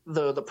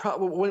 the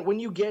problem when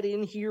you get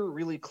in here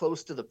really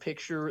close to the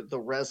picture, the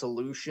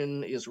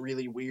resolution is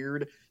really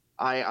weird.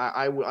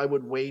 I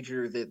would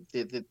wager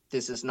that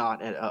this is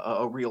not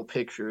a real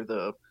picture.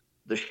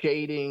 The the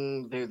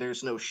shading.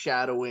 There's no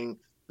shadowing.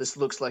 This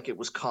looks like it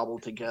was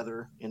cobbled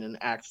together in an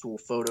actual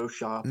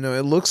Photoshop. No,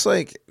 it looks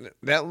like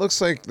that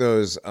looks like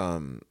those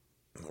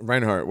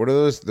Reinhardt. What are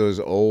those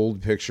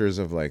old pictures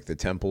of like the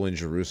temple in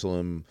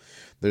Jerusalem?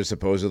 They're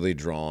supposedly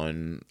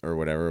drawn or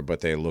whatever,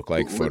 but they look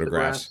like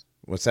photographs.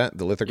 What's that?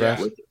 The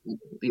lithographs?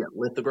 Yeah,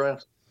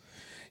 lithographs.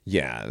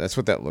 Yeah, that's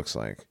what that looks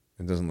like.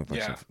 It doesn't look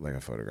like like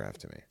a photograph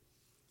to me.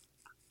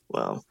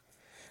 Well,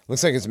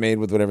 looks like it's made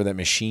with whatever that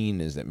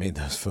machine is that made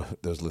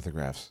those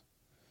lithographs.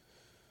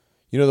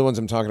 You know the ones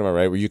I'm talking about,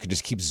 right? Where you could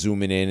just keep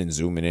zooming in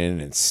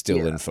and it's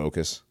still in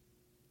focus.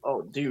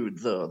 Oh, dude,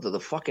 the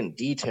fucking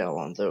detail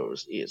on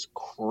those is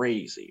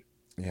crazy.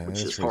 Yeah, which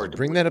is crazy. hard to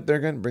bring believe. that up there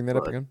again. Bring that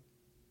up again.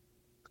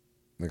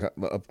 Look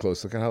up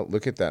close.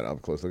 Look at that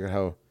up close. Look at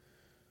how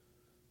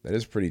that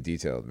is pretty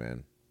detailed,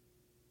 man.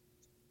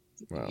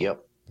 Wow.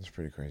 Yep. That's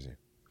pretty crazy.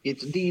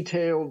 It's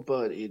detailed,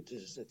 but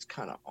it's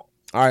kind of all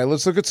right.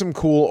 Let's look at some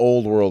cool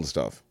old world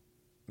stuff.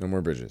 No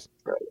more bridges.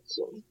 Right.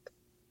 So,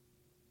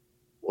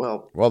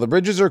 well, the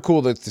bridges are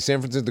cool. The San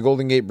Francisco, the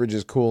Golden Gate Bridge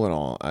is cool and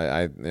all.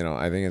 I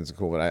think it's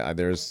cool, but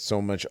there's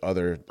so much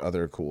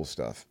other cool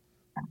stuff.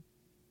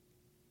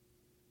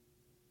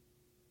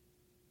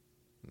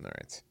 All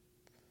right.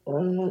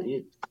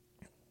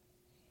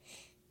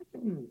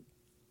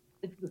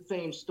 It's the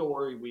same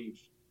story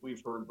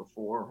we've heard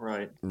before,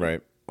 right?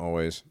 Right.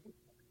 Always.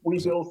 We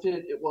built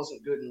it. It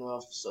wasn't good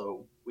enough,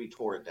 so we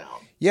tore it down.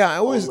 Yeah,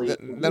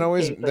 that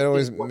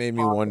always made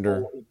me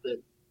wonder.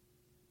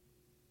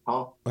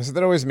 Huh? I said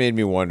that always made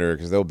me wonder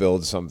because they'll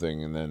build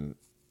something and then,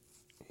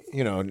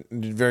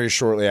 very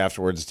shortly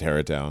afterwards tear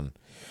it down.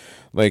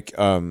 Like,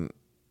 what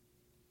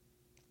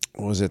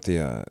was it?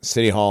 The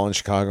City Hall in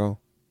Chicago.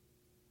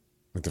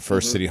 Like the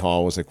first City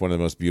Hall was like one of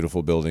the most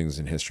beautiful buildings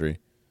in history.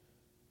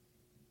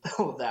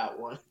 Oh, that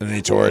one. And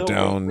they tore it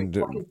down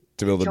to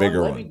build a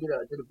bigger one.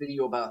 Did a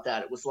video about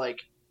that. It was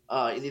like,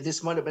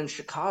 this might have been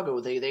Chicago.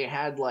 They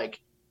had like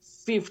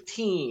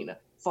 15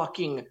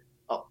 fucking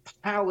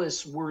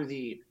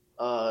palace-worthy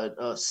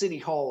city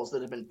halls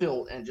that have been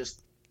built and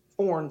just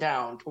torn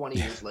down 20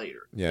 years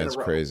later. Yeah, it's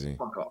crazy.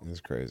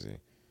 It's crazy.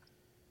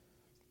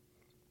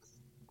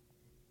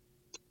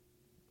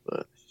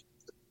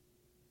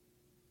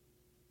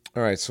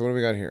 All right, so what do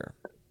we got here?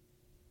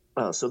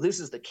 So this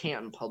is the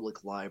Canton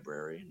Public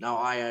Library. Now,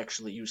 I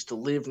actually used to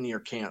live near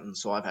Canton,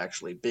 so I've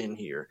actually been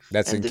here.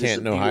 That's in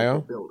Canton,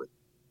 Ohio? Building.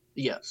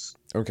 Yes.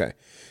 Okay.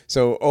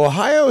 So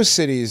Ohio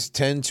cities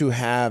tend to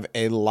have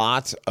a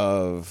lot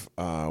of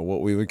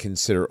what we would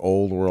consider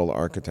old world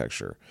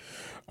architecture.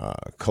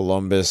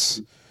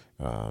 Columbus,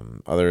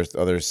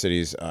 other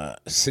cities.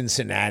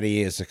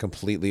 Cincinnati is a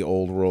completely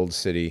old world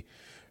city.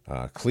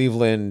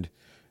 Cleveland,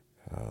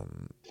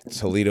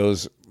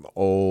 Toledo's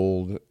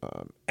old.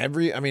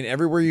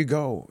 Everywhere you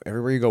go.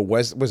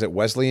 Was it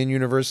Wesleyan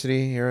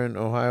University here in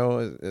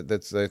Ohio?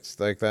 That's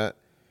like that.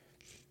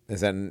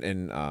 Is that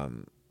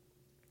in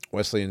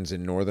Wesleyan's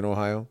in northern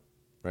Ohio,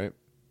 right?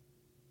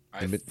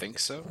 I think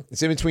so.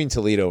 It's in between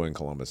Toledo and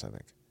Columbus, I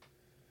think.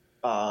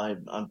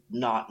 I'm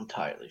not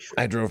entirely sure.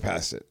 I drove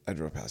past it a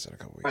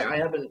couple weeks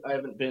ago. I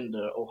haven't been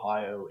to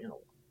Ohio in a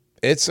while.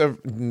 It's like a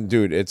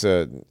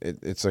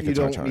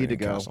Tartarian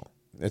castle.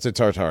 It's a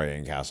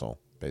Tartarian castle,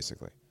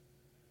 basically.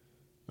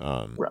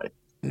 Right.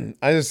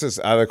 I just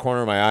out of the corner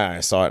of my eye,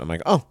 I saw it. And I'm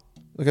like, oh,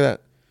 look at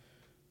that.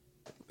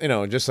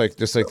 Just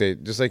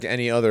like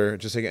any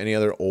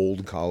other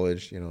old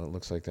college. It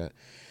looks like that,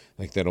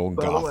 like that old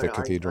Gothic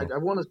cathedral. I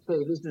want to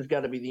say this has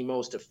got to be the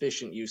most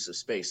efficient use of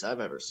space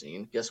I've ever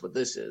seen. Guess what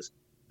this is?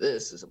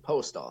 This is a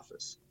post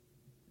office.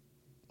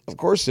 Of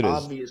course it is.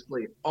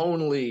 Obviously,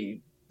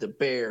 only the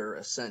bare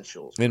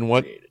essentials. In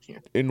what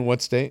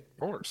state? Of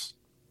course.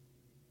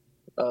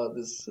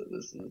 This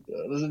is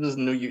a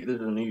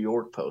New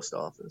York post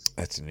office.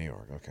 That's in New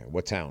York. Okay,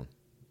 what town?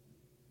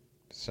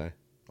 Say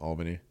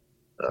Albany.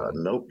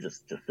 Nope,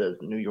 just says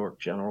New York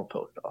General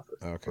Post Office.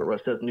 Okay. Or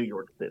it says New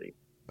York City.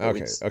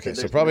 Okay,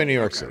 so probably New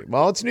York City.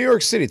 Well, it's New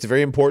York City. It's a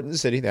very important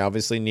city. They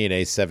obviously need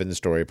a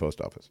 7-story post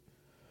office.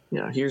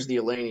 Yeah, here's the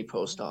Allegheny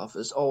Post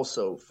Office,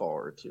 also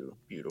far too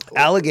beautiful.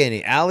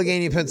 Allegheny,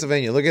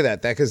 Pennsylvania. Look at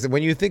that. Because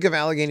when you think of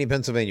Allegheny,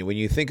 Pennsylvania, when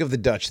you think of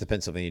the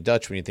Pennsylvania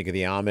Dutch, when you think of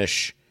the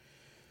Amish,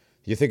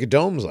 you think of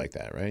domes like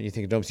that, right? You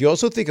think of domes. You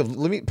also think of.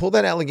 Let me pull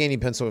that Allegheny,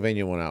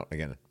 Pennsylvania one out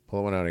again. Pull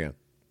that one out again.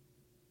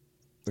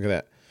 Look at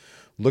that.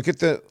 Look at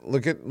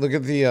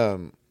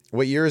the.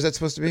 What year is that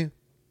supposed to be?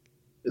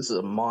 This is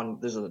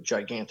a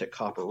gigantic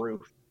copper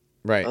roof.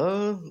 Right.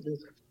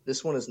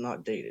 This one is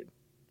not dated.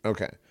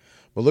 Okay.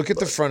 Well, look at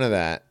the front of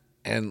that,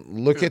 and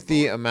look at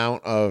the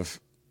amount of.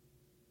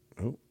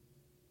 Oh,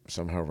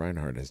 somehow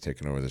Reinhardt has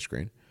taken over the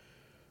screen.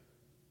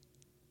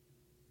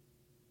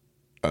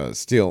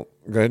 Steele,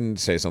 go ahead and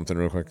say something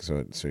real quick, so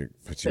it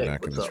puts you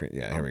back in the screen.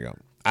 Yeah, here we go.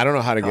 I don't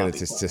know how to get it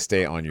to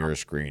stay on your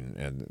screen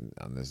and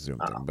on this Zoom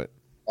thing, but.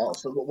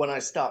 So when I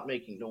stop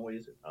making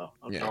noise,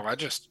 I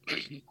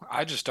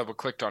just double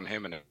clicked on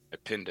him and I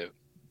pinned it.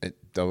 It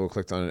double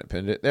clicked on it,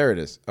 pinned it. There it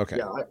is. Okay.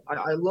 Yeah,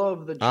 I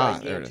love the There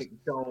it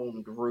gigantic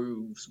domed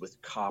roofs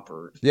with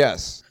copper.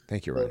 Yes.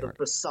 Thank you, The Reinhardt.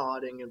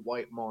 facading in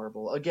white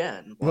marble.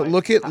 Again, But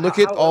like, look at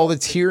how all the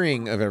else-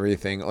 tiering of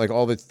everything. Like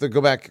all the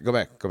go back.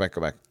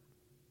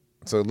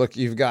 So look,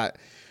 you've got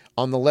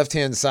on the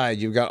left-hand side,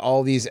 you've got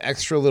all these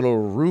extra little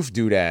roof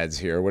doodads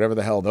here, whatever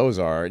the hell those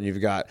are, and you've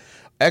got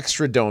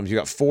extra domes. You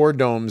got 4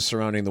 domes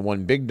surrounding the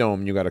one big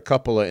dome. You got a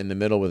cupola in the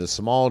middle with a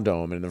small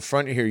dome, and in the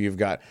front here, you've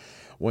got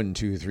 1,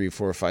 2, 3,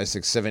 4, 5,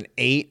 6, 7,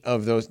 8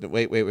 of those.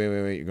 Wait!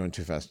 You're going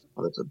too fast.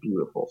 Oh, that's a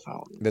beautiful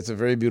fountain. That's a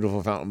very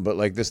beautiful fountain. But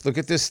like this, look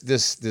at this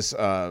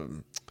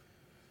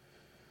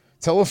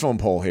telephone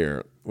pole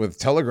here with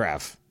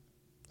telegraph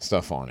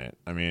stuff on it.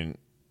 I mean,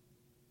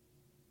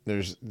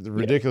 there's the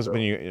ridiculous,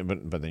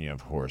 but then you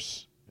have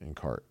horse and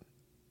cart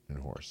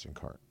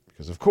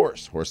because of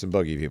course horse and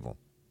buggy people.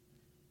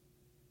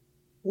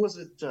 Was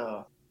it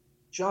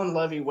John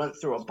Levy went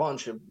through a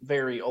bunch of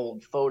very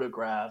old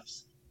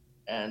photographs,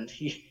 and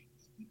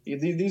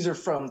these are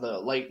from the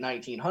late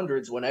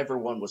 1900s when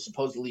everyone was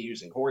supposedly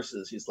using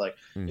horses. He's like,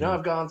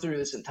 I've gone through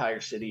this entire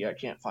city. I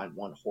can't find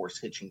one horse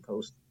hitching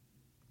post.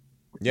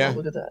 Yeah. Oh,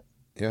 look at that.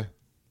 Yeah.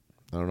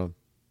 I don't know.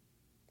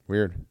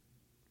 Weird.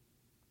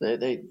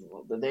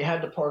 They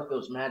had to park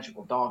those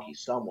magical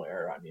donkeys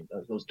somewhere. I mean,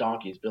 those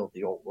donkeys built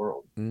the old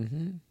world.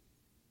 Mm-hmm.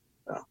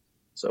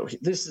 So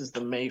this is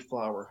the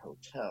Mayflower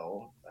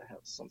Hotel. I have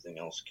something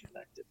else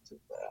connected to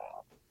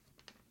that.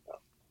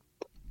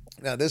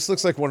 Now this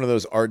looks like one of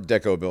those Art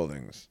Deco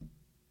buildings.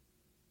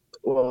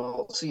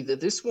 Well, see that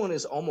this one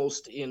is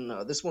almost in.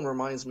 This one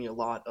reminds me a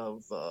lot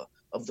of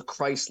the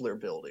Chrysler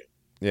Building.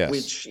 Yes.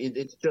 Which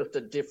it's just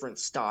a different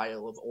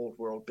style of old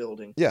world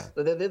building. Yeah.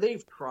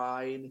 They've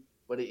tried,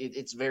 but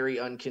it's very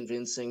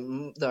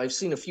unconvincing. I've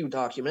seen a few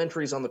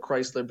documentaries on the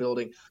Chrysler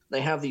Building.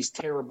 They have these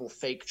terrible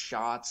fake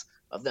shots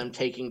of them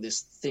taking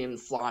this thin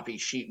floppy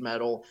sheet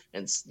metal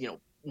and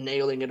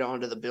nailing it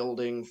onto the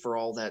building for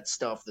all that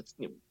stuff that's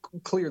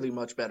clearly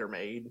much better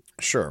made.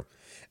 Sure.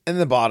 And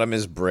the bottom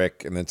is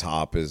brick and the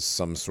top is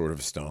some sort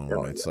of stone.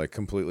 It's like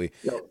completely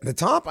the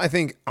top. I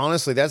think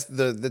honestly, that's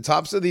the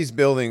tops of these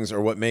buildings are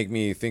what make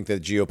me think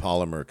that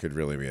geopolymer could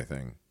really be a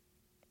thing.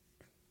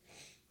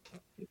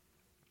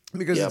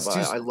 Because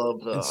I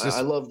love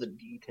the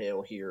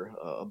detail here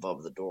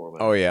above the doorway.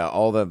 Oh yeah,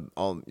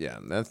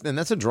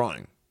 that's a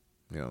drawing.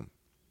 Yeah.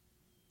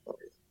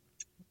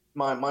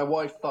 My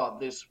wife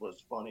thought this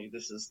was funny.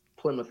 This is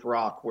Plymouth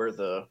Rock, where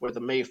the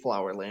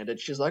Mayflower landed.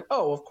 She's like,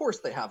 "Oh, of course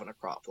they have an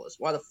Acropolis.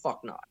 Why the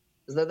fuck not?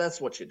 Because that's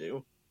what you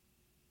do.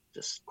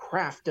 Just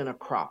craft an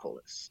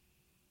Acropolis."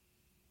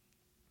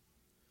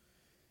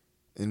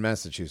 In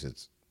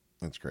Massachusetts,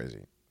 that's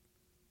crazy.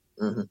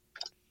 Mm-hmm.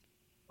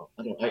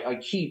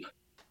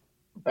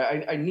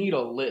 I need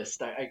a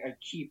list. I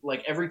keep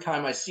like every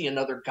time I see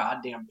another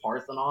goddamn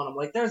Parthenon, I'm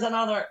like, "There's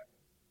another."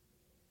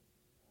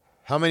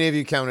 How many have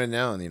you counted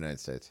now in the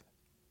United States?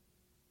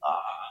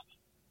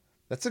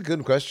 That's a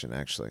good question,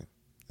 actually.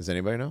 Does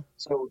anybody know?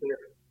 So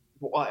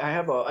I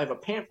have a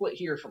pamphlet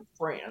here from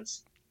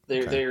France.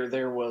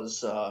 There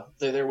was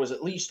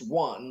at least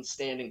one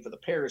standing for the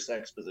Paris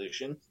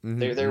Exposition.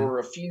 Mm-hmm. There were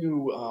a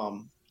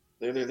few.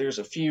 There's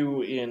a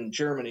few in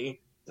Germany.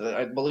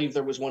 I believe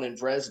there was one in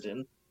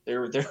Dresden.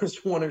 There's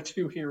one or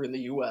two here in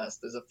the U.S.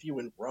 There's a few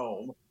in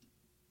Rome.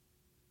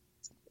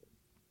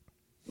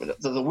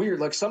 The weird,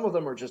 like some of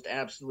them are just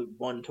absolute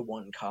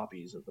one-to-one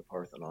copies of the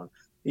Parthenon.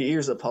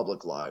 Here's a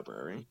public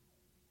library,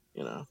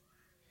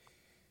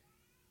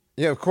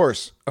 Yeah, of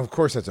course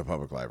that's a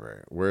public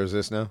library. Where is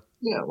this now?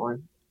 Yeah, why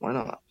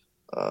not?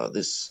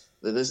 This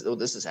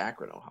is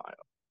Akron, Ohio.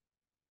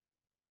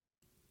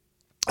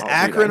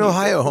 Akron,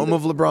 Ohio, home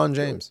of LeBron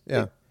James.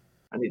 Yeah.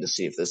 I need to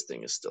see if this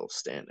thing is still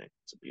standing.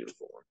 It's a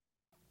beautiful one.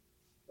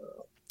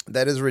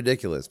 That is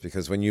ridiculous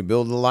because when you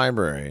build a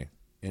library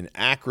in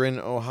Akron,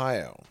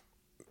 Ohio,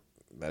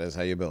 that is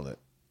how you build it.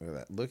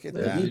 Look at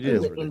that. You do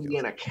the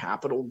Indiana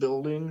Capitol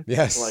building.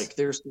 Yes. Like,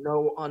 there's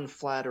no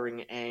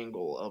unflattering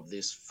angle of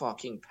this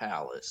fucking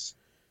palace.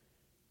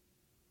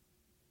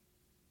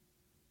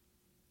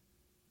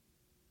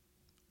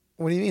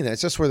 What do you mean?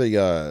 That's just where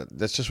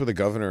the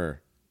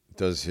governor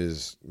does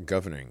his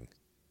governing.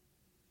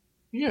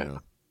 Yeah.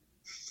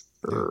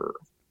 Sure.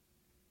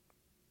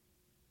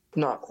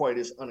 Not quite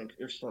as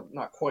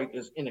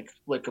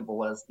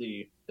inexplicable as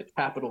the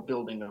Capitol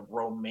building of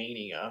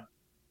Romania.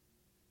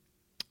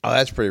 Oh,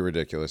 that's pretty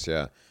ridiculous,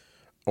 yeah.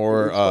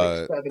 Or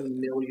it's like 7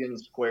 million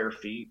square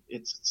feet.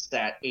 It's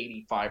sat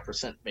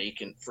 85%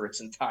 vacant for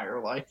its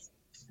entire life.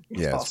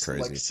 Yeah, it's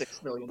crazy. Like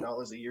 $6 million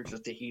a year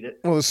just to heat it.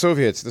 Well, the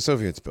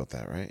Soviets built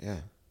that, right? Yeah.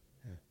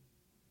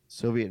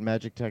 Soviet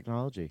magic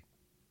technology.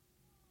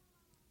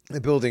 The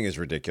building is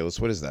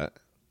ridiculous. What is that?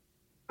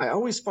 I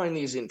always find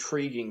these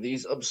intriguing,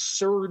 these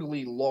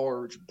absurdly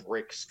large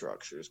brick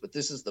structures. But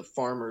this is the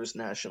Farmers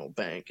National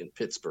Bank in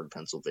Pittsburgh,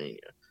 Pennsylvania.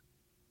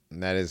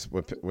 And that is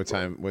what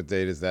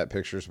date is that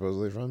picture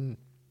supposedly from?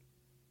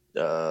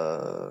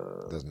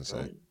 Doesn't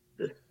say.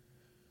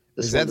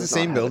 Is that the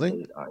same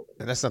building?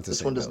 And that's not the same.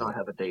 This one does not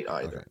have a date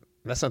either. Okay.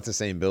 That's not the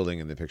same building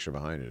in the picture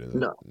behind it, is it?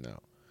 No.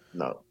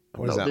 No.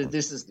 What is that one?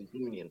 This is the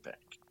Union Bank.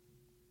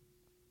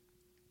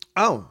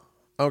 Oh,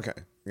 okay.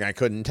 I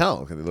couldn't tell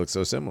because it looks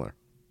so similar.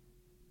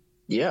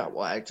 Yeah,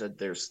 well, actually,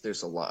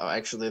 there's a lot.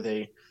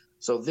 Actually,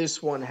 so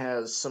this one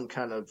has some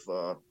kind of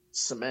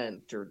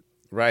cement or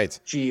Right.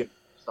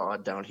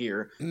 geosod down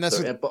here. And that's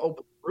but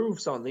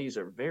roofs on these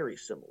are very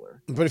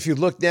similar. But if you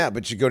look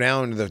but you go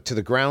down to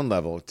the ground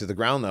level,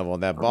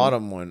 that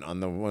bottom one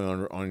on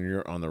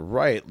the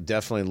right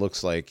definitely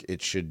looks like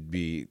it should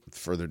be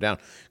further down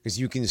because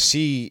you can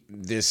see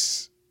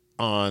this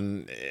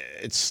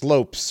it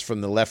slopes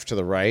from the left to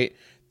the right.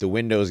 The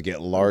windows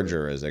get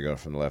larger as they go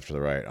from the left to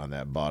the right on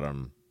that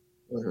bottom.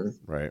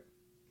 Right.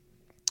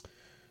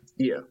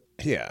 Yeah.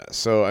 Yeah.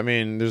 So I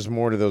mean, there's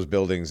more to those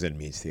buildings than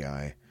meets the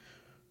eye.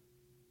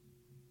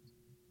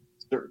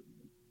 Sure.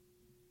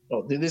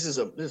 Oh, this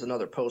is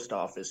another post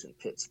office in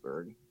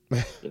Pittsburgh.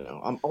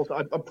 I'm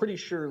pretty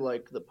sure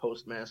like the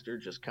postmaster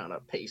just kind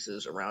of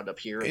paces around up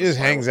here. He just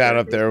hangs out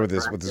up there with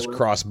his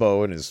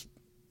crossbow and his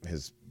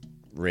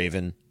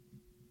raven.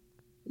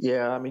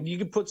 Yeah, I mean, you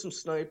could put some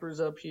snipers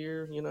up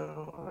here.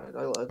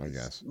 I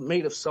guess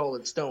made of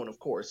solid stone, of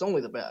course. Only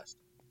the best.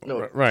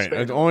 No,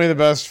 right. Only the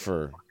best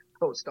for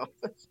post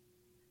office.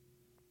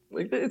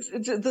 Like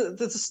it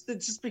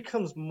just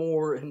becomes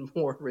more and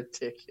more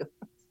ridiculous.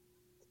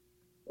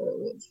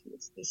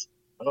 What's this?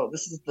 Oh,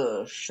 this is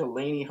the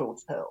Shalani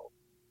Hotel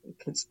in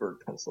Pittsburgh,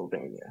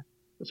 Pennsylvania.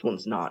 This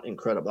one's not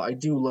incredible. I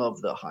do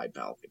love the high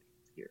balcony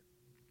here.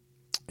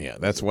 Yeah,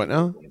 that's what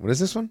now? What is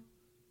this one?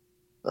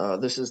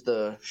 This is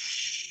the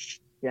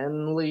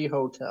Shenley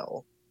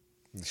Hotel.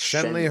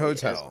 Shenley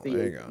Hotel. There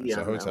you go. It's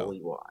a hotel.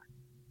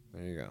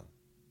 There you go.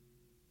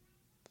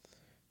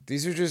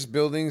 These are just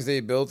buildings they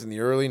built in the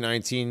early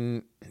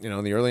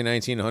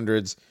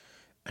 1900s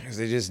because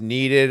they just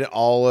needed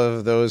all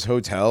of those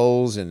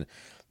hotels, and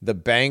the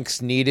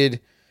banks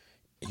needed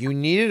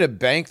a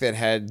bank that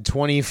had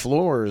 20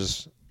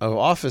 floors of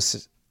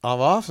offices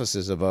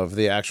above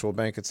the actual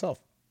bank itself.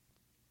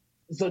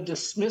 The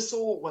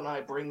dismissal when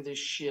I bring this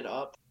shit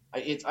up,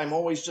 I'm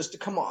always just,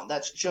 come on,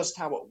 that's just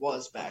how it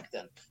was back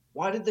then.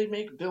 Why did they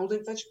make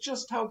buildings? That's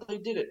just how they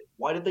did it.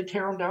 Why did they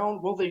tear them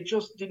down? Well, they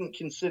just didn't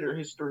consider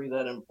history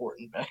that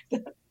important back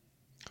then.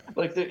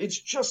 It's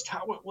just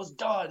how it was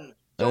done.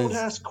 Don't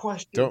ask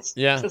questions.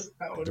 Yeah. Just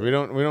how it we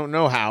don't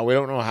know how. We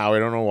don't know how. We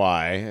don't know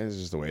why. It's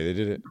just the way they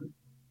did it.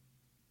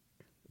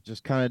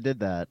 Just kind of did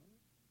that.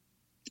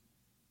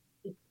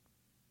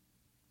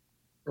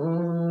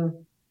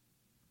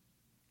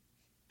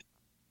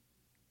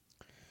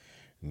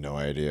 No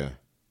idea.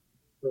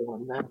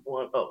 On that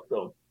one,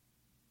 so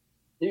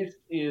this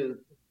is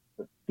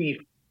the chief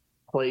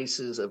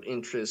places of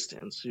interest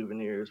and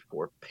souvenirs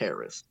for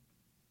Paris.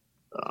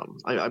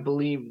 I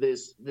believe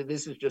this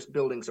is just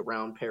buildings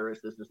around Paris.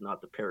 This is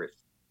not the Paris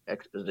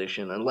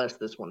exposition, unless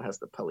this one has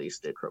the Palais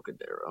de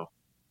Trocadero.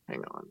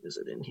 Hang on, is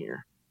it in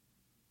here?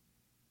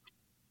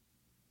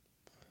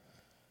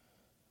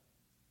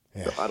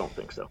 Yeah. So I don't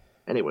think so.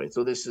 Anyway,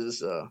 so this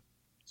is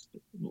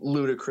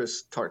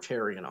ludicrous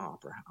Tartarian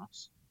opera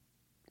house.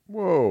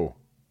 Whoa.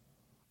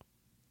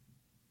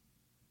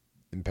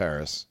 In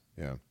Paris.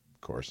 Yeah, of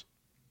course.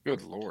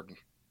 Good Lord.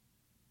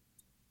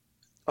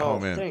 Oh,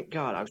 man. Thank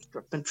God. I've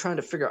been trying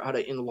to figure out how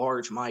to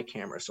enlarge my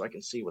camera so I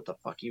can see what the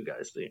fuck you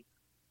guys see.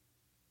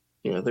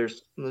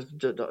 There's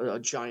a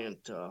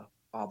giant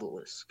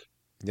obelisk.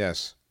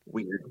 Yes.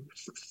 Weird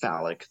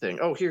phallic thing.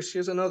 Oh,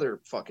 here's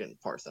another fucking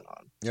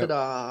Parthenon. Yep.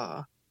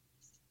 Ta-da!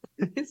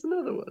 It's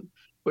another one.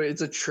 Wait,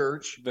 it's a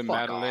church. The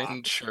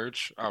Madeleine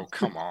Church. Oh,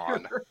 come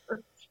on.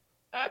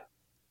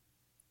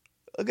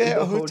 Okay,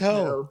 a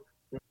hotel.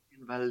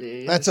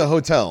 That's a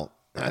hotel.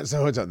 That's a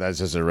hotel. That's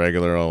just a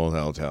regular old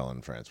hotel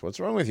in France. What's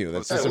wrong with you?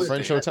 That's just a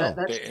French hotel.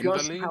 That's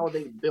just how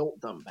they built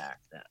them back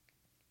then.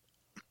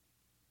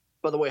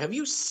 By the way, have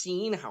you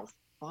seen how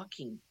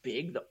fucking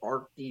big the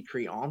Arc de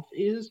Triomphe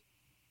is?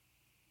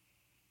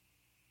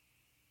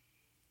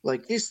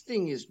 This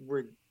thing is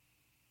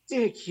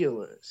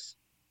ridiculous.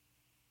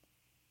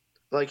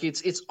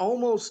 It's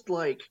almost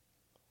like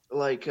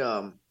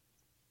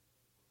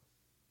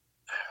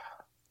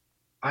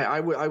I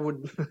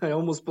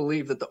almost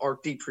believe that the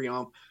Arc de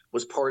Triomphe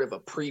was part of a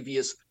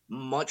previous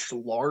much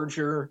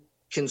larger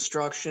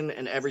construction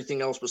and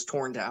everything else was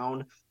torn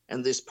down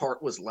and this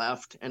part was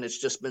left and it's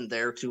just been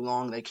there too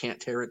long. They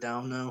can't tear it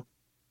down now.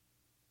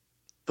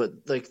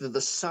 But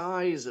the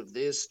size of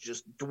this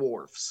just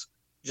dwarfs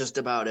just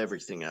about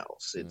everything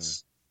else.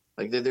 It's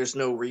there's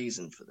no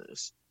reason for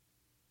this.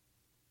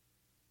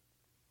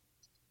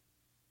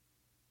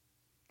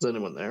 Is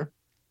anyone there?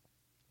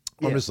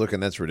 I'm just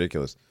looking. That's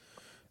ridiculous.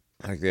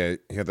 You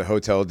have the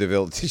Hotel de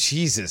Ville.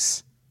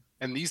 Jesus.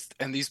 And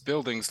these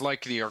buildings,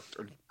 like the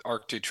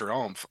Arc de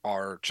Triomphe,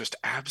 are just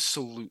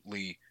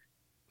absolutely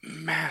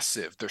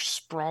massive. They're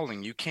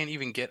sprawling. You can't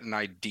even get an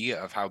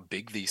idea of how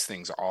big these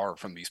things are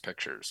from these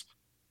pictures.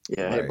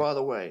 Yeah. Right. Hey, by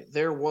the way,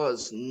 there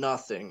was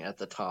nothing at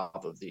the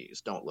top of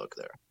these. Don't look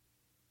there.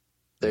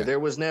 There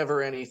was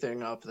never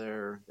anything up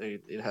there.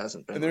 It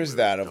hasn't been. And there's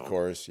that, of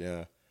course.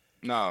 Yeah.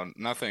 No,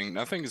 nothing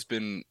has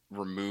been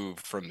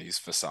removed from these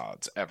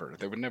facades ever.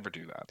 They would never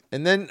do that.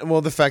 And then,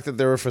 well, the fact that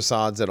there were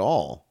facades at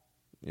all,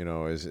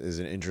 is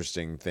an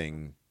interesting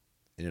thing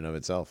in and of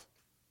itself.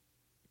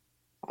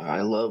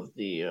 I love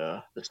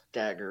the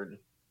staggered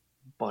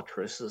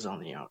buttresses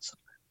on the outside.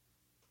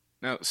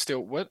 Now,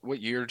 still,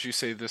 what year did you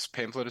say this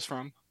pamphlet is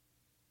from?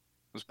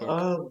 This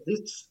book?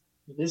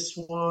 This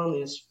one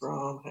is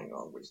from. Hang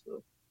on, this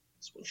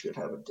one should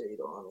have a date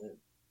on it.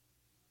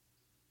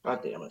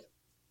 God damn it.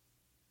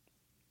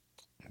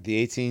 The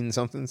 18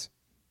 somethings.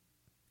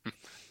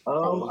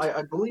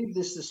 I believe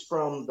this is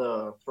from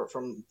the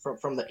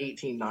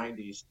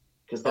 1890s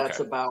because that's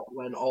about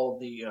when all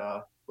the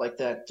like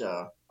that.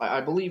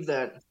 I believe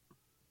that.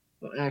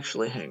 Well,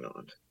 actually, hang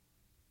on.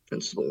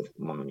 Principal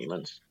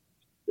monuments.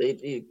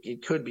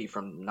 It could be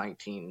from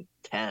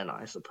 1910,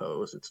 I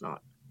suppose. It's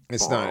not.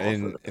 It's not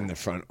in the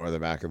front or the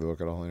back of the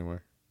book at all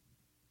anymore.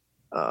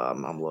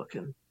 I'm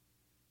looking.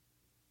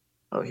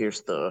 Oh,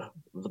 here's the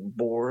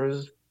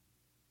boars.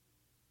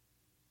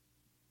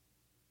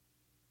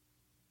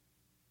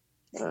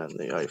 And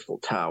the Eiffel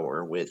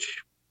Tower,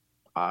 which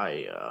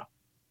the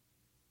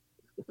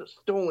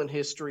stolen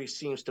history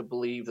seems to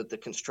believe that the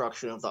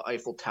construction of the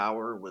Eiffel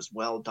Tower was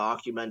well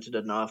documented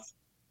enough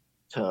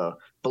to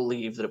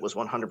believe that it was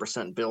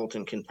 100% built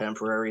in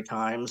contemporary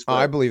times.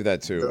 I believe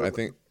that too.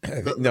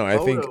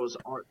 Photos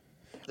aren't.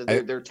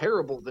 They're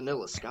terrible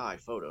vanilla sky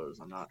photos.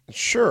 I'm not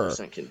sure,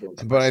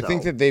 convinced but myself. I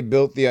think that they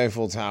built the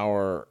Eiffel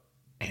Tower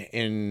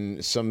in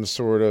some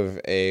sort of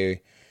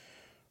a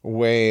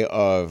way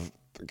of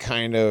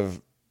kind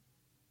of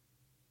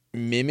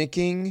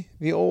mimicking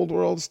the old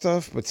world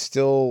stuff, but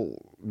still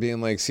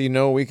being like, see,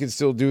 no, we could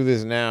still do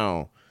this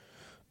now.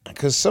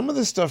 Because some of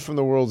the stuff from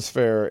the World's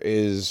Fairs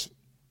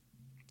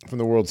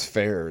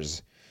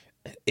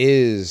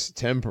is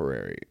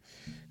temporary.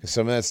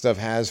 Some of that stuff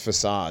has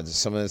facades.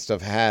 Some of that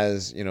stuff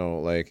has,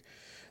 like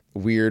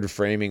weird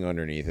framing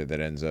underneath it that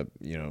ends up,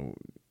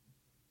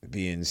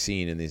 being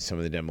seen in some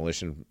of the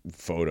demolition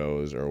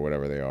photos or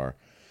whatever they are.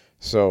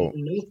 So,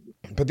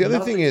 but the other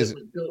thing is, that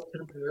was built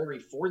temporary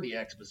for the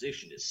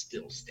exposition is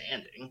still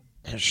standing.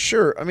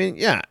 Sure, I mean,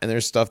 yeah, and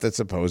there's stuff that's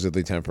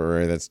supposedly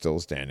temporary that's still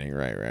standing.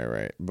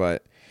 Right.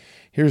 But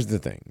here's the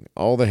thing: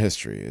 all the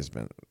history has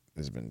been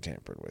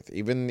tampered with.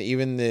 Even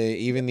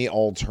the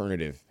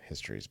alternative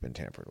history has been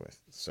tampered with.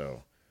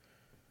 So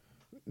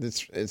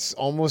it's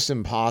almost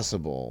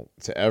impossible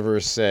to ever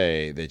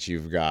say that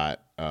you've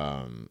got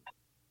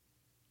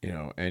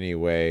any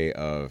way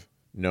of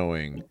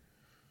knowing.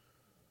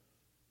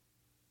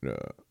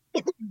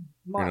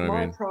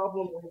 My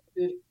problem with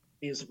it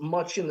is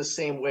much in the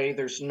same way.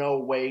 There's no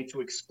way to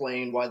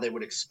explain why they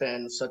would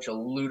expend such a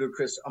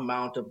ludicrous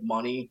amount of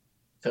money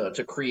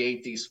to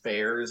create these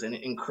fairs and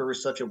incur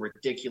such a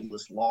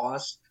ridiculous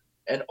loss.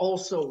 And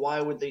also,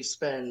 why would they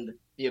spend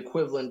the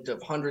equivalent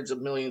of hundreds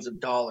of millions of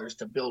dollars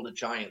to build a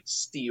giant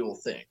steel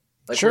thing?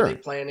 Like, sure. Are they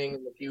planning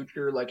in the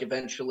future, like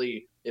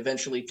eventually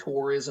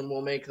tourism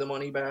will make the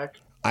money back?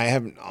 I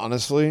haven't,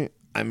 honestly.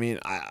 I mean,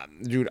 I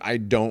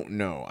don't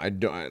know.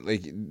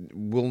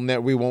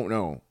 We won't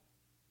know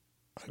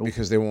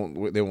because they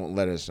won't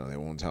let us know. They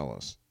won't tell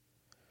us.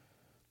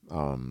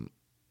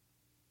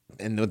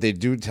 And what they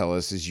do tell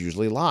us is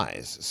usually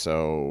lies.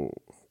 So,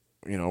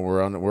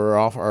 we're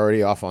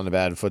already off on the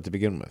bad foot to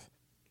begin with.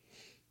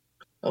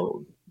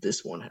 Oh,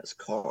 this one has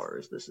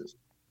cars. This is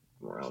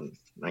around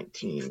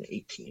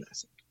 1918, I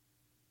think.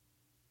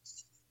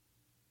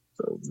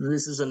 So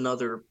this is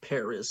another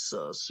Paris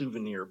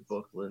souvenir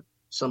booklet.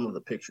 Some of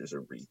the pictures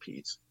are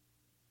repeats.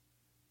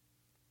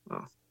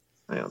 Oh,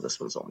 yeah, this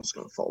one's almost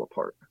going to fall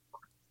apart.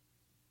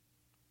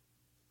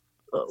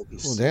 Well,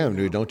 damn,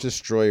 dude! Don't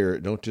destroy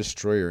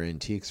your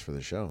antiques for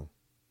the show.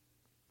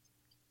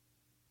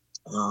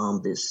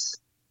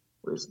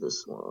 Where's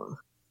this one?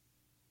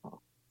 Oh,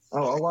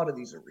 a lot of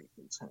these are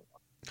repeats. Hang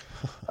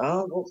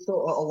on. So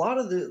a lot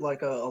of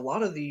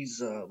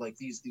these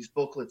these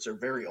booklets are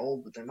very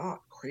old, but they're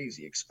not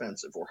crazy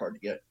expensive or hard to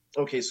get.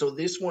 Okay, so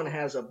this one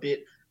has a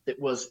bit that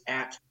was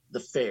at the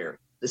fair.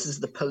 This is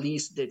the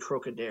Police de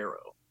Trocadero.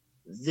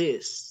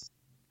 This.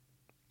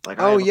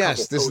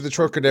 Yes, this is the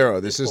Trocadero.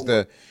 This is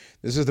the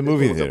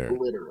movie theater.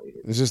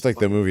 This is like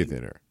the movie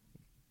theater,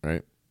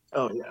 right?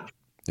 Oh yeah.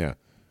 Yeah.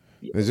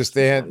 They just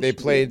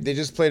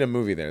played a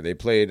movie there. They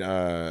played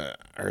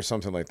or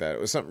something like that.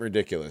 It was something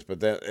ridiculous,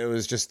 but it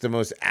was just the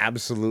most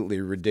absolutely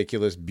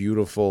ridiculous,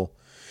 beautiful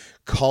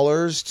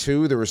colors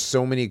too. There were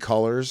so many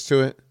colors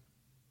to it.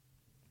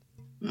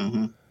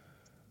 Mm-hmm.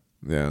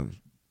 Yeah.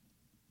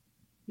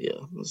 Yeah,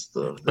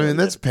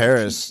 that's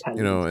Paris, in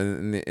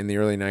the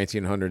early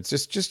 1900s.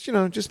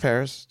 Just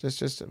Paris.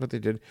 Just what they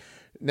did.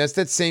 And that's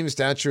that same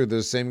statue.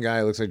 The same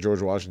guy looks like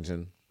George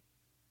Washington.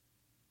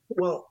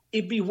 Well,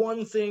 it'd be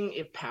one thing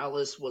if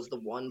Palace was the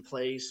one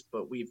place,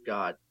 but we've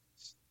got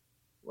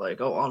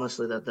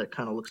honestly, that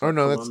kind of looks like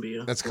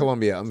Columbia. That's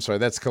Columbia. I'm sorry,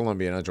 that's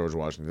Columbia, not George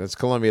Washington. That's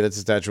Columbia. That's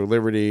the Statue of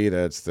Liberty.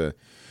 That's the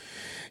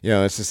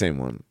same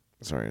one.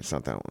 Sorry, it's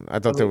not that one. I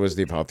thought that was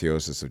the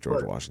apotheosis of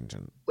George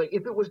Washington. Like,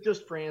 if it was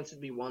just France,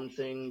 it'd be one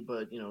thing,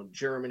 but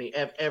Germany,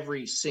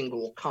 every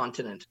single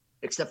continent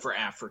except for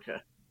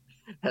Africa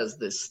has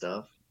this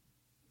stuff.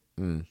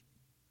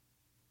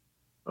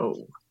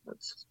 Oh,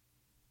 that's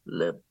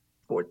Le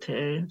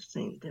Porte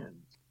Saint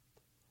Denis.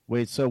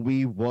 Wait, so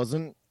we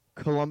wasn't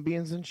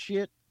Colombians and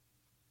shit?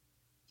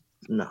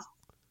 No.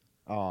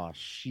 Oh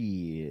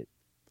shit.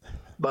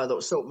 By the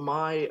way, so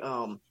my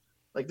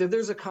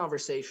there's a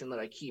conversation that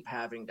I keep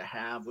having to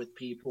have with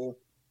people,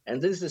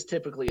 and this is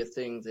typically a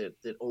thing that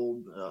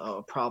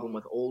a problem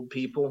with old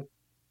people.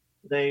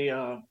 They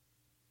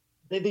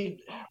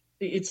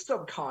it's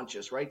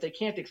subconscious, right? They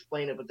can't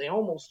explain it, but they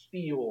almost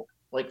feel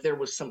like there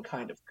was some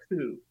kind of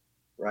coup,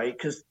 right?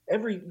 Because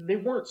they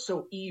weren't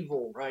so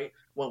evil, right?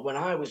 When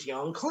I was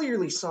young,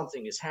 clearly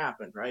something has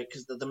happened, right?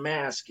 Because the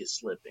mask is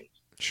slipping.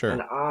 Sure.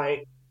 And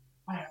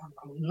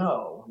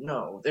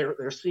no,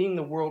 they're seeing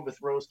the world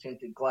with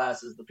rose-tinted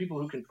glasses. The people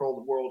who control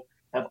the world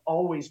have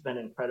always been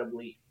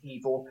incredibly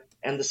evil,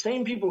 and the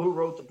same people who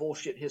wrote the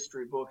bullshit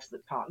history books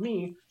that taught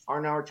me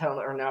are now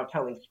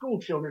telling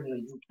school children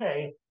in the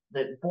UK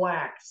that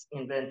blacks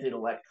invented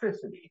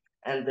electricity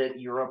and that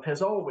Europe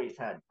has always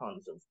had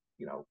tons of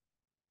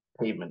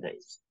pavement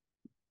days.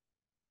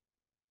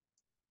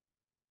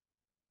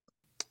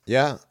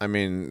 Yeah, I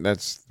mean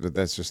that's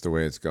just the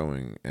way it's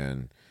going,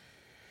 and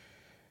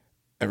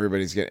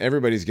everybody's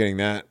getting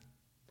that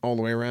all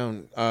the way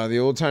around. The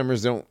old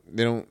timers don't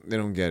get it. They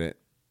don't get it.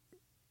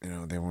 They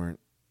don't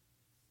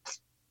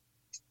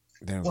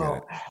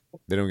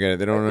get it.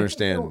 They don't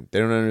understand. They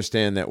don't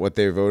understand that what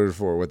they voted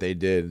for, what they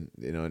did,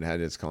 it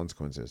had its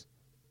consequences.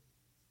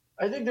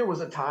 I think there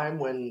was a time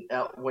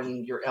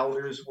when your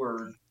elders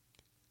were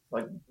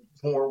like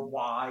more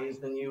wise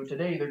than you.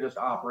 Today, they're just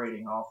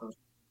operating off of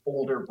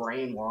older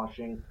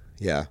brainwashing.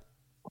 Yeah.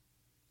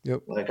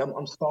 Yep. Like,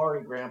 I'm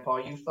sorry, Grandpa,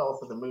 you fell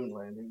for the moon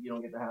landing. You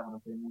don't get to have an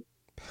opinion.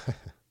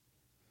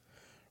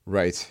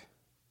 Right.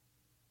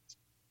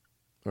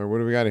 Or what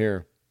do we got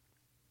here?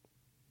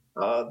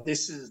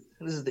 This is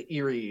the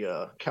Erie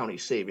County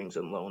Savings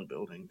and Loan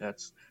Building.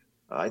 That's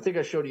I think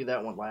I showed you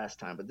that one last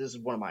time, but this is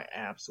one of my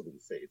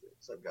absolute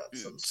favorites. I've got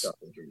some stuff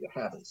in here you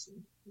haven't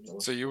seen.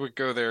 So you would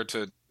go there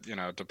to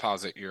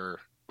deposit your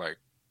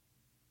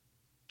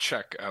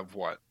check of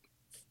what?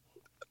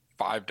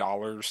 $5,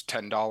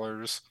 $10,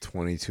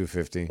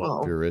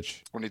 $22.50 if you're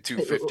rich.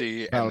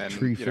 $22.50, and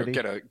then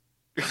get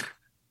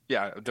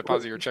a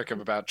deposit your check of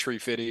about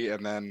 $350,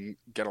 and then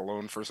get a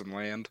loan for some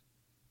land.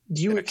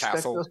 Do you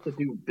expect us to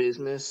do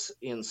business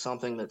in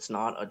something that's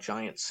not a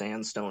giant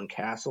sandstone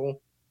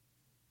castle?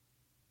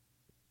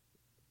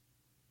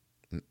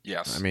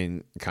 Yes. I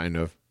mean, kind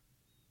of.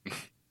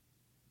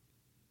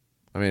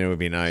 I mean, it would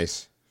be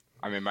nice.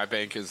 I mean, my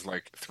bank is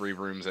like 3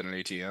 rooms and an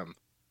ATM.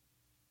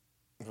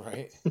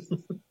 Right.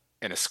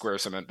 In a square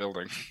cement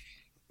building.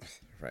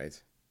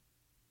 Right.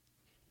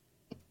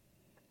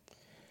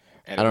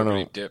 And I don't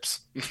know.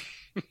 Dips.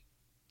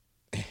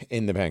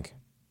 In the bank.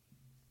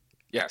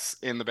 Yes,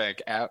 in the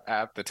bank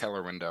at the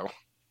teller window.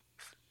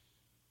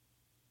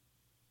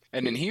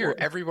 And in here,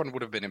 everyone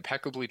would have been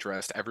impeccably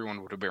dressed.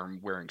 Everyone would have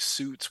been wearing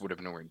suits, would have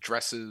been wearing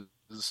dresses.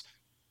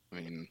 I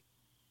mean,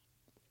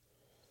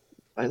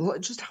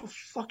 just how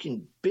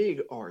fucking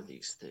big are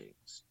these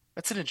things?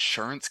 That's an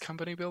insurance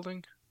company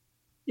building?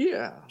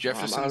 Yeah.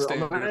 Jefferson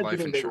Standard Life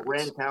Insurance. They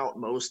rent out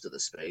most of the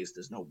space.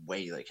 There's no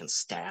way they can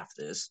staff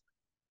this.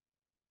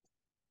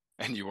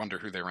 And you wonder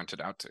who they rent it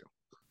out to.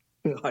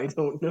 I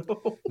don't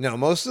know. No,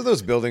 most of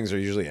those buildings are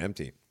usually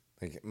empty.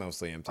 Like,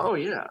 mostly empty. Oh,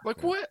 yeah.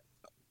 Like, what?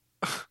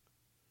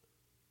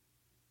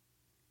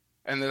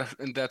 And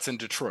that's in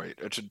Detroit.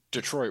 It's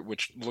Detroit,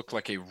 which looked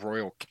like a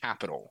royal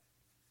capital.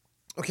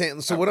 Okay,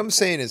 so what I'm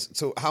saying is,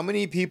 so how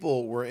many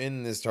people were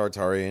in this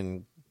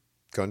Tartarian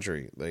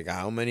country? Like,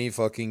 how many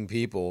fucking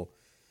people?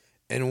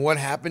 And what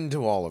happened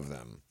to all of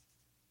them?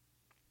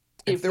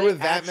 If there were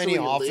that many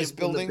office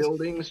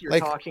buildings, you're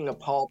talking a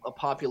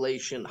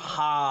population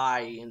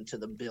high into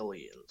the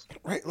billions.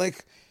 Right,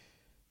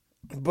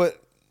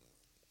 but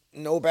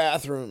no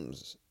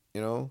bathrooms,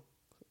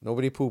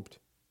 Nobody pooped.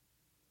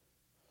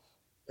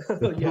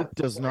 Poop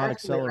does not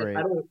accelerate.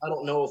 I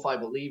don't know if I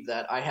believe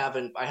that. I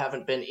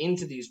haven't been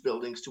into these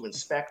buildings to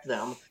inspect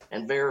them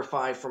and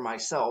verify for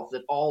myself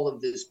that all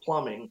of this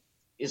plumbing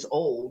is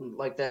old,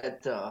 like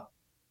that.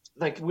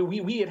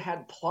 We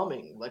had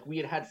plumbing, like we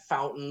had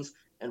fountains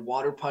and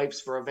water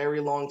pipes for a very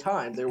long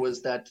time. There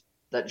was that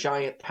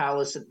giant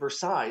palace at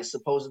Versailles,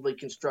 supposedly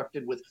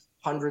constructed with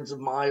hundreds of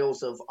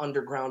miles of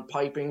underground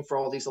piping for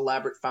all these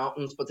elaborate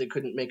fountains, but they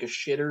couldn't make a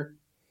shitter.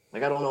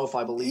 Like, I don't know if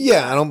I believe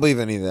that. I don't believe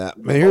any of that.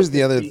 But here's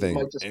the other thing.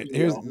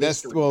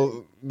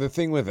 The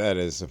thing with that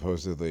is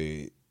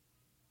supposedly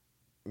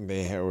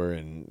they were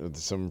in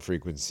some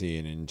frequency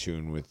and in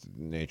tune with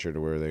nature to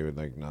where they would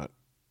not.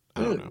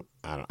 I don't know.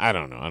 I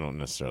don't know. I don't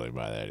necessarily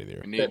buy that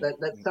either.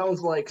 That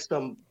sounds like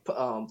some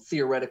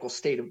theoretical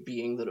state of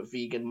being that a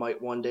vegan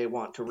might one day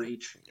want to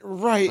reach.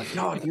 Right. Like,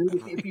 no,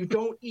 dude, if you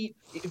don't eat,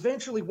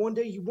 eventually one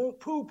day you won't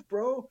poop,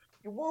 bro.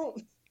 You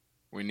won't.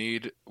 We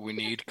need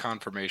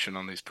confirmation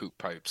on these poop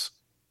pipes.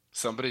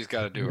 Somebody's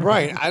got to do it.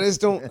 Right. I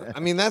just don't. I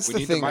mean, that's We the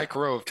need thing. the Mike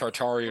Rowe of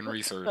Tartarian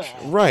research.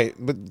 Right,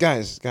 but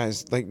guys,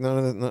 like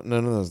none of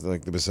those,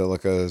 like the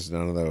basilicas,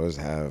 none of those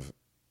have.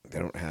 They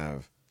don't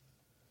have.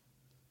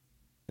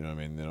 You know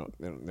what I mean? They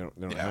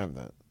don't have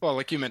that. Well,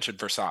 like you mentioned,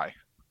 Versailles.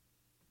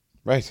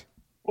 Right.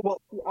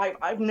 Well,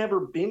 I've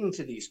never been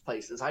to these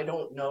places. I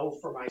don't know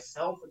for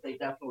myself, but they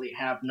definitely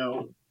have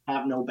no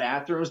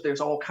bathrooms. There's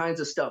all kinds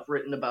of stuff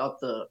written about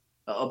the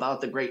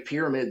Great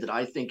Pyramid that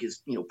I think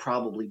is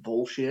probably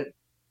bullshit.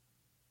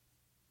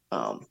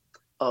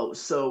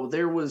 So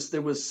there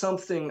was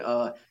something.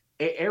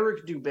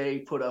 Eric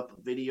Dubé put up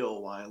a video a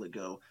while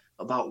ago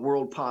about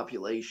world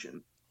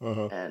population,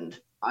 and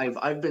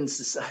I've been.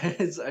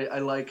 I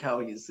like how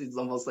he's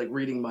almost like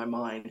reading my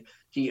mind.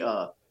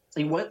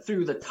 He went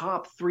through the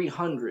top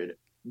 300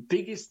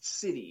 biggest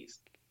cities,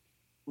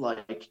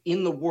 like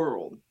in the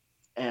world,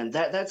 and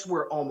that's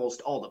where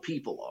almost all the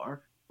people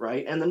are,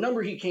 right? And the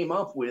number he came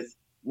up with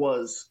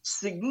was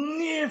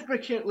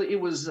significantly.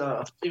 It was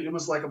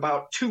like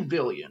about 2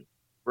 billion,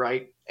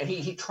 right? And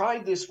he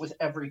tried this with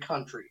every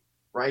country,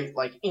 right?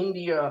 Like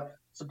India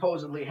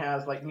supposedly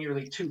has like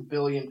nearly 2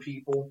 billion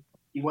people.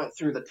 He went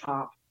through the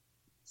top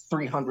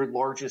 300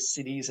 largest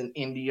cities in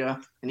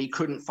India, and he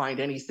couldn't find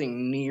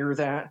anything near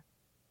that.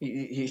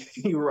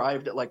 He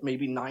arrived at like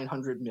maybe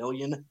 900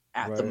 million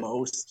at the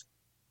most.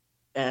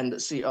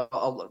 And see, a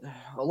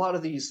lot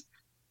of these,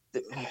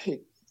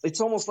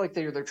 it's almost like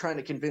they're trying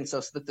to convince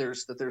us that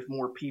there's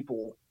more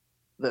people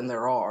than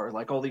there are.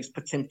 Like all these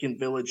Potemkin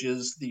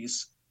villages,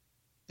 these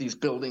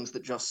buildings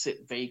that just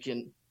sit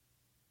vacant.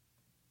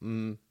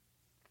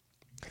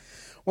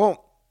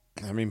 Well,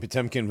 I mean,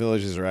 Potemkin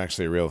villages are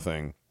actually a real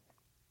thing.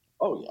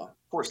 Oh yeah,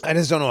 of course. I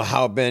just don't know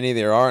how many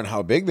there are and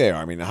how big they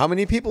are. I mean, how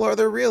many people are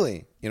there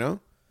really?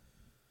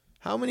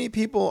 How many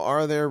people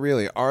are there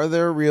really? Are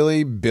there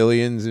really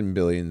billions and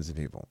billions of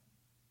people?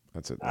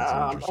 That's it. That's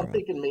an interesting I'm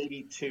thinking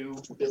maybe 2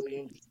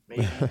 billion,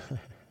 maybe.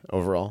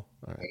 Overall?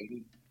 All right.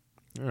 Maybe.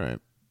 All right.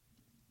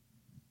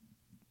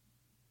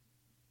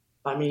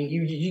 I mean,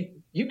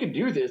 you can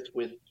do this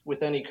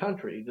with any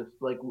country. Just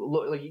like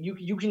look, like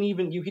you can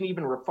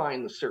even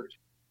refine the search.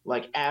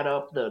 Like add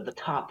up the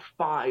top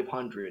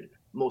 500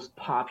 most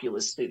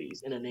populous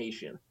cities in a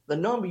nation. The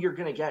number you're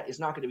going to get is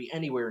not going to be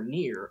anywhere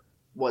near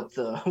what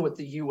the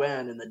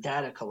UN and the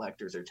data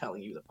collectors are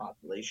telling you the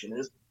population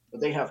is, but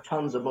they have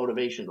tons of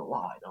motivation to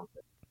lie, don't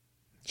they?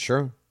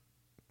 Sure.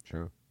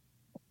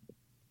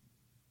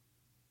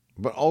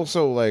 But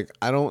also, like,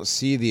 I don't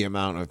see the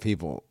amount of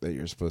people that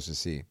you're supposed to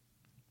see,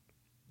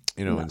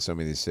 in some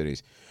of these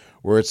cities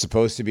where it's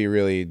supposed to be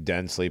really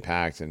densely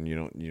packed, and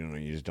you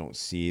just don't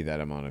see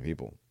that amount of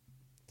people.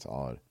 It's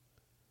odd.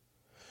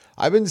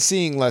 I've been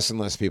seeing less and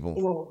less people.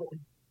 Well,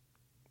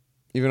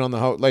 even on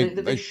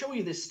the they show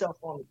you this stuff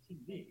on the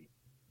TV,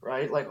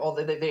 right? Like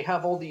they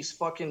have all these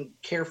fucking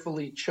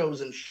carefully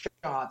chosen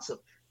shots of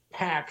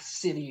packed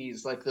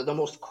cities, like the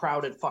most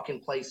crowded fucking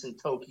place in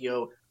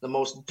Tokyo, the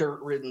most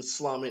dirt-ridden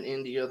slum in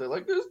India. They're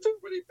like, there's too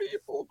many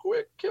people.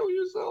 Quick, kill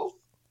yourself.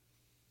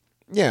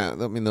 Yeah,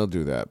 I mean, they'll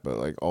do that, but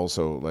like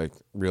also like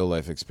real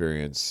life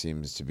experience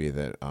seems to be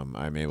that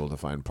I'm able to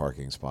find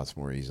parking spots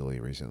more easily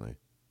recently.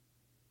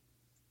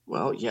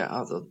 Well, yeah,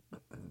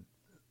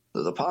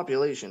 the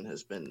population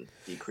has been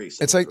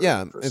decreasing. It's like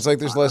it's like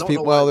there's less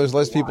people. Well, there's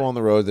less people on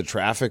the road. The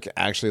traffic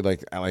actually,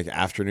 like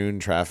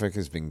afternoon traffic,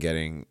 has been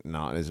getting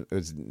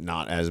it's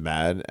not as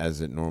bad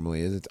as it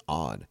normally is. It's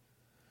odd.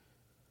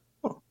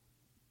 Huh.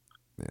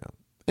 Yeah.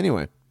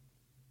 Anyway,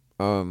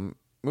 moving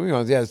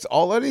on. Yeah, it's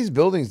all of these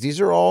buildings. These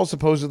are all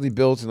supposedly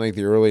built in like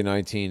the early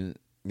 1900s,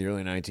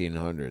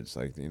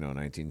 like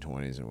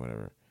 1920s and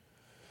whatever.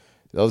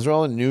 Those are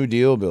all New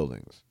Deal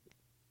buildings.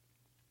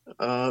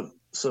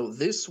 So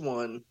this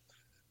one,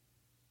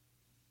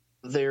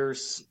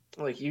 there's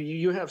like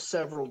you have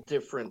several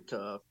different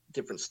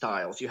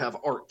styles. You have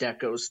Art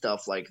Deco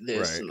stuff like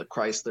this, and the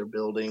Chrysler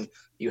Building.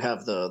 You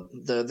have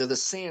the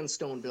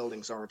sandstone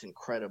buildings aren't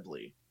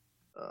incredibly.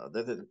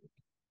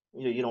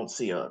 You don't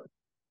see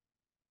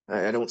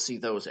I don't see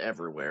those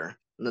everywhere.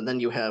 And then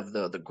you have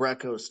the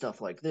Greco stuff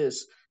like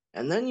this,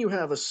 and then you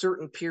have a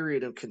certain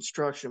period of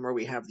construction where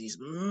we have these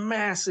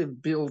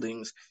massive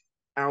buildings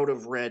out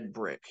of red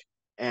brick.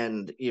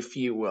 And if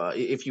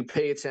you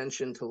pay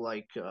attention to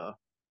like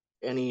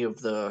any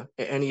of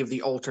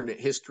the alternate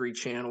history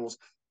channels,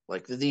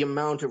 like the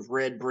amount of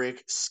red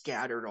brick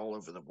scattered all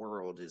over the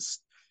world is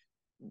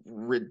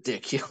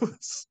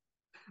ridiculous.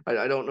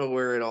 I don't know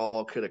where it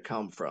all could have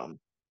come from,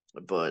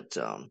 but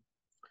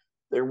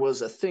there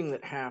was a thing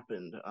that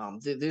happened.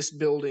 This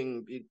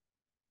building,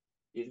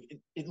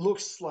 it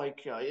looks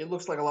like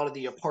a lot of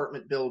the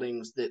apartment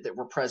buildings that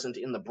were present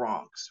in the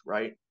Bronx,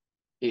 right?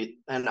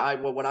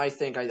 I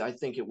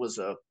think it was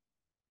a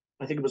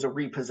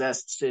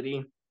repossessed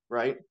city,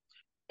 right?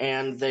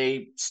 And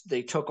they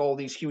took all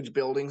these huge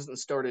buildings and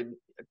started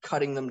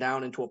cutting them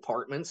down into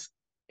apartments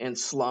and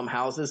slum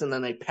houses, and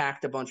then they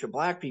packed a bunch of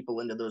black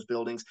people into those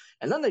buildings,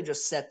 and then they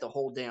just set the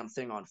whole damn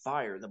thing on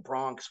fire. The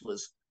Bronx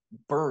was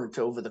burnt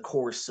over the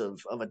course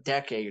of a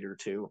decade or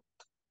two.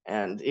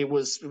 And it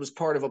was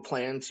part of a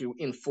plan to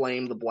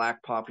inflame the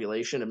black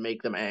population and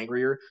make them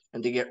angrier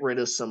and to get rid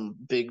of some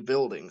big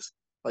buildings.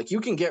 Like,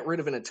 you can get rid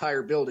of an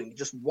entire building,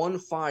 just one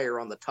fire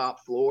on the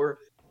top floor.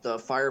 The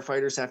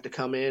firefighters have to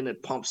come in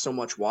and pump so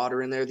much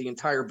water in there. The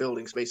entire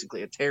building's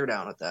basically a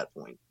teardown at that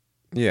point.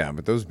 Yeah,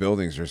 but those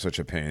buildings are such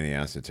a pain in the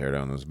ass to tear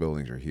down. Those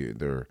buildings are huge.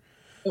 They're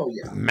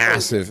Yeah.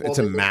 massive. Well, it's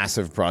a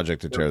massive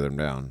project to tear them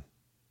down.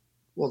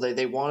 Well,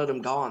 they wanted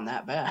them gone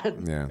that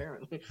bad, Yeah.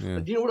 apparently. Yeah.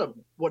 But do you know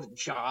what a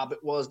job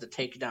it was to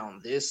take down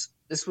this?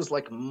 This was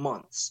like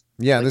months.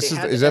 Yeah, like,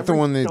 is that the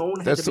one that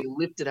had to be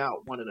lifted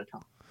out one at a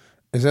time.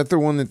 Is that the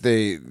one that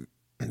they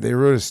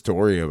wrote a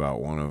story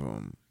about one of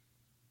them?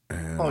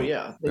 Oh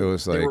yeah, it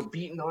was like they were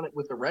beating on it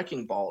with the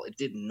wrecking ball. It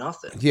did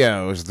nothing.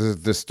 Yeah, it was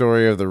the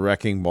story of the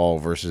wrecking ball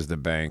versus the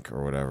bank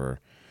or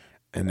whatever,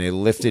 and they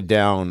lifted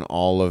down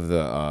all of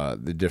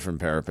the different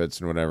parapets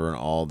and whatever, and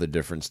all the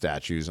different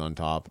statues on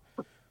top,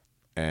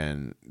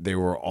 and they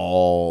were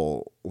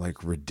all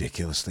like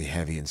ridiculously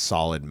heavy and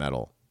solid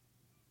metal.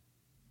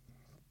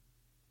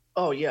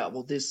 Oh yeah,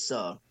 well this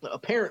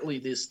apparently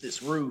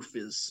this roof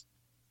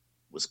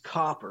was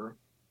copper.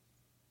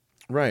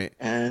 Right.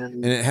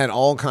 And it had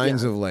all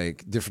kinds of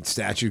like different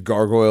statue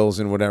gargoyles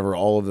and whatever,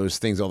 all of those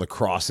things, all the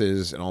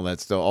crosses and all that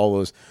stuff,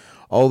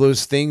 all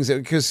those things,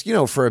 because, you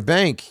know, for a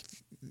bank,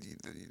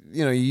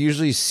 you know, you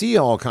usually see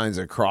all kinds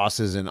of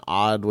crosses and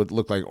odd, what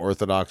look like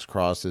Orthodox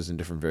crosses and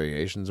different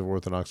variations of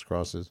Orthodox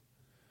crosses.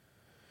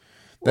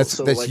 That's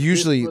like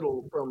usually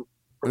from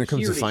when it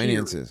comes to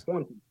finances.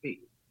 20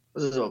 feet.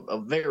 This is a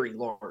very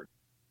large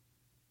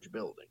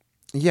building.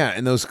 Yeah,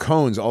 and those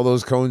cones, all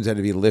those cones had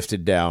to be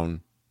lifted down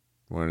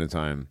one at a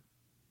time.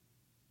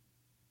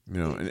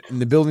 You know,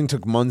 and the building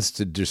took months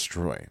to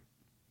destroy,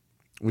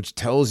 which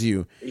tells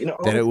you,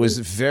 that it was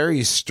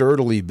very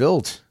sturdily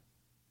built.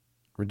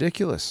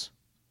 Ridiculous.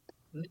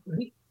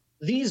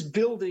 These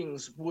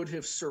buildings would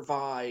have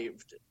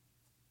survived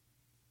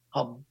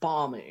a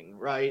bombing,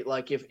 right?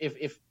 Like if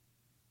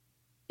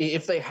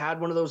they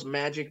had one of those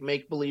magic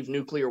make-believe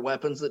nuclear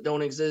weapons that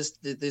don't exist,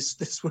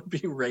 this would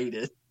be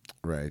raided.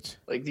 Right.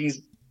 Like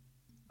these,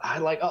 I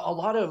like a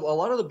lot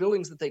of the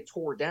buildings that they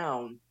tore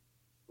down.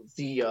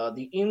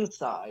 The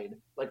inside,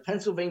 like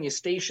Pennsylvania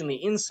Station,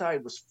 the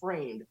inside was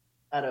framed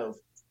out of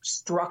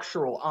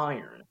structural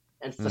iron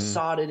and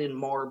facaded in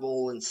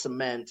marble and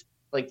cement.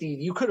 Like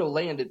you could have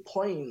landed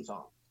planes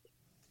on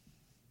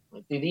it.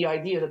 Like the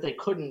idea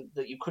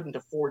that you couldn't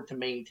afford to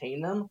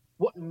maintain them.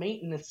 What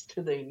maintenance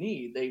do they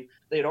need?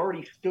 They'd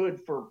already stood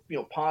for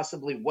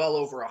possibly well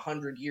over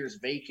 100 years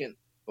vacant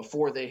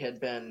before they had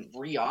been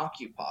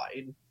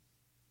reoccupied.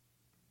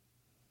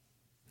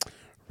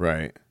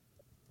 Right.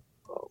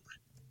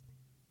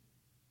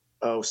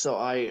 Oh, so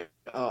I'm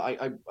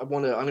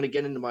gonna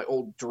get into my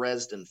old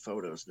Dresden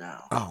photos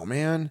now. Oh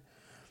man,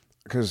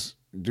 because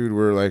dude,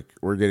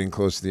 we're getting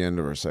close to the end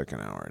of our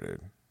second hour,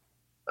 dude.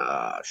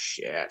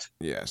 Shit.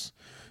 Yes.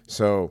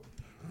 So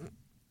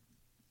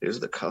here's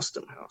the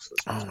custom house.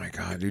 Oh my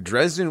god, dude,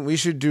 Dresden. We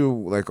should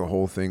do like a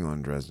whole thing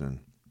on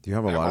Dresden. Do you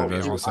have a lot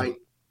of Dresden?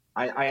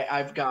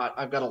 I've got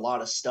a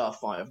lot of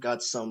stuff. I've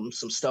got some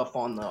stuff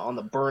on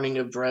the burning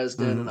of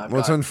Dresden. Mm-hmm. And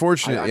it's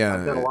unfortunate.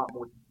 I've got a lot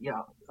more.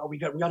 Yeah. We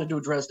got to do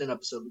a Dresden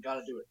episode. We got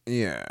to do it.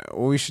 Yeah.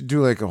 Well, we should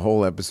do like a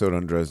whole episode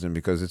on Dresden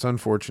because it's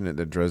unfortunate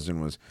that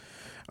Dresden was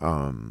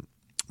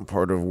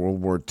part of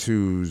World War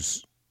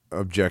II's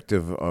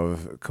objective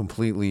of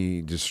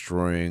completely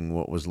destroying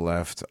what was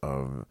left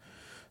of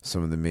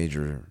some of the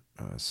major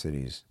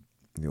cities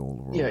in the old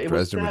world. Yeah,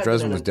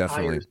 Dresden was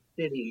definitely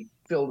city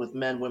filled with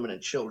men, women,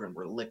 and children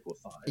were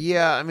liquefied.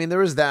 Yeah, I mean there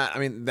was that. I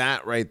mean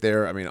that right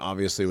there. I mean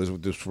obviously was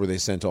just where they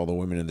sent all the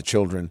women and the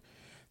children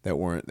that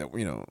weren't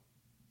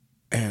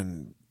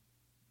And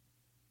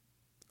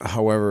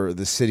however,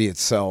 the city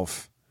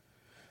itself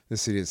was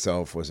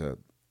a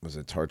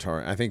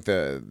Tartarian. I think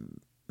the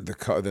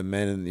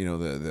men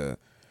and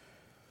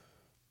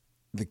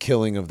the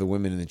killing of the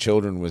women and the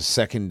children was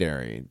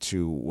secondary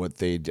to what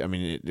they. I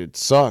mean, it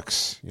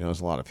sucks. It's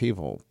a lot of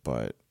people,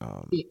 but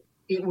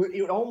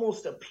it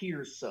almost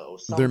appears so.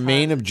 Sometimes their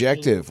main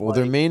objective.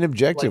 Their main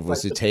objective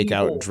was to take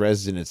out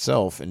Dresden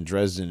itself, and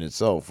Dresden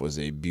itself was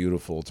a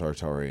beautiful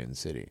Tartarian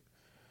city.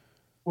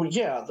 Well,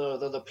 yeah,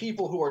 the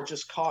people who are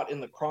just caught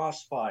in the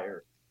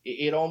crossfire,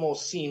 it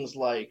almost seems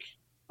like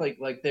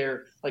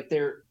they're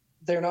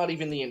not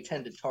even the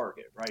intended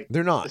target, right?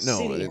 They're not. The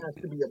city has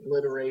to be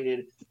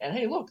obliterated, and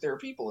hey, look, there are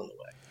people in the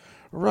way.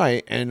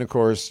 Right, and of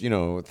course,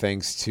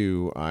 thanks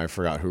to I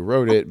forgot who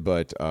wrote it,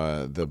 but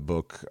the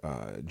book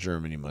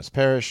 "Germany Must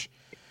Perish,"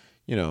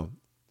 that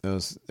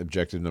was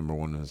objective number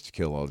one was to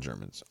kill all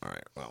Germans. All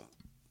right, well,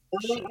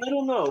 I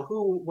don't know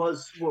who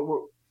was.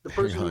 The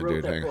person who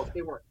wrote that book,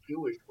 they weren't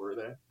Jewish, were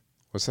they?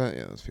 What's that?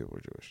 Yeah, those people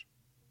were Jewish.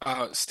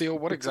 Steele,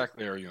 what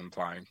exactly are you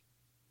implying?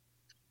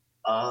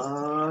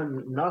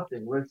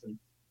 Nothing. Listen,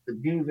 the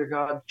Jews are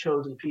God's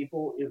chosen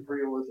people.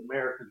 Israel is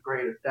America's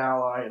greatest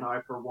ally, and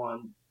I, for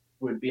one,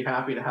 would be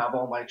happy to have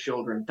all my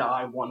children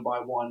die one by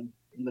one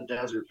in the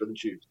desert for the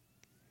Jews.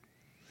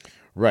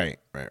 Right.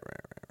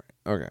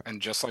 Okay.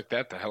 And just like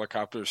that, the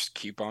helicopters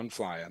keep on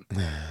flying.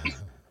 All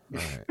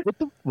right. What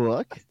the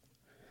fuck?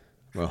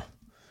 Well,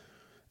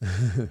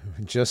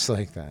 just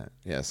like that.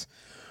 Yes.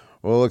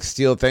 Well, look,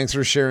 Steele, thanks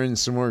for sharing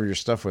some more of your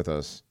stuff with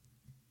us.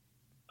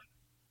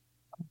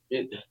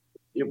 It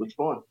was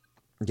fun.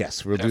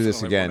 Yes, we'll Definitely do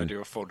this again. Want to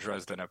do a full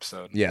Dresden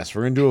episode. Yes,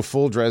 we're going to do a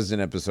full Dresden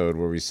episode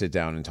where we sit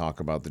down and talk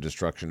about the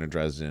destruction of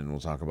Dresden. We'll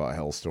talk about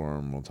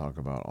Hellstorm. We'll talk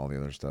about all the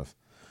other stuff.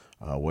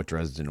 What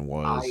Dresden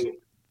was.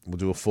 We'll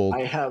do a full.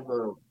 I have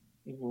a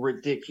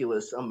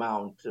ridiculous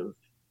amount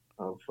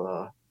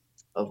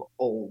of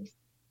old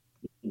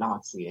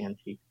Nazi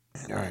antique.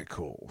 All right,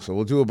 cool. So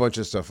we'll do a bunch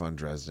of stuff on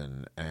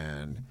Dresden,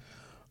 and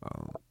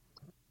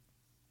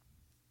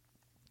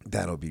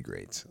that'll be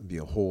great. It'll be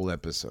a whole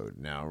episode.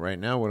 Now, right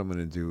now, what I'm going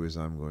to do is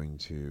I'm going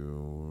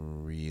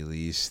to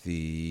release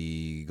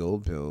the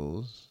gold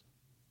pills.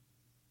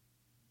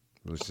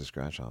 Release the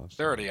scratch offs.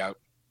 They're already out.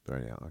 They're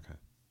already out. Okay.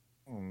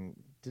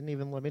 Didn't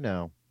even let me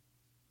know.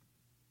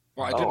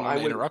 Well, I didn't want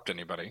to interrupt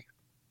anybody.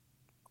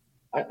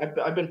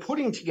 I've been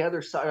putting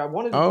together. I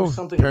wanted to do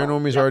something.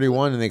 Paranormies already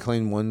won, and they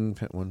claimed one.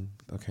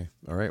 Okay,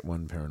 all right,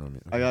 one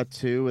Paranormy. Okay. I got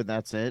 2, and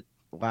that's it.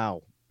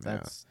 Wow,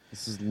 this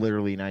is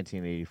literally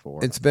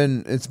 1984. It's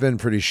been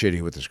pretty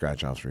shitty with the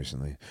scratch offs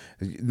recently.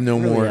 No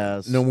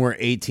more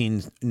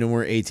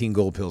 18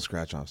 gold pill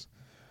scratch offs.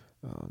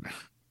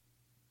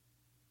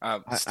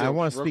 I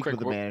want to speak with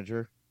the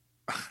manager.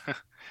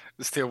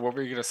 Steele, what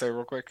were you gonna say,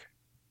 real quick?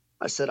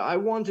 I said I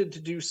wanted to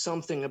do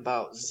something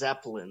about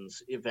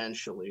Zeppelins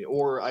eventually,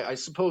 or I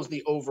suppose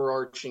the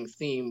overarching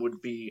theme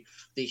would be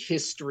the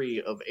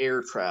history of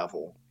air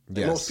travel.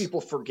 Yes. Most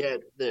people forget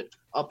that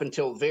up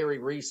until very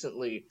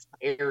recently,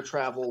 air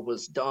travel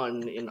was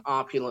done in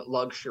opulent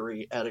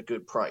luxury at a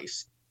good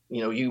price.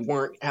 You know, you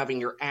weren't having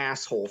your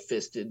asshole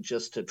fisted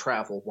just to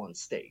travel one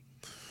state.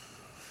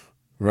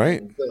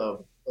 Right.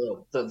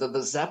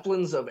 The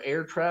Zeppelins of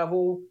air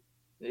travel,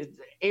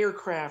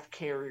 aircraft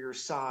carrier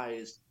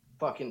sized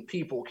fucking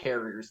people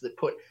carriers that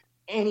put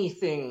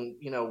anything,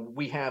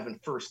 we have in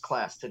first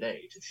class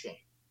today to shame.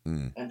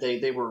 And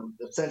they were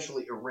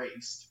essentially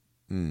erased.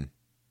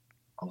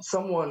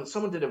 Someone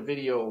did a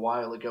video a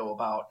while ago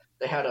about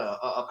they had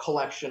a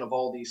collection of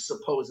all these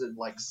supposed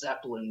like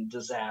Zeppelin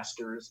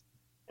disasters,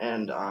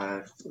 and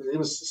it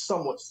was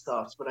somewhat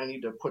stuffed, but I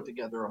need to put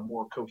together a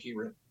more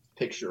coherent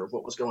picture of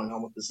what was going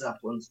on with the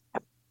Zeppelins.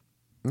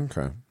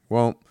 Okay,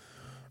 well,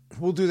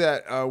 we'll do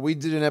that. We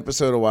did an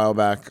episode a while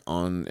back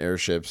on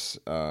airships,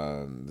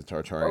 the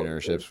Tartarian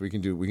airships. We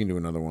can do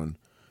another one,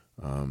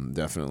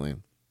 definitely,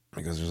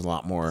 because there's a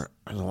lot more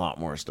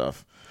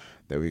stuff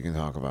that we can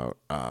talk about.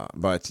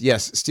 But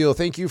yes, Steele,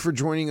 thank you for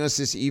joining us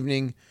this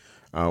evening.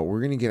 We're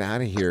going to get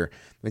out of here.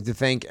 I'd like to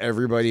thank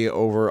everybody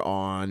over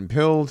on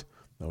Pilled,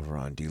 over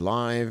on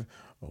DLive,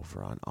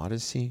 over on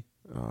Odyssey.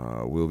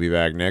 We'll be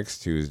back next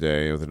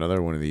Tuesday with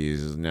another one of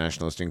these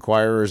Nationalist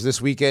Enquirers.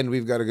 This weekend,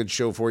 we've got a good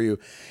show for you.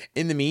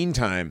 In the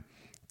meantime,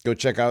 go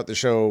check out the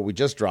show we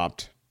just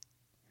dropped,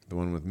 the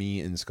one with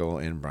me,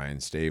 Inskull, and Brian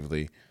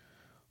Stavely.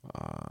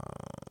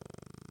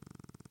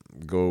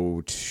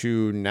 Go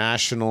to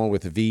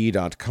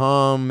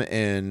nationalwithv.com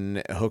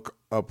and hook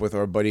up with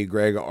our buddy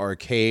Greg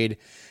Arcade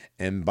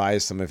and buy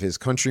some of his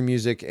country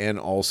music, and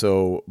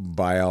also,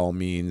 by all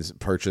means,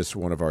 purchase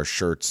one of our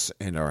shirts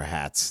and our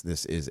hats.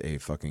 This is a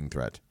fucking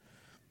threat.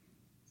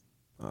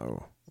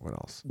 Oh, what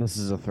else? This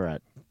is a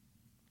threat.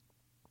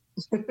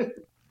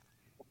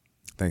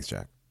 Thanks,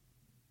 Jack.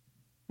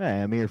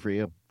 Hey, I'm here for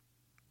you.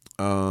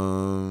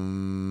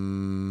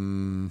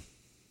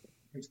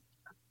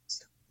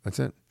 That's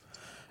it.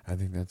 I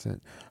think that's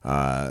it.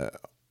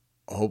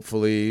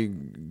 Hopefully,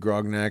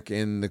 Grognak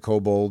and the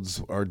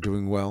kobolds are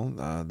doing well.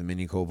 The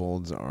mini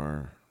kobolds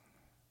are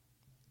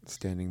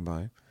standing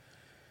by.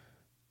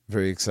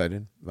 Very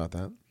excited about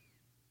that.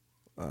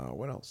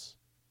 What else?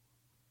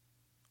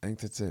 I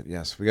think that's it.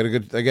 Yes, we have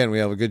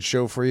a good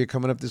show for you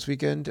coming up this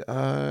weekend.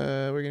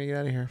 We're going to get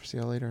out of here. See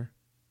y'all later.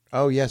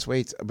 Oh, yes,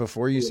 wait.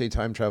 Before you say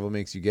time travel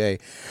makes you gay,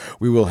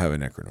 we will have a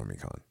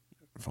Necronormiecon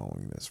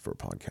following this for a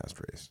podcast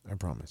race. I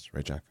promise.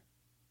 Right, Jack?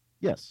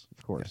 Yes,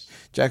 of course. Yeah.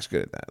 Jack's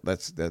good at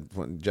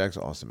that. Jack's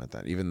awesome at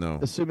that, even though...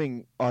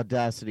 Assuming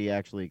Audacity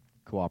actually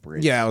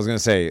cooperates. Yeah, I was going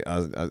to say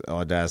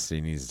Audacity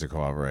needs to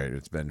cooperate.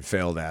 It's been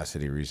failed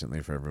Audacity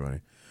recently for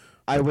everybody.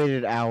 I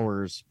waited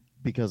hours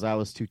because I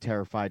was too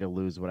terrified to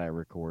lose what I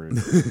recorded.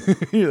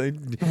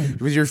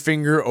 Was your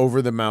finger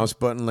over the mouse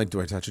button? Like,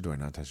 do I touch it? Do I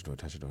not touch it? Do I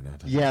touch it? Do I not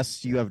touch it?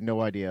 Yes, you have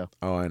no idea.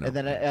 Oh, I know. And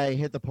then I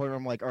hit the point where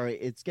I'm like, all right,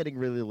 it's getting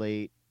really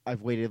late.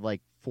 I've waited like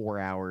 4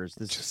 hours.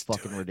 This is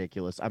fucking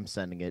ridiculous. I'm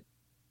sending it.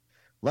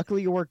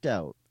 Luckily, it worked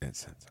out. Makes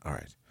sense. All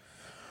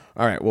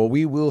right. Well,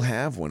 we will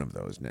have one of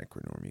those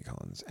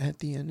Necronormiecons at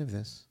the end of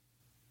this.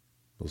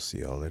 We'll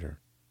see y'all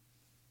later.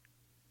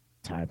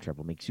 Time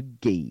travel makes you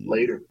gay.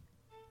 Later.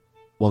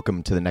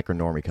 Welcome to the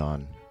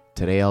Necronormiecon.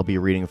 Today I'll be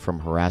reading from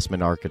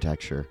Harassment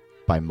Architecture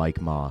by Mike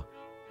Ma.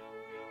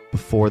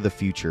 Before the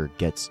future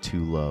gets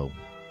too low.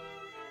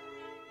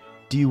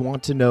 Do you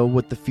want to know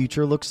what the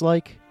future looks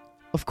like?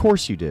 Of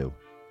course you do.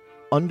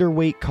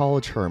 Underweight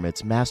college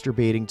hermits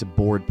masturbating to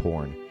board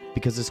porn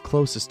because it's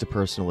closest to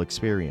personal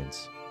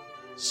experience.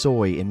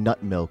 Soy and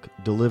nut milk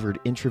delivered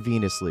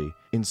intravenously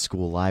in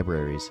school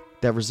libraries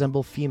that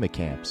resemble FEMA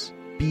camps.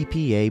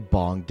 BPA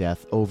bong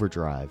death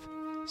overdrive.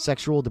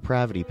 Sexual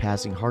depravity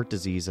passing heart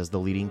disease as the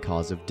leading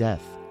cause of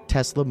death.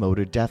 Tesla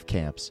motor death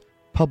camps.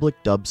 Public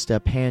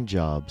dubstep hand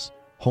jobs.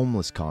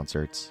 Homeless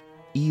concerts.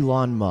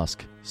 Elon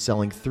Musk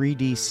selling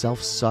 3D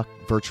self-suck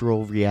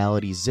virtual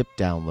reality zip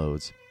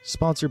downloads.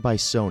 Sponsored by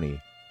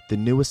Sony, the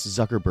newest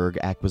Zuckerberg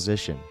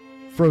acquisition.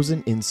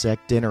 Frozen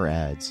insect dinner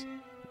ads.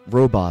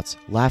 Robots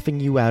laughing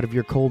you out of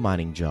your coal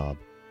mining job.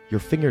 Your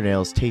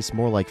fingernails taste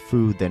more like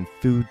food than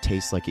food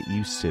tastes like it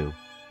used to.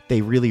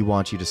 They really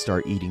want you to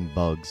start eating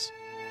bugs.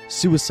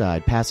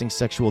 Suicide passing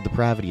sexual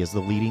depravity as the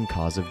leading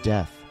cause of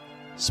death.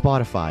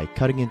 Spotify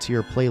cutting into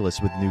your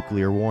playlist with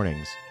nuclear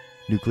warnings.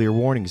 Nuclear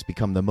warnings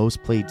become the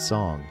most played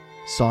song.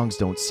 Songs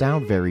don't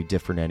sound very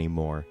different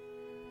anymore.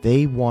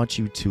 They want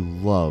you to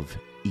love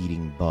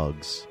eating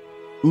bugs.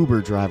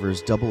 Uber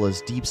drivers double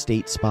as deep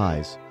state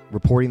spies,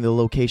 reporting the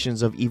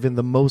locations of even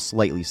the most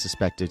lightly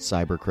suspected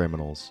cyber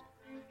criminals.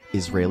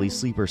 Israeli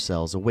sleeper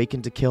cells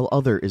awaken to kill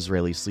other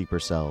Israeli sleeper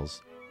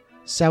cells.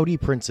 Saudi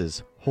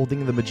princes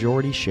holding the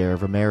majority share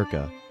of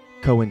America.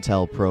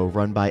 COINTELPRO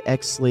run by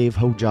ex-slave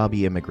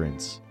hijabi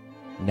immigrants.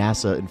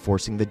 NASA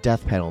enforcing the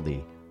death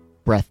penalty.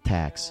 Breath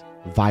tax,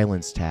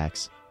 violence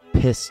tax,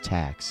 piss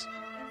tax.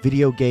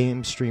 Video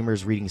game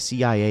streamers reading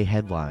CIA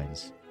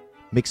headlines.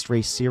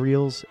 Mixed-race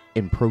cereals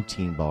and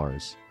protein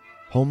bars.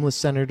 Homeless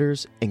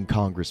senators and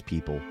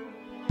congresspeople.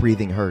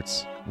 Breathing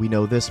hurts, we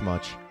know this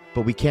much,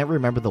 but we can't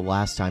remember the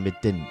last time it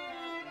didn't.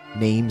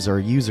 Names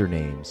are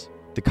usernames.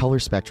 The color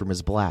spectrum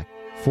is black.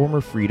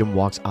 Former freedom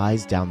walks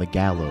eyes down the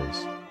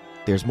gallows.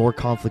 There's more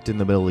conflict in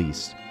the Middle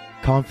East.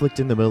 Conflict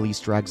in the Middle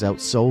East drags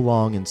out so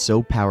long and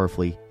so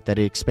powerfully that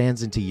it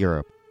expands into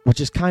Europe, which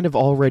is kind of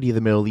already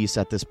the Middle East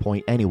at this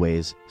point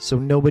anyways, so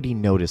nobody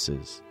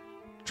notices.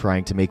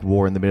 Trying to make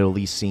war in the Middle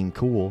East seem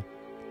cool,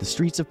 the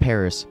streets of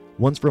Paris,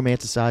 once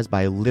romanticized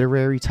by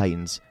literary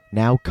titans,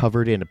 now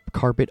covered in a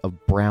carpet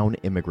of brown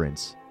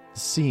immigrants. The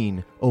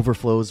scene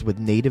overflows with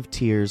native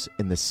tears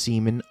and the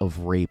semen of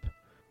rape.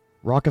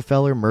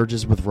 Rockefeller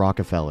merges with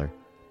Rockefeller.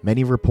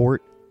 Many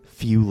report,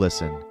 few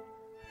listen.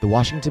 The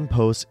Washington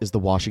Post is the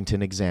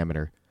Washington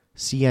Examiner.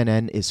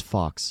 CNN is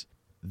Fox.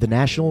 The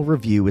National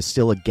Review is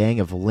still a gang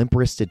of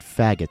limp-wristed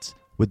faggots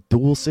with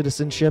dual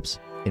citizenships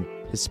and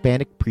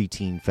Hispanic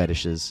preteen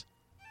fetishes.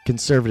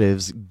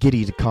 Conservatives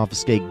giddy to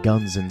confiscate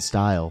guns in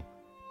style.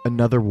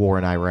 Another war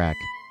in Iraq.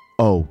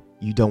 Oh,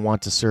 you don't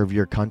want to serve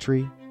your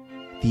country?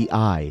 The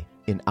I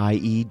in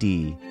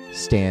IED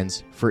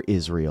stands for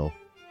Israel.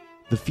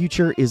 The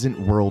future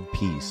isn't world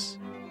peace.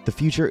 The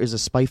future is a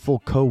spiteful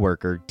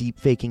coworker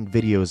deep-faking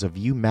videos of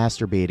you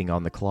masturbating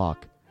on the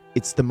clock.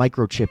 It's the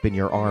microchip in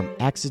your arm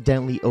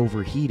accidentally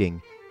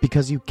overheating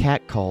because you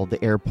catcalled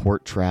the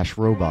airport trash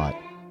robot.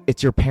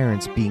 It's your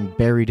parents being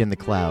buried in the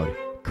cloud,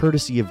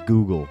 courtesy of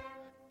Google.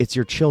 It's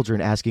your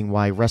children asking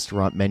why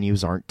restaurant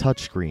menus aren't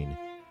touchscreen.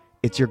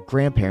 It's your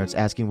grandparents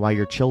asking why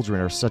your children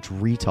are such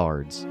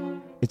retards.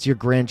 It's your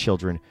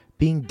grandchildren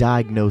being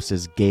diagnosed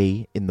as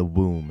gay in the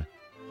womb.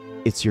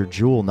 It's your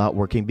Juul not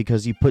working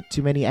because you put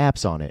too many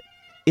apps on it.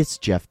 It's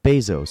Jeff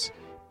Bezos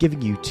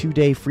giving you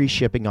 2-day free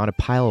shipping on a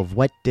pile of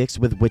wet dicks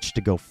with which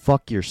to go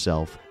fuck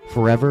yourself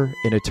forever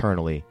and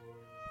eternally.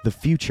 The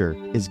future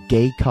is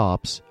gay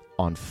cops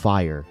on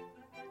fire.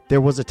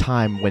 There was a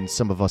time when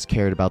some of us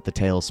cared about the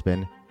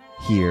tailspin.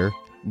 Here,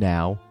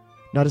 now,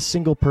 not a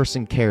single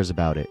person cares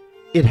about it.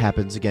 It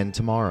happens again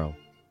tomorrow.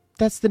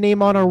 That's the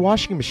name on our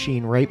washing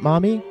machine, right,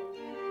 Mommy?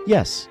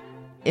 Yes,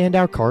 and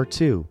our car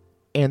too,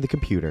 and the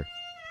computer,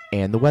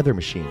 and the weather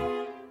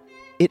machine.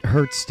 It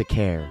hurts to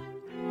care.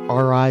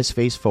 Our eyes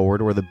face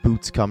forward or the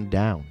boots come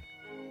down.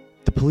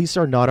 The police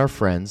are not our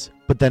friends,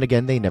 but then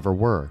again they never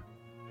were.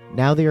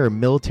 Now they are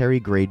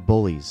military-grade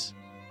bullies.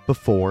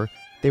 Before,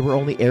 they were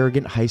only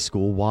arrogant high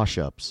school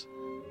wash-ups.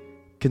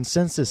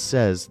 Consensus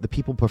says the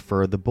people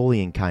prefer the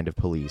bullying kind of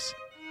police,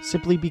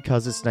 simply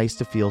because it's nice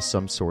to feel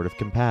some sort of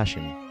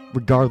compassion,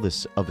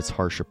 regardless of its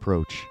harsh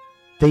approach.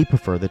 They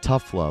prefer the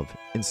tough love,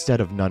 instead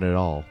of none at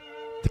all.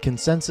 The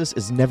consensus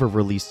is never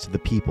released to the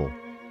people.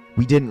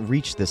 We didn't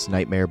reach this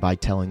nightmare by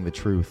telling the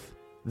truth.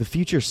 The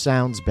future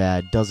sounds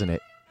bad, doesn't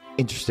it?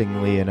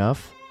 Interestingly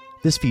enough,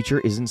 this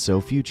future isn't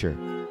so future.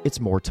 It's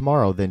more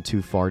tomorrow than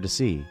too far to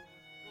see.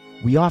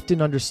 We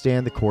often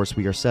understand the course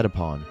we are set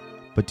upon,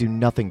 but do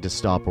nothing to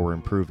stop or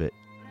improve it.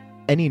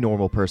 Any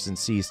normal person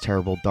sees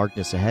terrible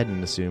darkness ahead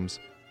and assumes,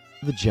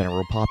 the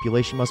general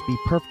population must be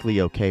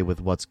perfectly okay with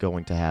what's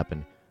going to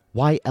happen.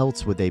 Why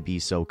else would they be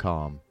so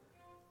calm?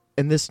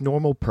 And this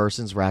normal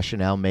person's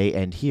rationale may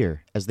end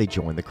here, as they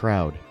join the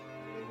crowd.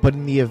 But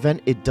in the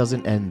event it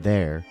doesn't end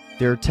there,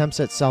 their attempts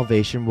at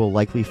salvation will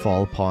likely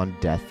fall upon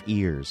deaf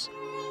ears.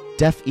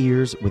 Deaf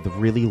ears with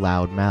really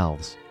loud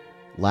mouths.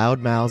 Loud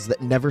mouths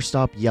that never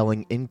stop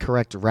yelling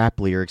incorrect rap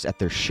lyrics at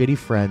their shitty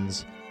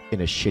friends in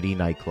a shitty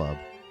nightclub.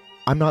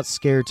 I'm not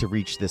scared to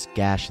reach this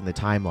gash in the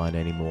timeline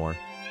anymore.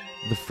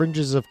 the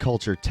fringes of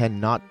culture tend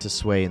not to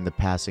sway in the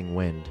passing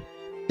wind.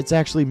 It's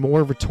actually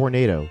more of a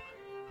tornado,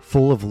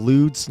 full of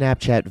lewd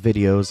Snapchat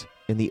videos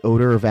and the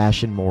odor of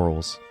ashen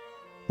morals.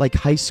 Like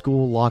high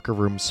school locker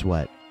room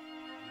sweat.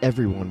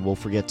 Everyone will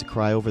forget to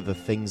cry over the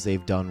things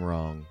they've done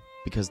wrong,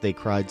 because they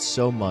cried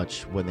so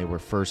much when they were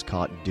first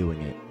caught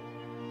doing it.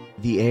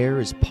 The air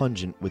is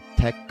pungent with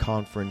tech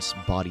conference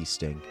body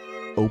stink,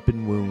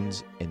 open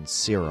wounds, and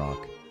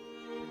Ciroc.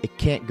 It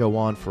can't go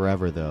on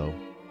forever, though.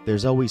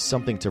 There's always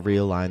something to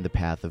realign the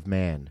path of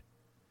man.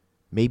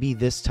 Maybe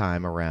this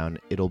time around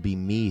it'll be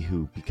me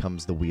who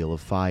becomes the wheel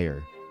of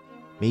fire.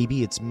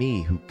 Maybe it's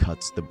me who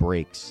cuts the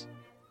brakes.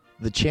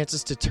 The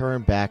chances to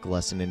turn back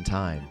lessen in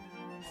time.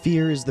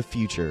 Fear is the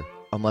future,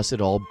 unless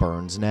it all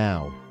burns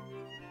now.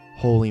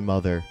 Holy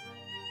Mother,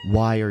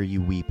 why are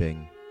you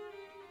weeping?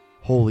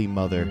 Holy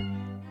Mother,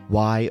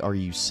 why are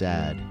you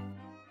sad?